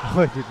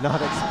 I did not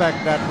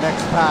expect that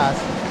next pass,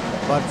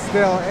 but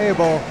still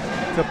able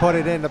to put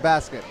it in the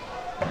basket.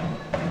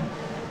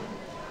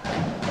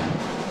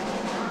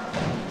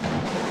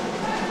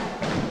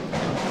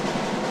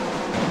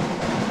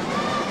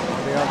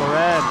 On the other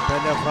end,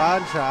 Peña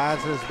Francia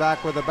answers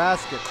back with the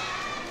basket.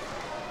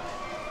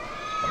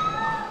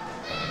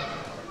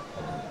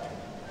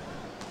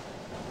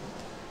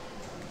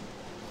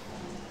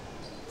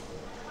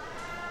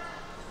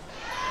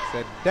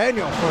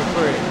 Daniel for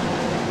three.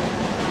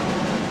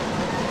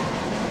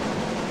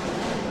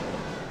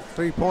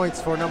 3 points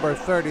for number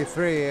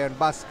 33, and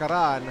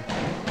Bascaran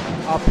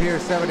up here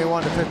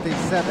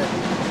 71-57.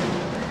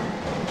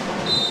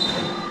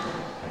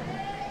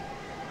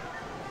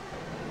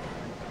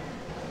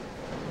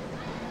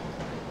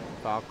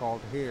 Foul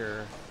called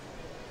here.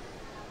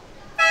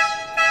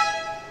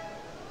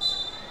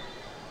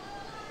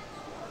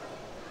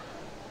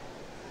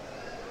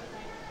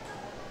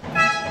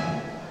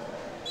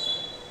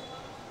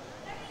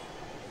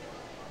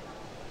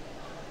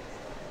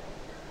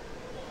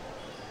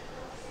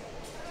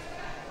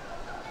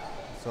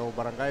 So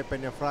Barangay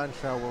Peña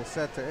Francia will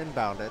set to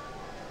inbound it.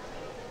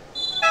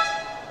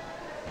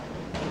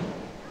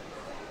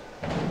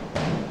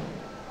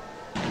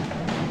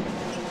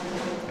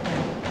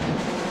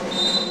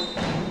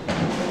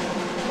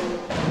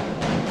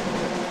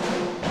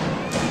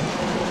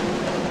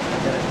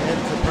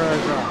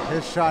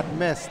 shot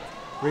missed.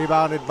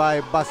 Rebounded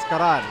by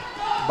Baskaran.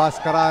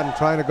 Baskaran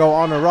trying to go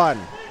on a run.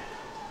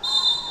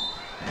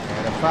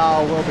 And a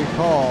foul will be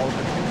called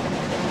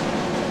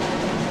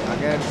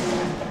against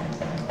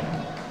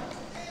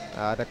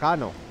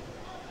Decano.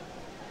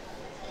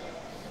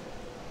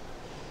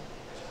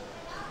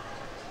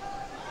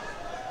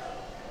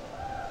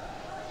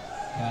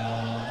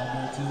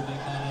 Number 2,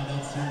 Decano,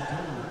 that's your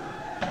third.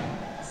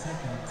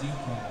 Second, team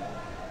foul.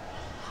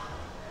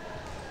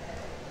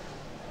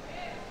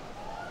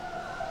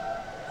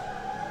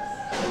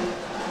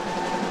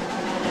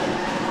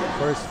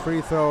 First free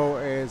throw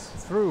is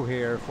through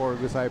here for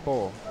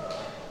Gusaipo.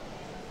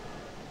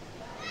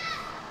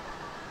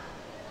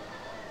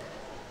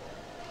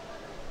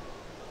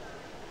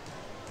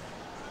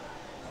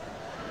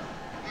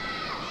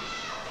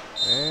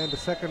 And the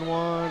second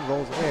one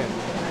rolls in.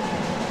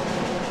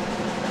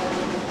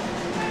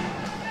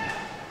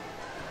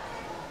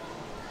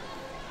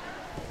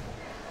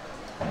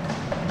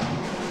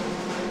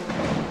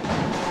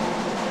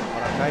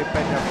 Barangay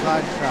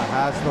Peñaflancha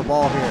has the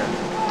ball here.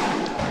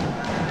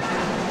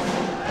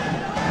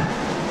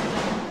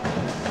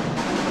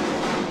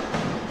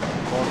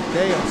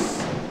 Bordeos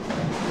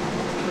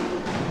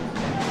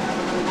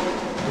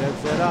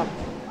gives it up.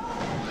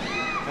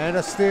 And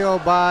a steal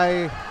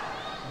by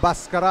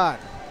Baskaran.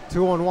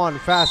 2-on-1,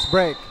 fast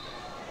break.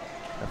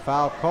 A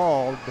foul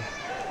called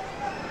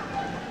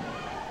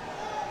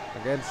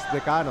against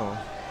Decano.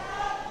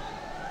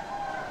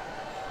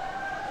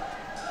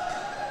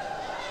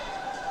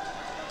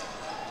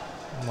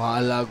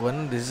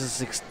 Maalagwan, this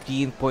is a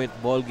 16-point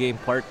ball game,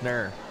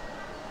 partner.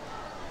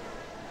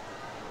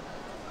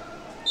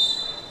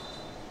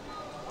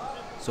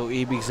 So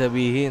ibig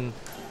sabihin,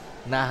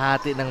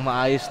 nahati ng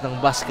maayos ng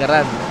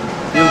Baskaran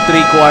yung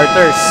 3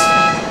 quarters.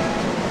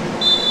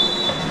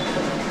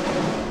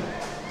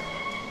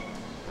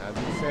 As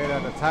we say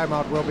that, the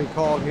timeout will be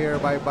called here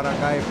by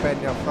Barangay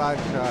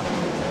Peñaflancha.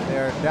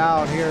 They're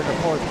down here in the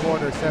fourth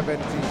quarter,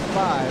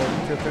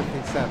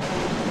 75-57.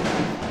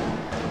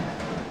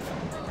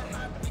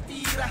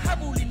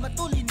 Habulin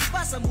matulin,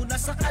 ipasa mo na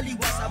sa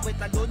kaliwa. Sabay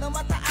talo na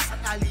mataas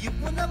at aliyup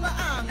mo na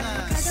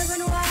maangas. Kada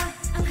banwa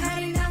ang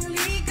hari ng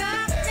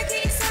liga,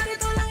 nag-iisa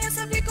dito lang yan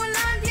sa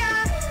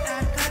Bicolandia.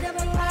 At kada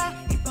banwa,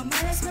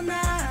 ipamalas mo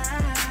na.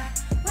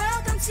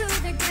 Welcome to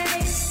the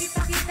game,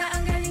 ipakita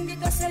ang galing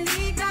dito sa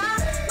liga.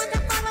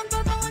 Matakpangan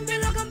babangon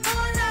bilog ang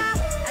bola.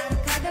 At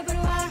kada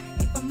banwa,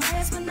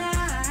 ipamalas mo na.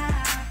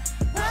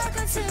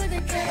 Welcome to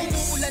the game.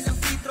 Umuulan ng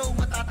free throw,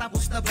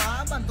 matatapos na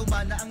ba?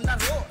 Mantuman na ang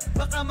laro.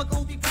 Baka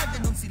mag-OT pa,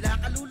 ganun sila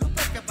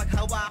kalulupad kapag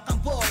hawak ang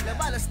bola.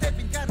 Bala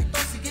stepin ka rito,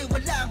 sige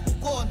walang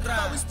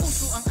kukontra. Pawis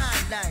puso ang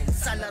highlight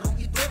sa larong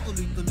ito.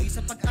 Tuloy-tuloy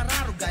sa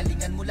pag-araro,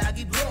 galingan mo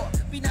lagi bro.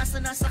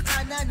 Pinasa na sa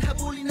kanan,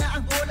 habulin na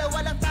ang bola.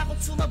 Walang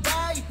takot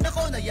sumabay,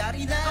 nako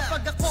nayari na.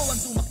 Kapag ako ang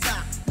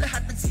dumakdak,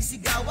 lahat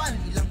nagsisigawan.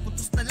 Ilang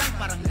putos na lang,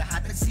 parang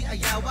lahat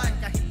nagsiayawan.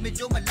 Kahit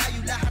medyo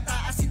malayo, lahat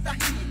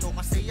aasintahin. Ito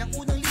kasi ang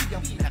unang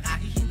ligang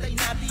pinakahihintay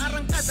natin.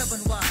 Arangkada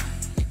banwa,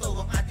 ito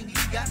ang ating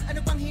liga. Ano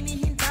pang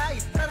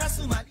hinihintay? Tara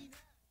sumali na.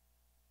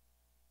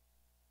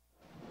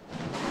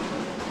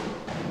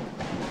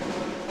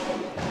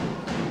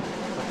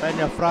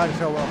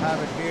 Peñaflancha will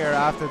have it here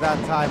after that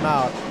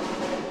timeout.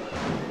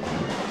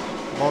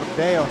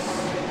 Bordeos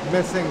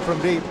missing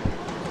from deep.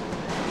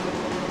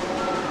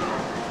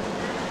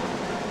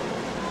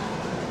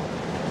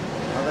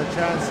 Another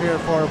chance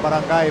here for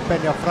Barangay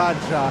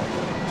Peñaflancha.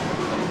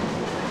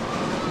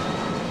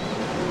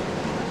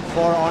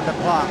 4 on the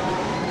clock.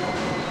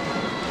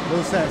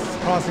 Luces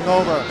crossing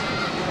over.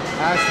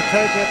 Has to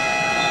take it.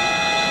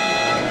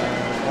 And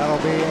that'll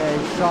be a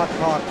shot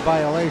clock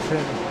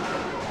violation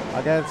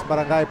against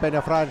Barangay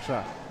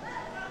Peñaflancha.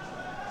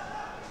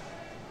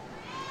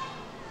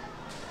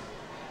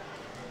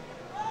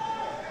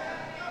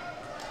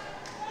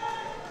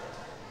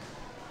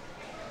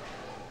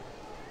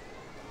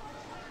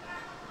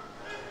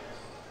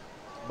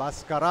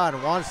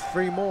 Baskaran wants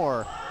 3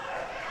 more.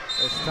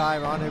 This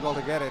time unable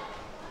to get it.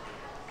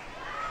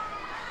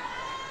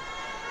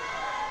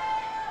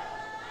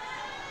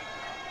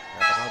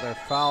 And another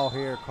foul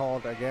here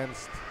called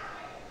against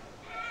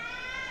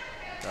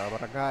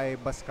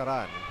Barangay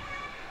Baskaran.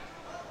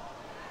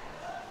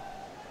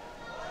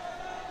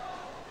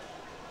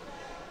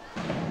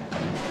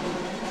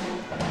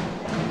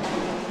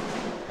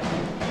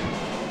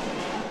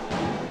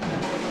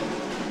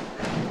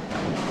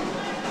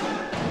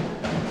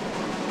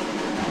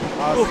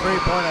 A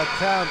 3-point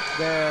attempt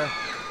there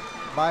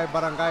by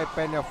Barangay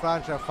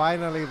Peñaflancha.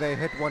 Finally, they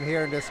hit one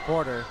here in this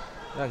quarter.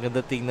 Ang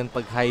ganda tingnan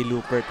pag high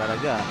looper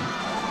talaga.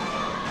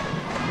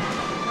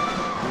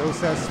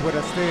 Luces with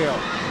a steal.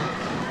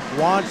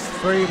 Wants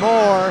 3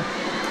 more.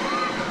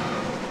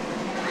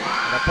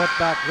 The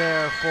putback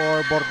there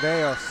for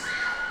Bordeos.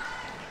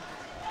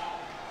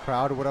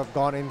 Crowd would have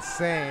gone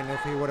insane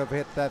if he would have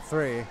hit that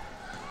 3.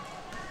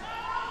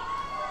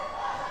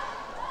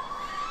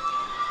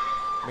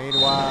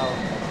 Meanwhile,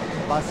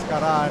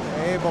 Baskaran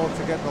able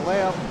to get the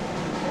layup.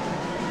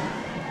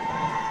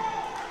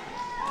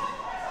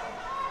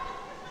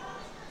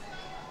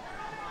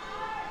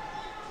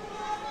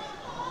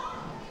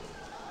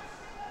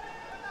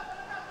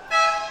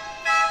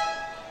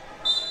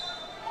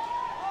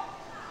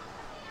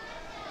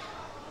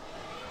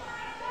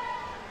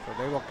 So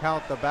they will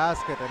count the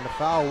basket and the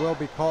foul will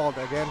be called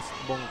against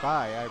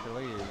Bungkai, I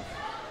believe.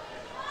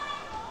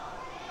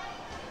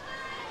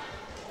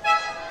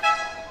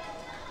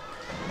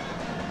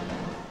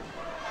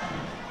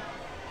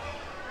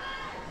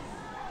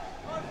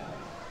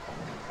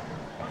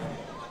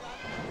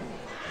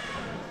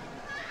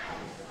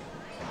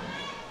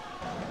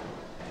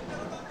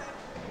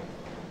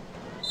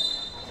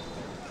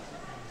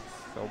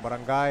 So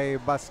Barangay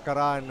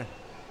Baskaran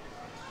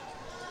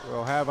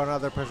will have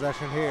another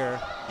possession here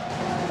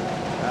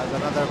as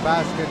another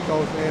basket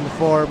goes in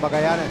for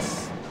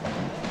Magallanes.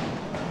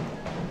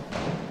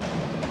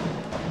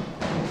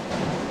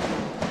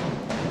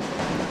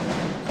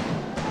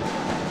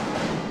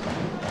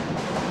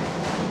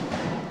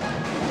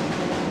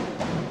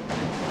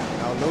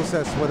 Now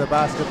Luces with the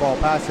basketball,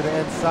 pass to the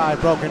inside,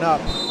 broken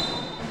up.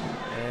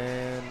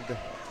 And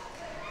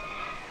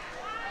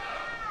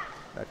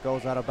that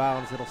goes out of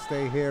bounds. It'll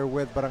stay here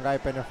with Barangay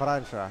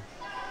Peñafrancia.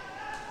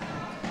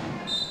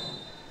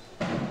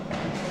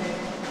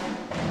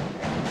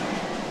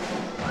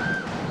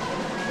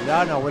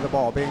 Yana with the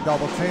ball, being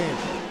double teamed.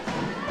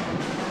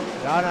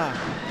 Yana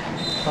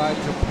tried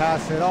to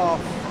pass it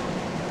off,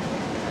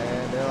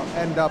 and it'll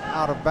end up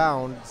out of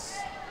bounds.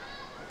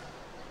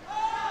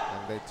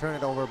 And they turn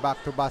it over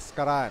back to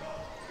Baskaran.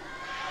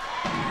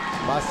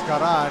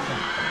 Baskaran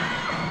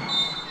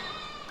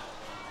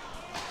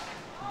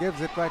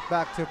gives it right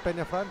back to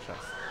Peñafrancia.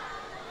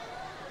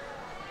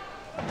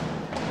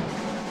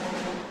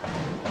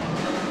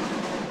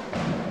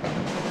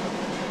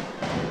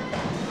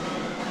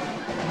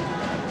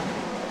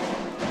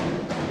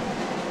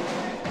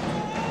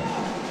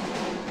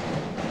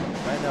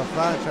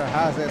 Peñafrancia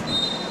has it.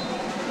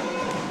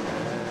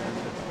 And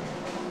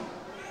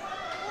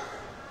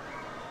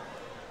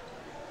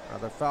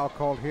another foul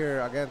called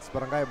here against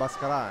Barangay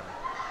Baskaran.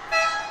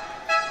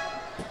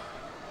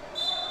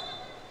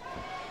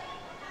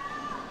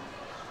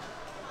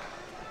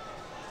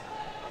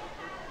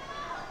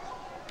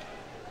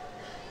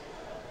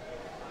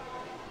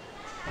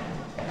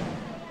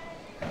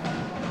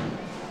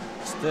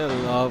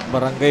 Still,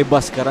 Barangay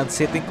Baskaran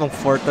sitting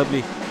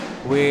comfortably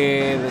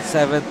with a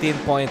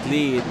 17-point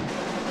lead.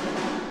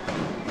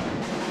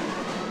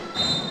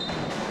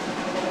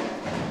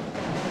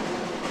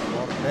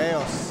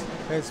 Bordeos,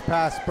 his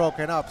pass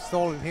broken up,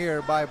 stolen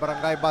here by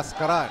Barangay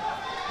Baskaran.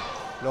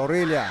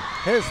 Lorilla,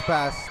 his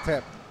pass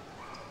tipped.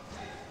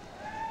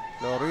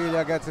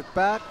 Lorilla gets it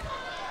back.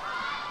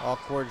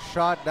 Awkward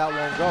shot, that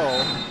won't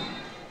go.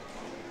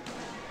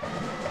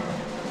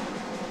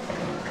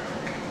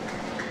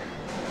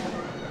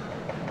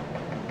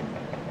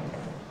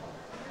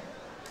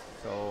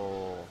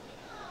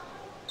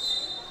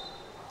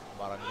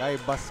 Barangay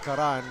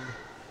Baskaran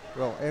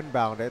will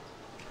inbound it.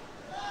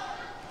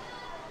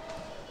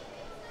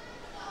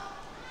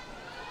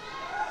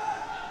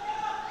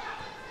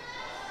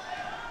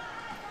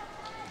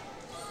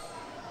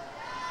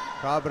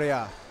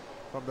 Cabria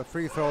from the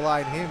free throw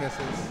line, he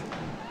misses.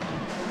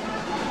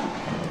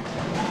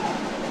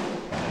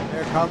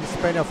 Here comes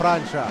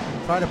Peñafrancia,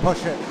 trying to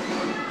push it.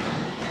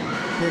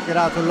 Kick it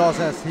out to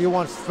Loses, he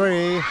wants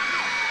three.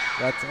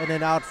 That's in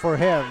and out for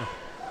him.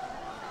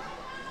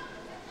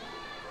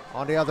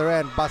 On the other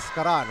end,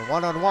 Baskaran,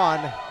 one-on-one.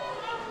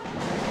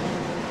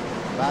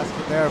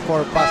 Basket there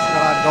for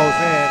Baskaran goes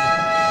in.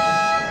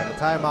 And a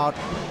timeout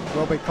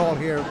will be called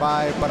here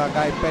by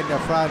Barangay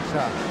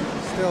Peñafrancia.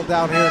 Still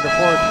down here in the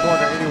fourth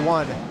quarter,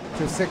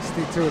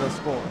 81-62 the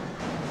score.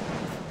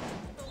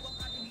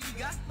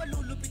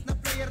 Malulupit na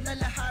player na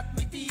lahat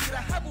may tira.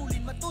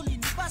 Habulin,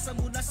 matulin, pasa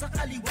muna sa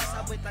kaliwa.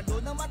 Sabay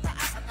talo na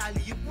mataas at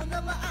aliyip mo na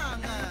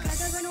maangas.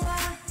 Kada banwa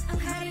ang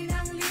hari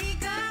ng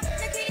liga,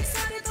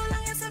 nag-iisa dito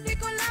lang yan sa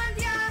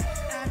Bicolandia.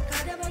 At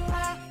kada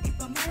banwa,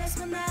 ipamalas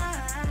mo na.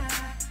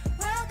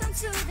 Welcome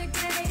to the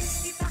game,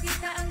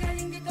 ipakita ang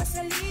galing dito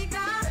sa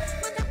liga.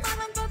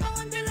 Matakpakan pa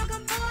bang bilog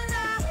ang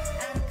bola.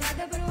 At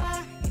kada banwa,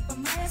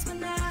 ipamalas mo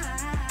na.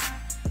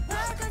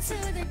 Welcome to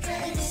the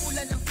game.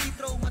 Umuulan ng free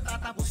throw,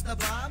 matatapos na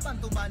ba?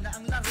 Mantuma na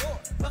ang laro.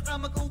 Baka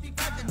mag-OT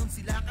pa, ganun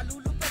sila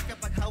kalulupit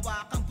kapag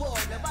hawak ang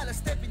bola. Bala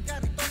stepin ka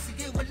rito,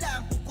 sige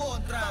walang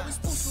kukontra. Pawis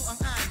puso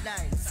ang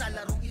alay, sa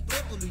larong ito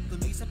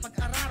tuloy-tuloy sa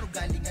pag-araro.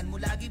 Galingan mo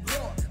lagi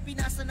bro,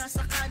 pinasa na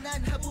sa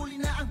kanan.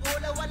 Habulin na ang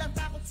bola, walang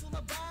takot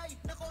sumabay.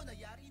 Nako,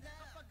 nayari na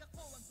kapag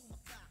ako ang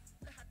tumakta.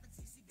 Lahat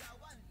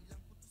nagsisigawan,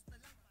 ilang putos na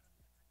lang.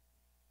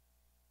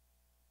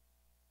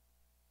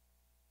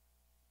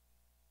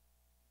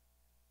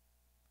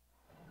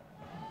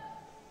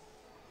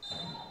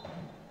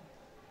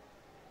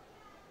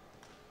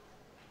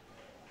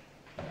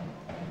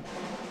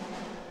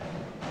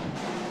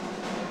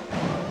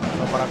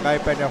 So Barangay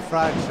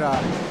Peñafrancia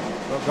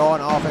will go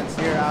on offense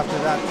here after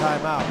that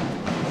timeout.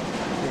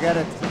 To get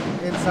it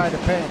inside the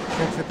paint,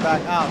 kicks it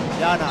back out.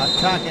 Yana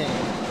attacking.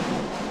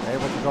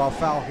 Able to draw a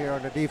foul here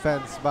on the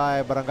defense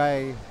by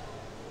Barangay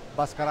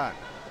Baskaran.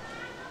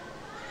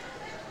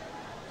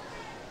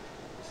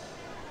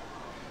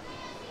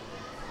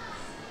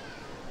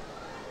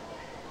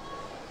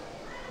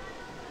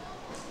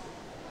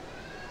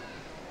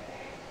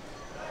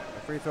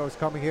 Free throws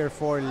coming here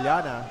for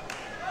Liana.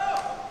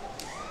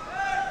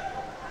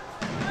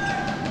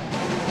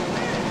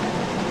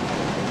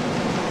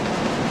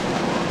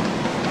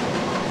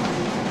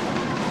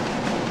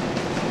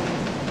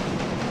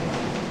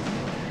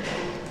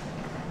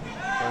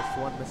 First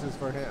one misses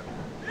for him.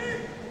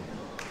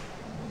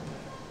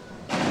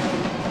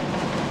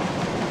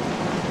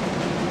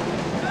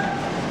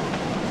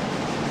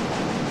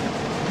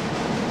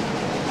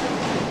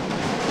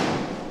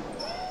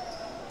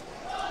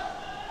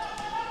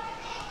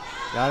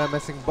 Liana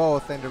missing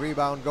both, and the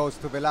rebound goes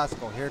to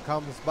Velasco. Here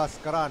comes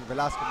Bascaran.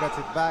 Velasco gets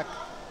it back,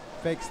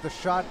 fakes the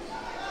shot.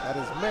 That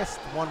is missed.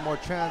 One more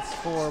chance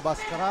for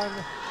Bascaran.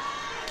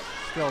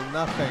 Still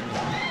nothing.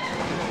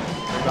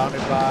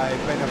 Rebounded by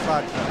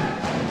Peñafrancia.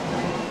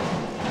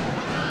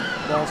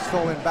 Ball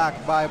stolen back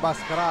by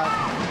Bascaran.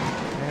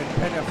 And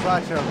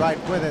Peñafrancia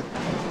right with it.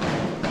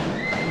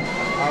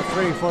 Out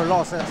three for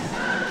Loses.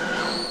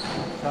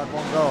 Shot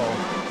won't go.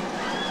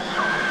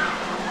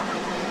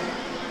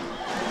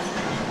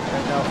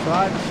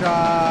 Peñafrancia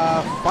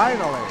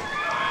finally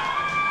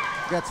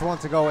gets one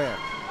to go in.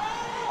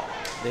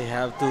 They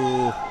have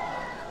to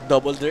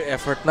double their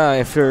effort na.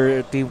 If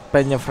you're Team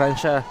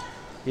Peñafrancia,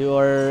 you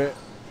are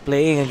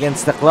playing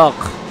against the clock.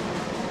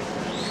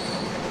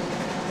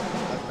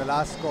 And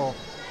Velasco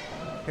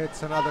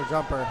hits another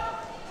jumper.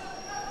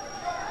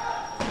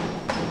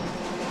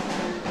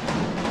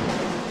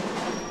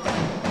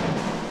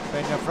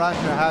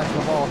 Peñafrancia has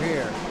the ball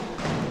here.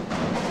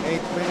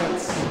 8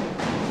 minutes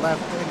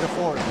left in the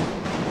fourth.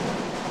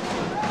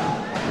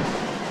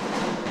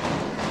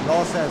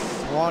 Loses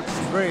wants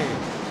three.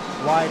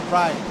 Wide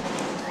right.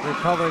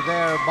 Recovered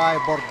there by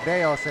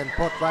Bordeos and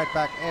put right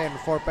back in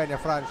for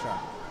Peñafrancia.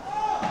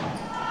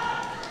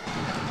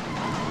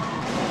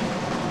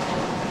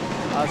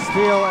 A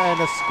steal and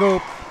a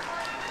scoop.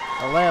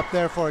 A layup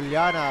there for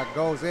Liana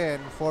goes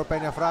in for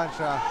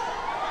Peñafrancia.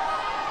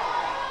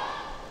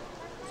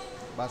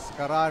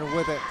 Bascaran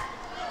with it.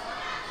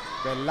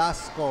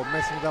 Velasco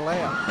missing the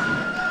layup.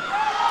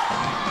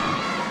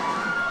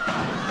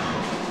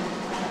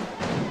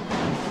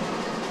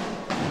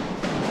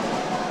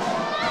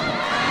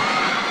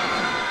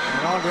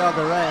 And on the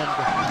other end,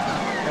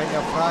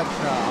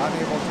 Peñafrancia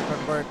unable to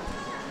convert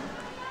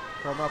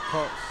from up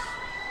close.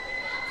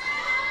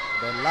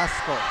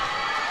 Velasco.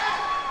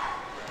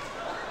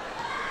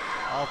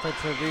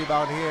 Offensive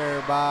rebound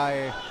here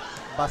by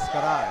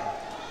Bascaran.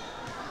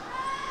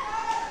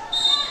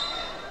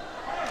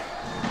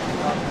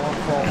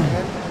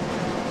 In.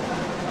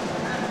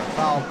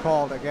 Foul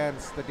called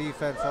against the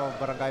defense of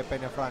Barangay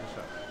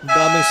Peñafrancia.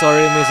 Daming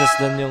sorry misses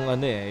din yung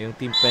yung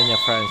Team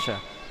Peñafrancia.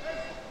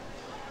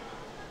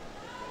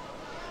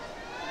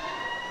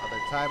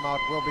 Another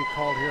timeout will be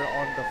called here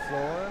on the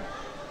floor.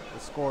 The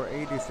score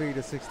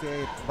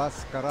 83-68.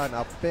 Bascaran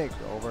up big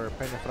over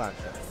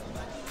Peñafrancia.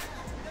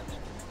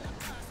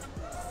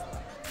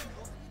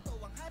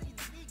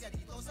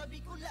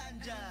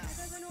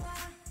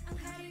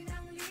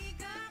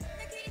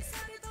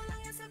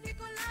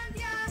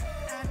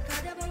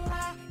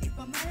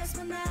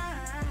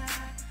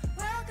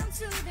 Welcome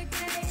to the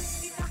game.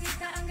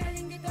 Ipakita ang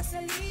galing dito sa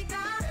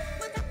liga.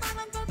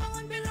 Magtapangan pa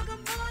bangon bilog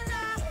ang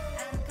bola.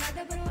 Ang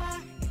kada barwa,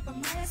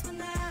 ipamalas mo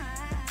na.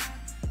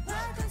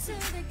 Welcome to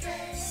the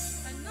game.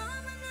 Ano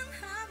man ang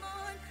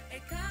hamon,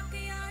 ay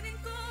kakayanin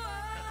ko.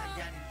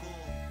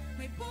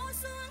 May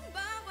puso ang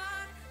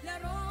bawat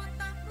laro at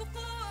takbo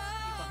ko.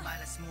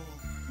 Ipamalas mo.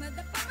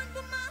 Madapangan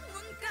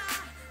bumangon ka,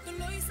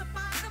 tuloy sa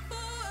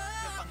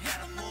pag-abot.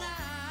 Ito na nga,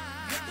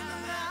 ito na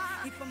nga,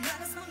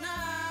 ipamalas mo na.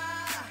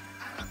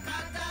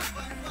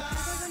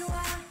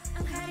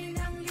 Ang hari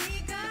ng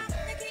liga,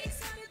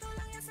 nag-iisa dito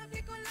lang yan sa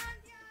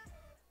Bicolandia.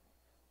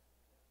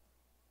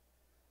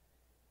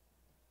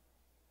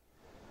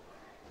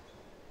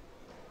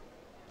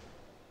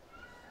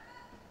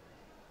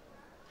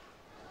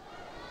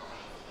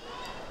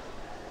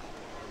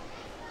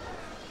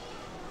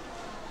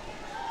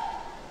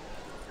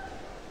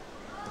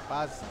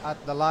 Pass at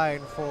the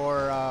line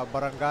for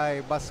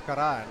Barangay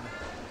Bascaran.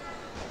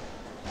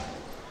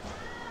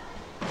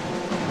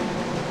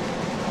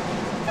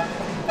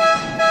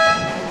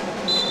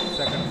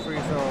 Second free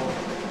throw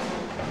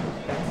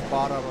hits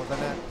bottom of the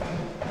net.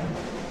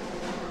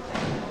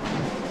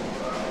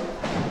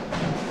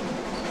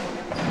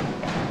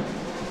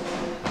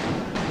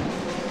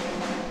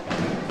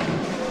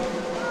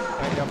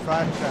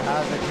 Peñafrancia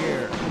has it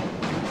here.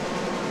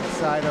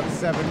 Inside of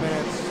 7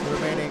 minutes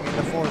remaining in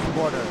the fourth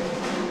quarter.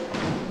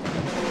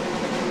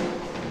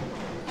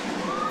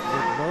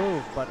 Good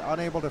move, but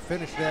unable to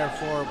finish there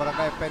for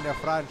Barangay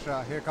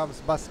Peñafrancia. Here comes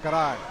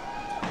Bascaran.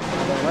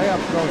 The layup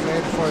goes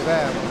in for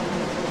them.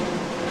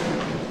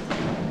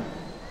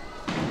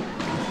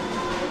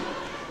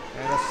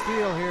 And a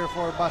steal here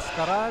for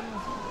Bascaran.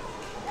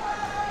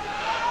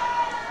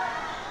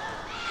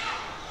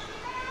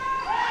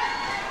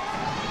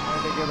 And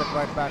they give it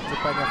right back to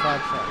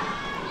Peñafrancia.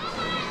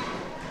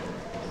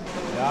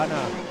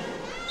 Liana.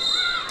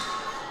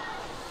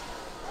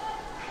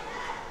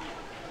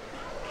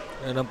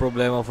 Yan ang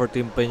problema for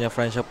Team Peña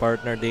Francia,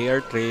 partner. They are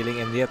trailing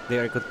and yet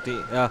they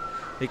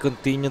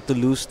continue to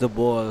lose the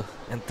ball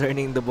and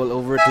turning the ball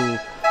over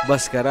to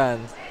Bascaran.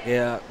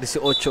 Kaya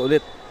 18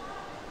 ulit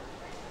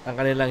ang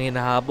kanilang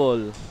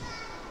hinahabol.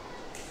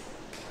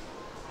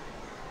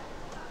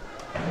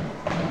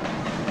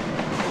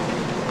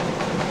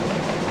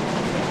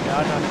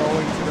 Yana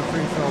going to the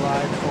free throw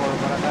line for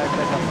Barangay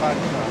Peña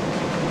Francia.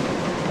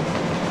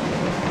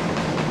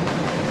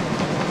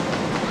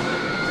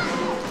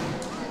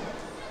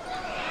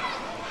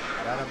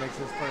 Yana makes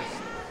his first.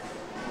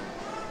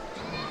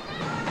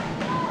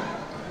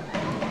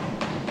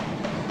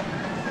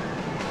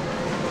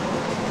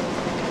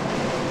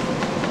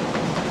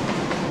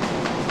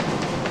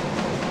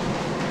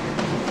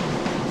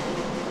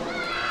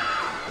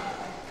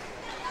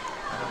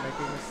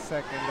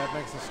 Second, that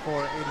makes the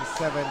score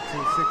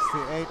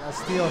 87-68. A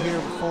steal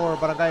here for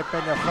Barangay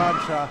Peña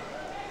Francia,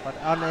 but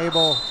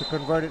unable to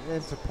convert it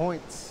into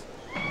points.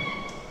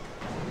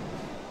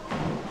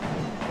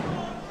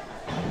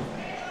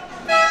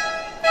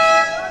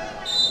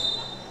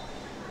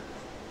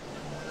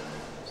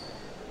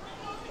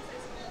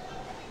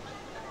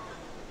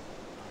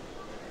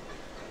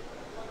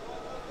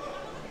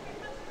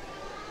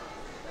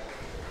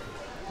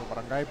 So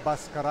Barangay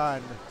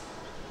Bascaran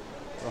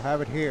will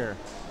have it here.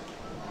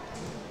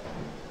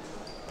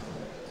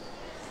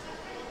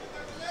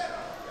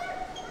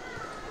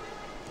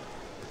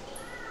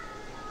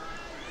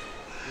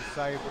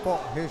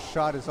 His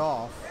shot is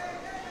off.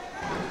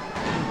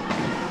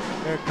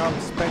 Here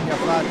comes Peña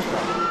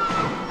Francia.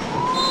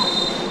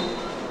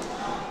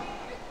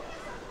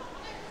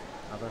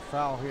 Another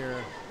foul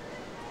here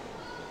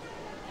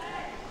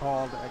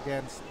called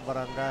against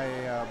Barangay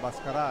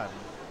Bascaran.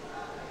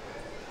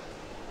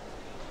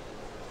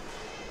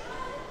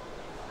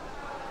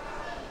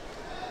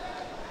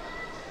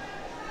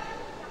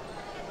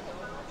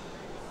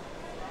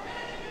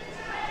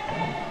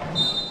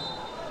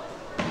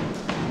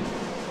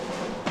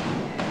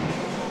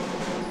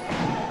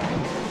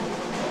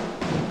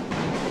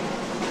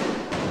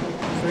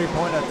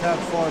 Three-point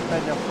attempt for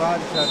Peña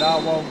Francia.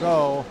 That won't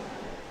go.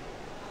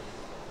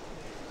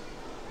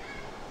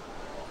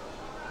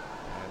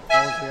 And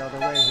goes the other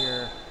way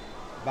here.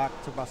 Back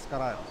to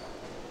Bascaran.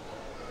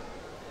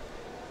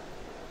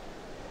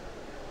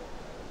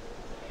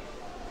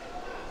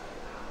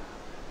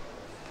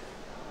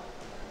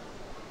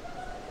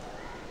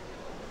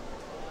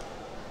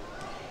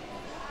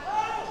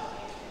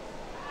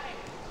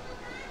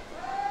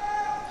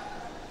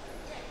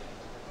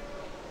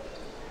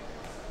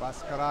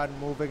 Bascaran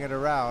moving it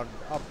around,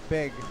 up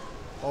big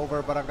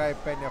over Barangay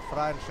Peña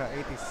Francia,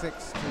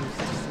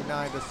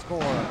 86-69 to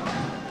score.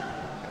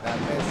 And that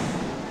miss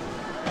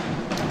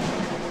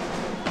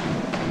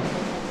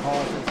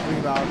causes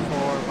rebound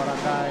for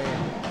Barangay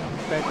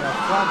Peña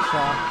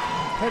Francia,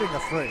 hitting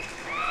a three.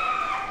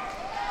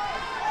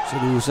 Si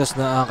Luces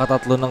na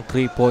katatlo ng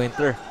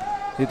 3-pointer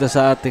dito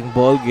sa ating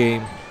ball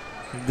game.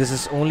 This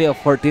is only a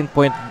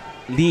 14-point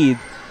lead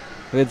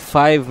with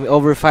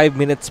over 5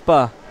 minutes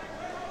pa.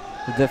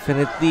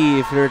 Definitely,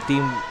 if you're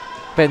Team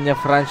Peña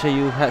Francia,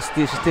 you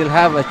still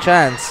have a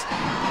chance.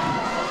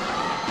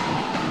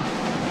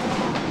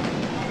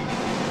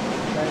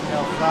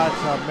 Peña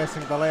Francia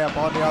missing the layup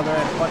on the other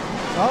end, but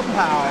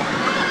somehow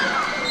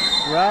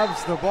grabs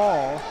the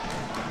ball.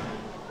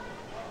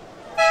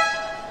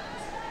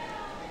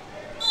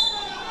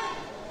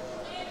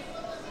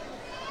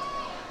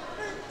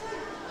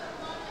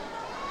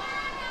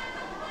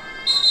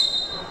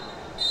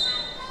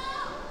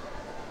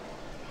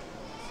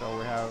 So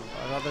we have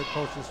another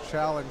coach's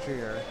challenge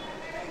here.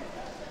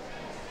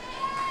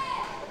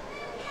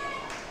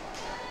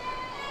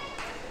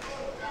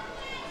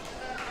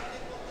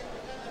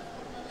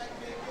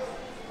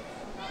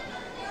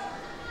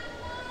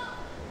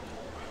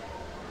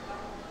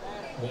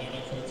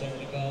 Warning for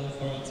technical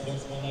for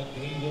unsportsmanlike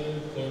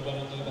behavior for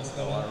Barangay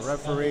Bascaran. Our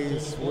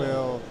referees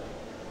will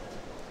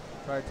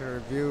try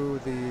to review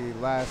the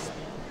last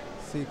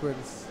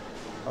sequence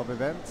of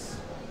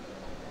events.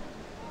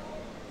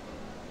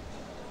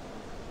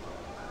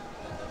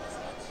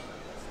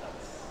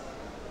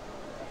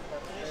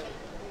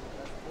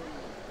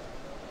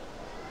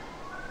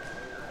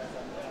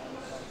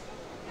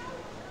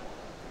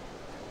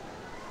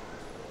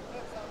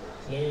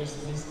 Players,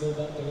 please go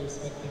back to your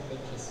respective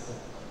benches.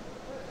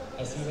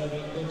 As we have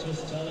a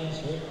coach's challenge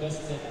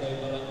requested by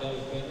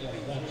Barangay Peña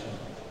Francia.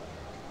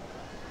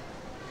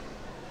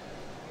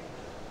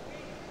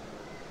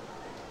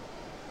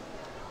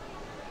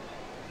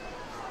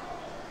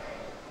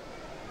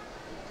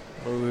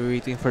 We're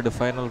waiting for the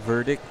final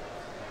verdict.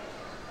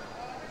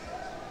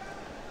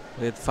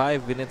 With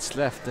 5 minutes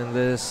left in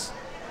this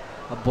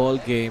ball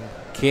game,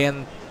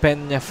 can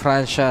Peña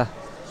Francia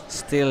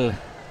still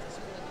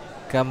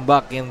come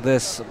back in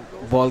this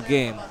ball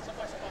game?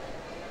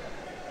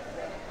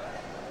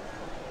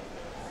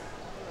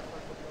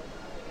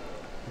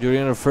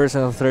 During the first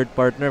and third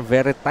partner,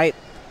 very tight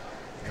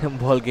yung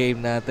ball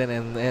game natin,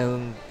 and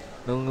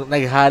nung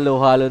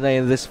naghalo-halo na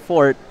in this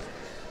fourth,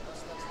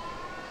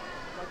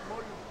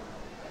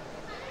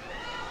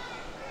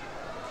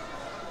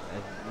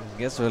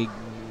 guess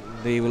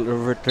they will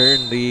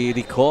return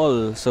the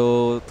call.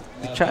 So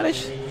the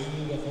challenge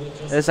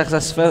is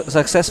successful.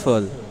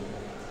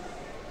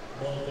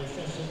 Ball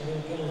possession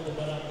will go to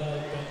Barangay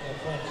Peña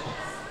Francia.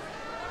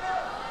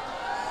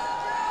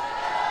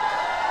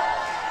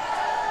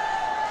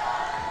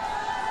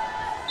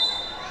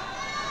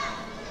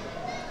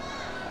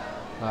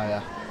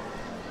 Yeah.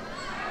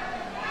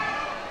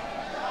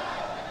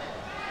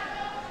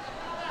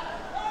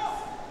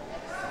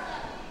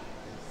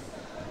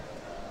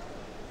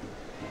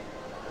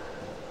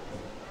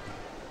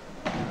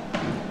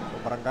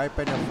 Barangay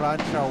Peña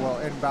Francia will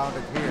inbound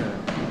it here.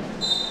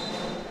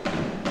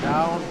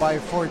 Down by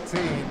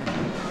 14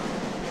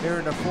 here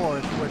in the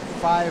fourth with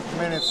 5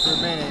 minutes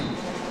remaining.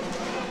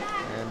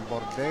 And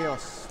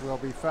Bordeos will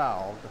be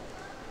fouled.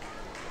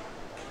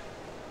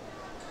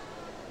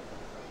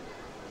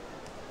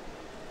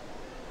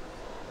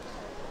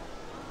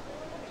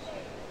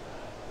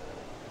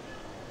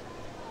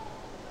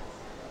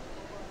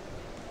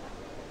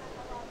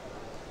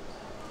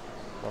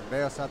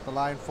 Bordeos at the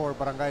line for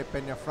Barangay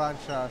Peña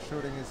Francia,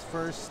 shooting his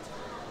first.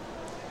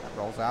 That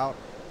rolls out.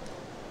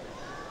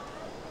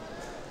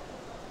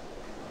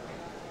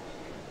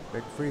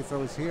 Big free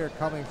throws here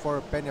coming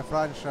for Peña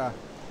Francia.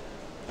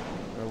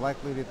 Will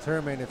likely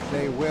determine if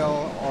they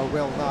will or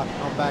will not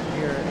come back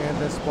here in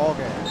this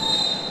ballgame.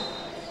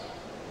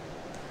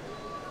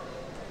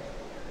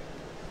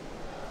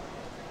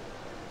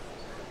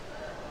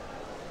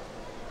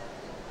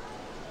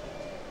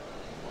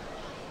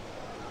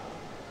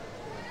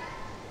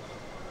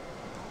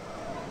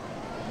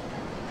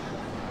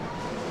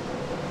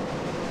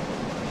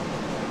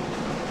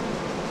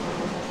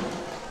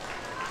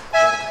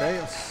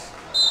 Bordeos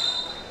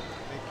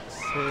makes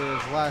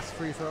his last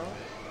free throw.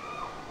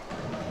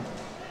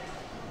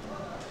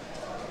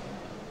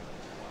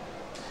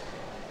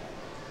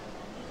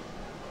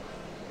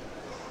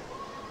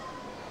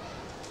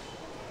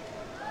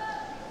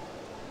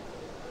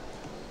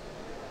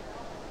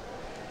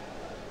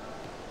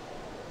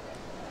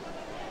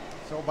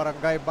 So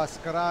Barangay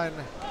Bascaran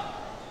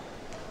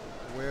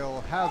will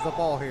have the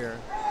ball here.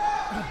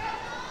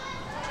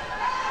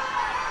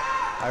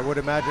 I would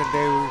imagine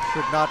they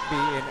should not be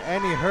in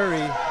any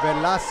hurry.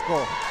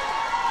 Velasco.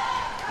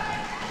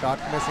 Shot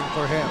missing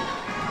for him.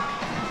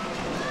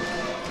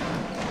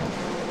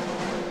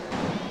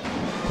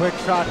 Quick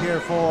shot here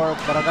for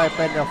Barangay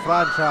Peña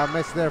Francia.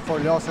 Miss there for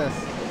Lloses.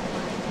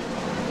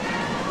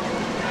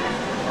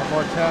 One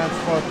more chance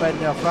for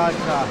Peña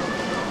Francia.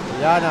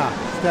 Yana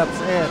steps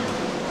in.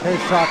 His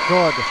shot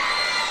good.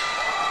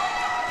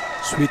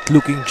 Sweet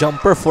looking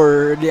jumper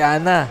for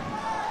Liana.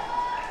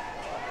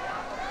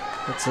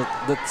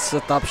 That's a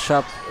top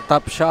shot.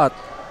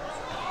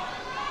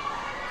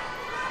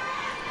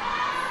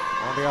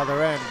 On the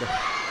other end,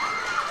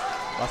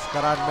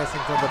 Bascaran missing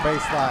from the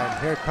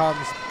baseline. Here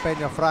comes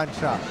Peña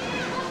Francia.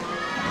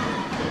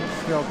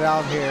 Still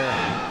down here.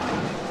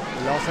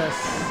 Lloses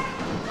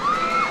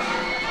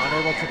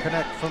unable to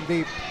connect from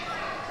deep.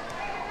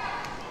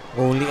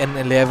 Only an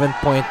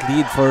 11-point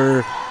lead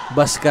for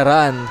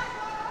Bascaran.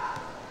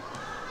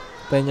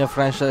 Peña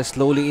Francia is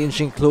slowly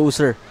inching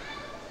closer.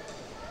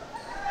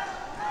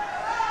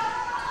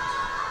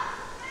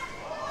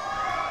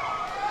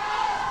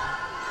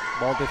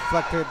 Ball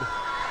deflected.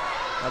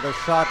 Another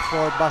shot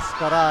for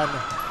Bascaran.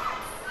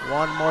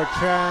 One more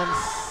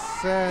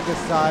chance. And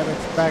this time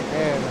it's back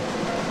in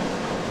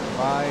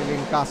by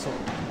Lincaso.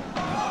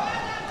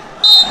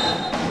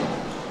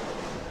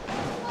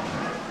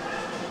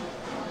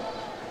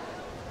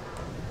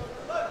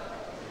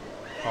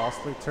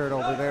 Costly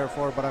turnover there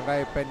for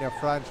Barangay Peña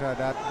Francia.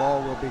 That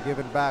ball will be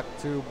given back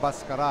to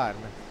Bascaran.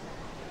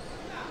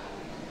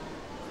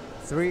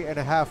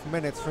 3.5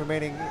 minutes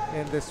remaining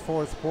in this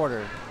fourth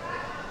quarter.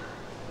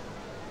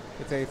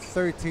 It's a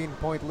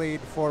 13-point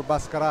lead for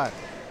Bascaran.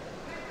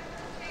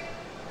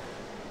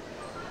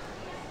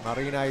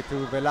 Marina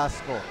to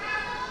Velasco.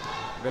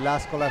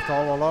 Velasco left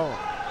all alone.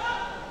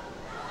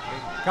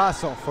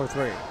 Lincaso for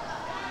three.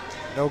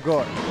 No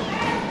good.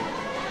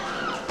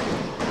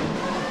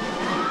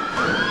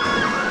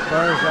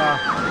 Berja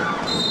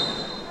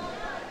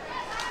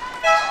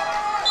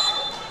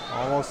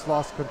almost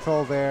lost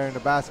control there, and the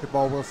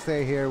basketball will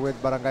stay here with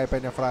Barangay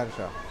Peña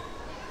Francia.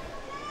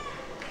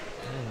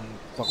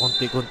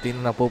 Pakunti-kunti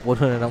na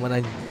napupuno na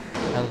naman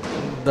ang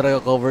Drago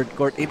covered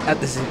court in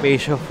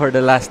anticipation for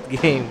the last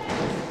game.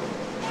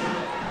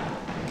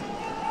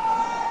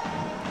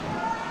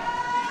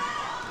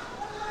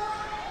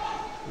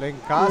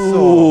 Lincaso.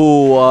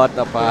 Ooh, what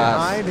a pass.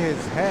 Behind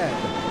his head.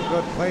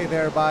 Good play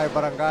there by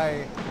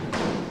Barangay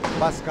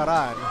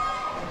Bascaran.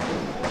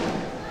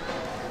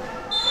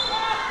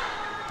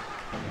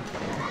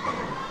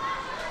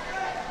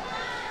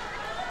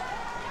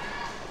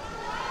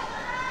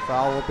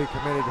 Foul will be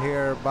committed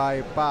here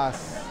by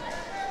Bas.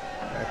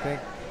 I think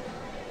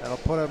that'll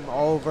put him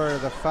over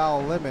the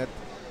foul limit.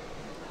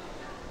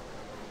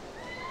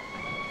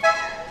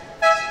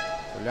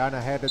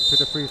 Juliana headed to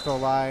the free throw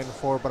line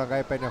for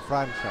Barangay Peña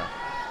Francia.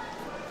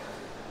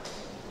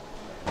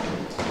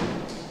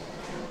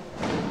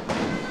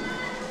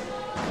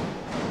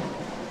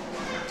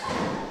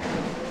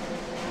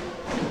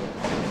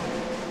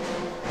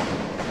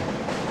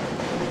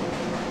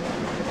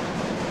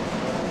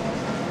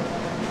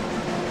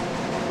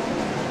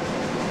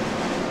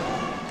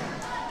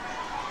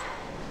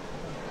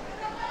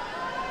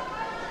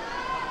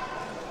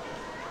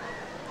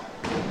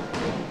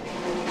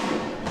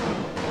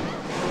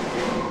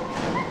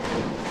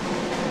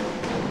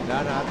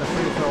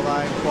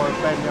 for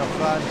Peña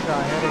Francia,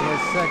 hitting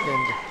his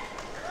second.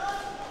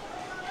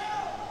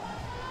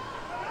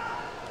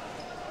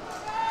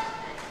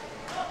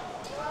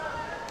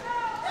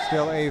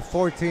 Still a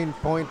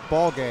 14-point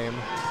ball game.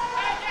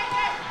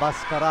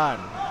 Bascaran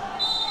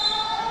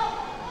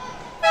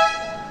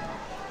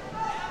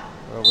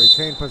will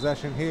retain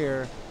possession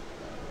here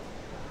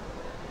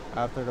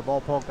after the ball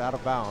poked out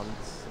of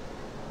bounds.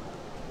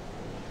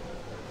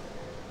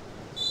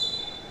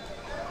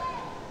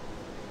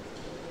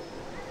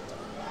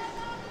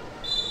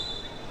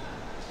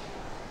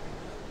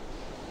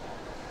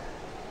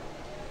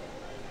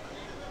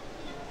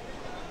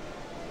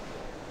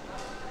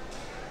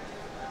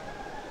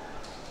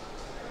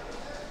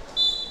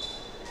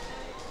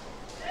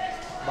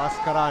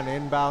 Bascaran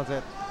inbounds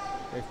it.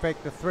 They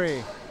fake the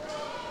three.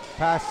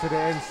 Pass to the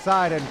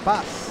inside and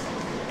pass.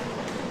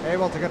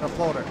 Able to get the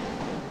floater.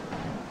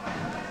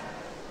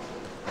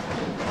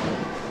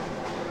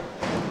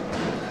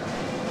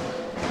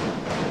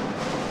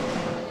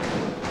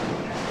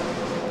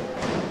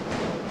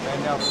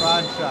 Peña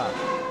Francia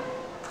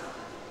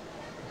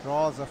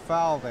draws a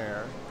foul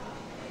there.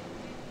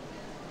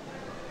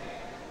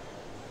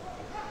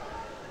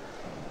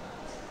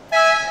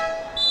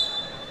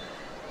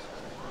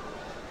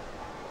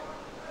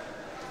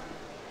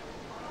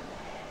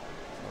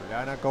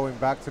 Yana going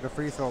back to the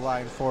free throw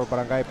line for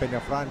Barangay Peña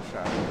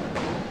Francia.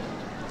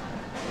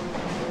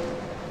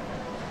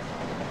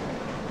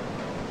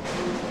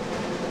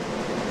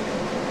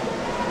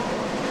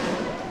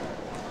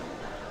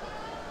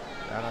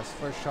 Yana's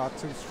first shot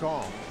too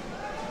strong.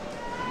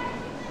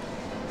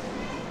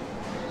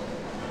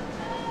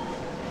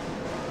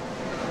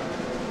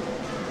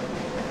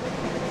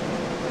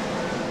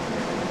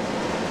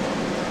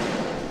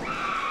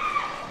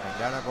 And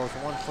Yana goes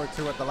 1 for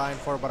 2 at the line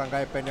for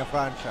Barangay Peña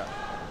Francia.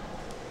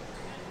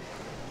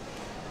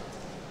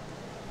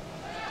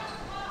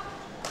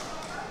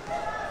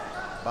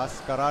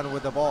 Bascaran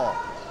with the ball.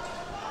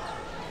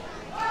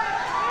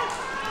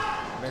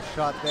 Missed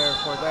shot there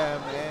for them,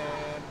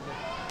 and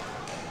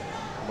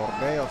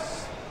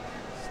Bordeos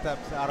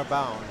steps out of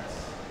bounds.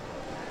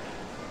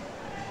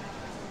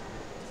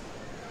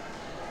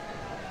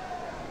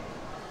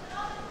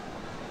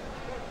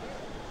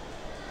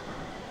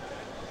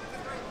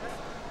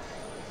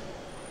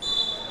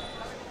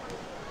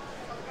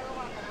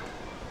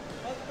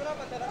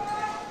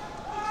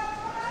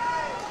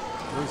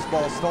 Loose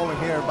ball stolen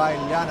here by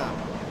Llana.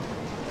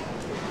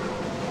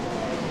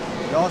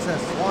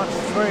 Joses wants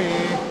three.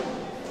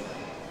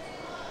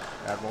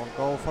 That won't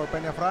go for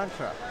Peña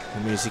Francia.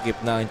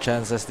 Sumisikip na ang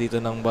chances dito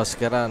ng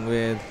Bascaran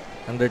with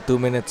under 2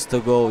 minutes to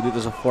go.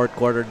 Dito sa fourth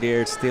quarter,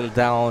 they're still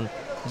down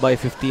by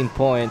 15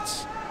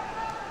 points.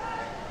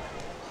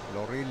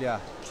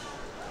 Lorilla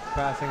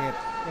passing it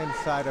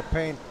inside the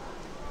paint.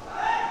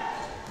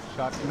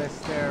 Shot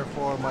missed there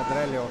for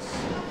Madrelios.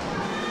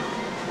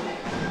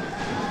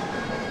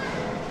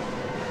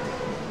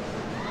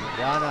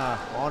 Llana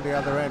on the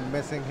other end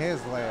missing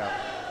his layup.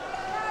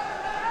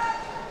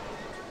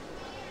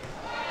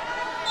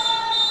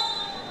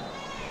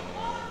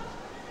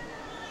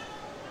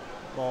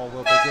 Ball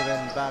will be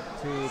given back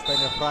to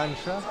Peña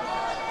Francia.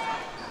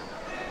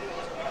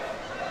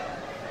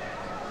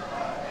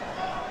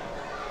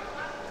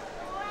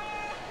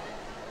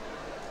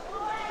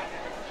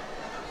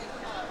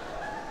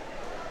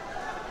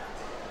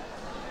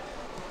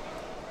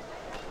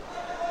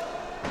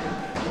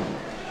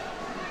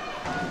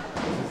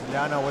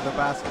 Llana with the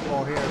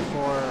basketball here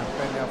for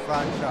Peña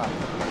Francia.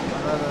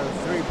 Another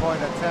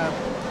three-point attempt,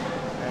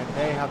 and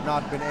they have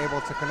not been able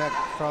to connect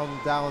from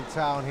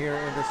downtown here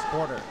in this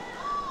quarter.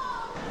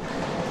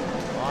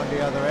 On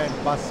the other end,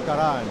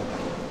 Bascaran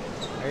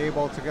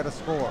able to get a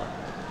score.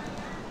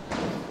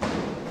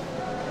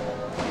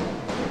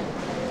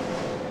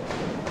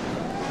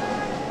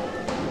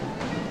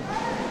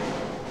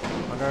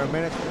 Under a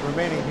minute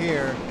remaining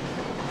here,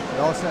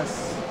 Joses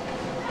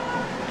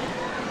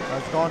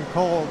has gone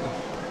cold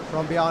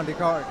from beyond the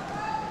court.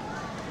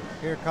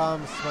 Here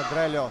comes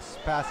Madrelios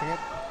passing it.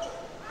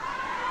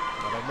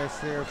 But a miss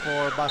here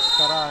for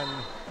Bascaran.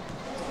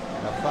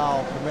 And a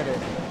foul committed.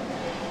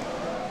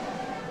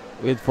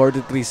 With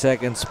 43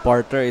 seconds,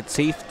 Sparta, it's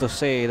safe to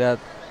say that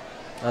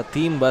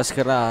Team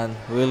Bascaran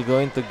will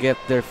going to get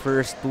their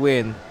first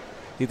win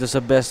dito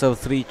sa best of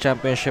 3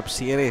 championship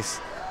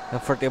series ng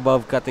 40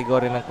 above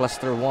category ng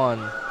Cluster 1.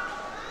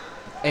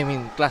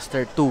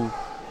 Cluster 2.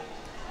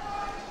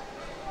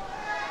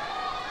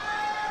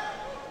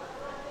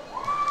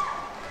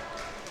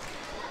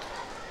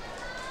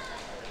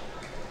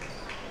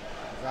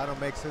 Zano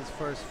makes his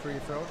first free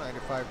throw,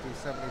 95 to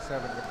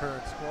 77 the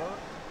current score.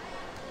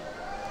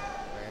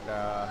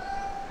 And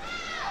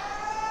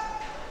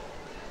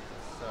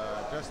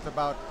it's just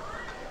about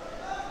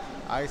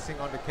icing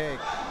on the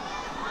cake.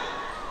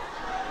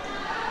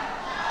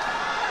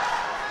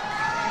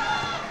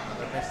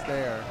 Another miss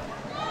there.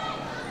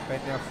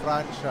 Peña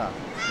Francia.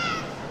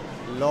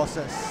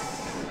 Loses.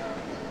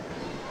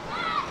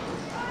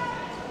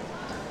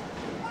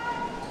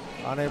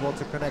 Unable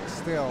to connect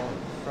still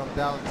from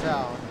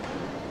downtown.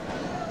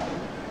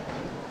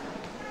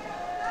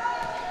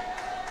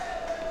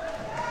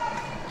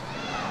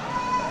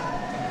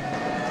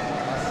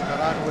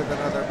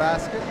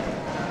 basket.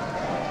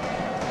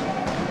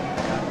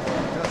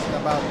 Just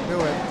about do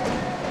it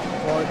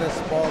for this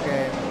ball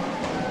game.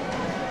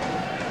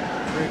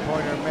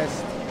 Three-pointer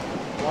missed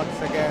once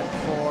again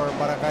for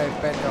Barangay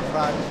Peña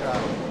Francia.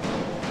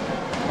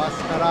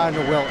 Bascaran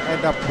will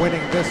end up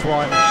winning this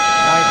one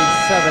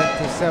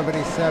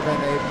 97-77.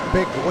 A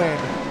big win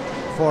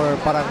for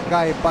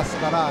Barangay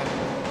Bascaran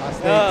as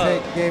they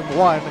take game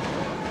 1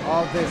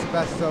 of this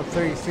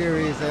best-of-3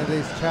 series in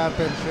this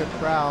championship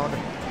round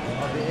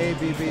of the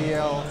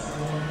ABBL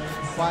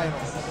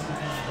finals.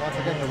 Once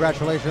again,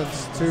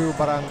 congratulations to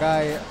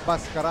Barangay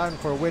Bascaran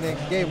for winning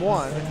game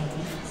 1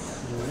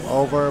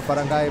 over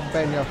Barangay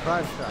Peña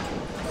Francia.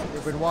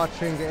 You've been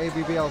watching the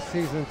ABBL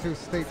Season 2.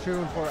 Stay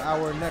tuned for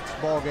our next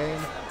ball game.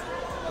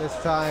 This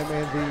time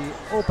in the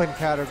open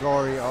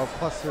category of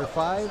Cluster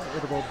 5.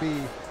 It will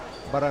be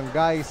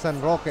Barangay San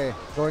Roque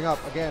going up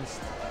against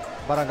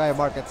Barangay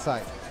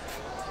Marketside.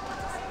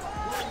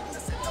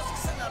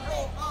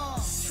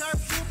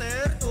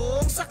 Sharpshooter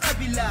tong sa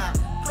kabila,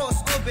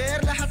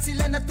 crossover lahat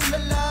sila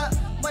natulala.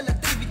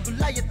 Malatibid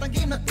gulayat ng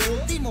game na to,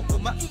 di mo ko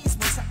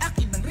maiismo sa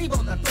akin ng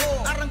rebound na to.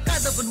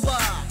 Arangkada banwa,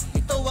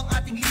 ito ang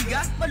ating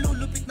liga,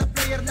 malulupit na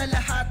player na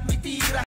lahat may tira.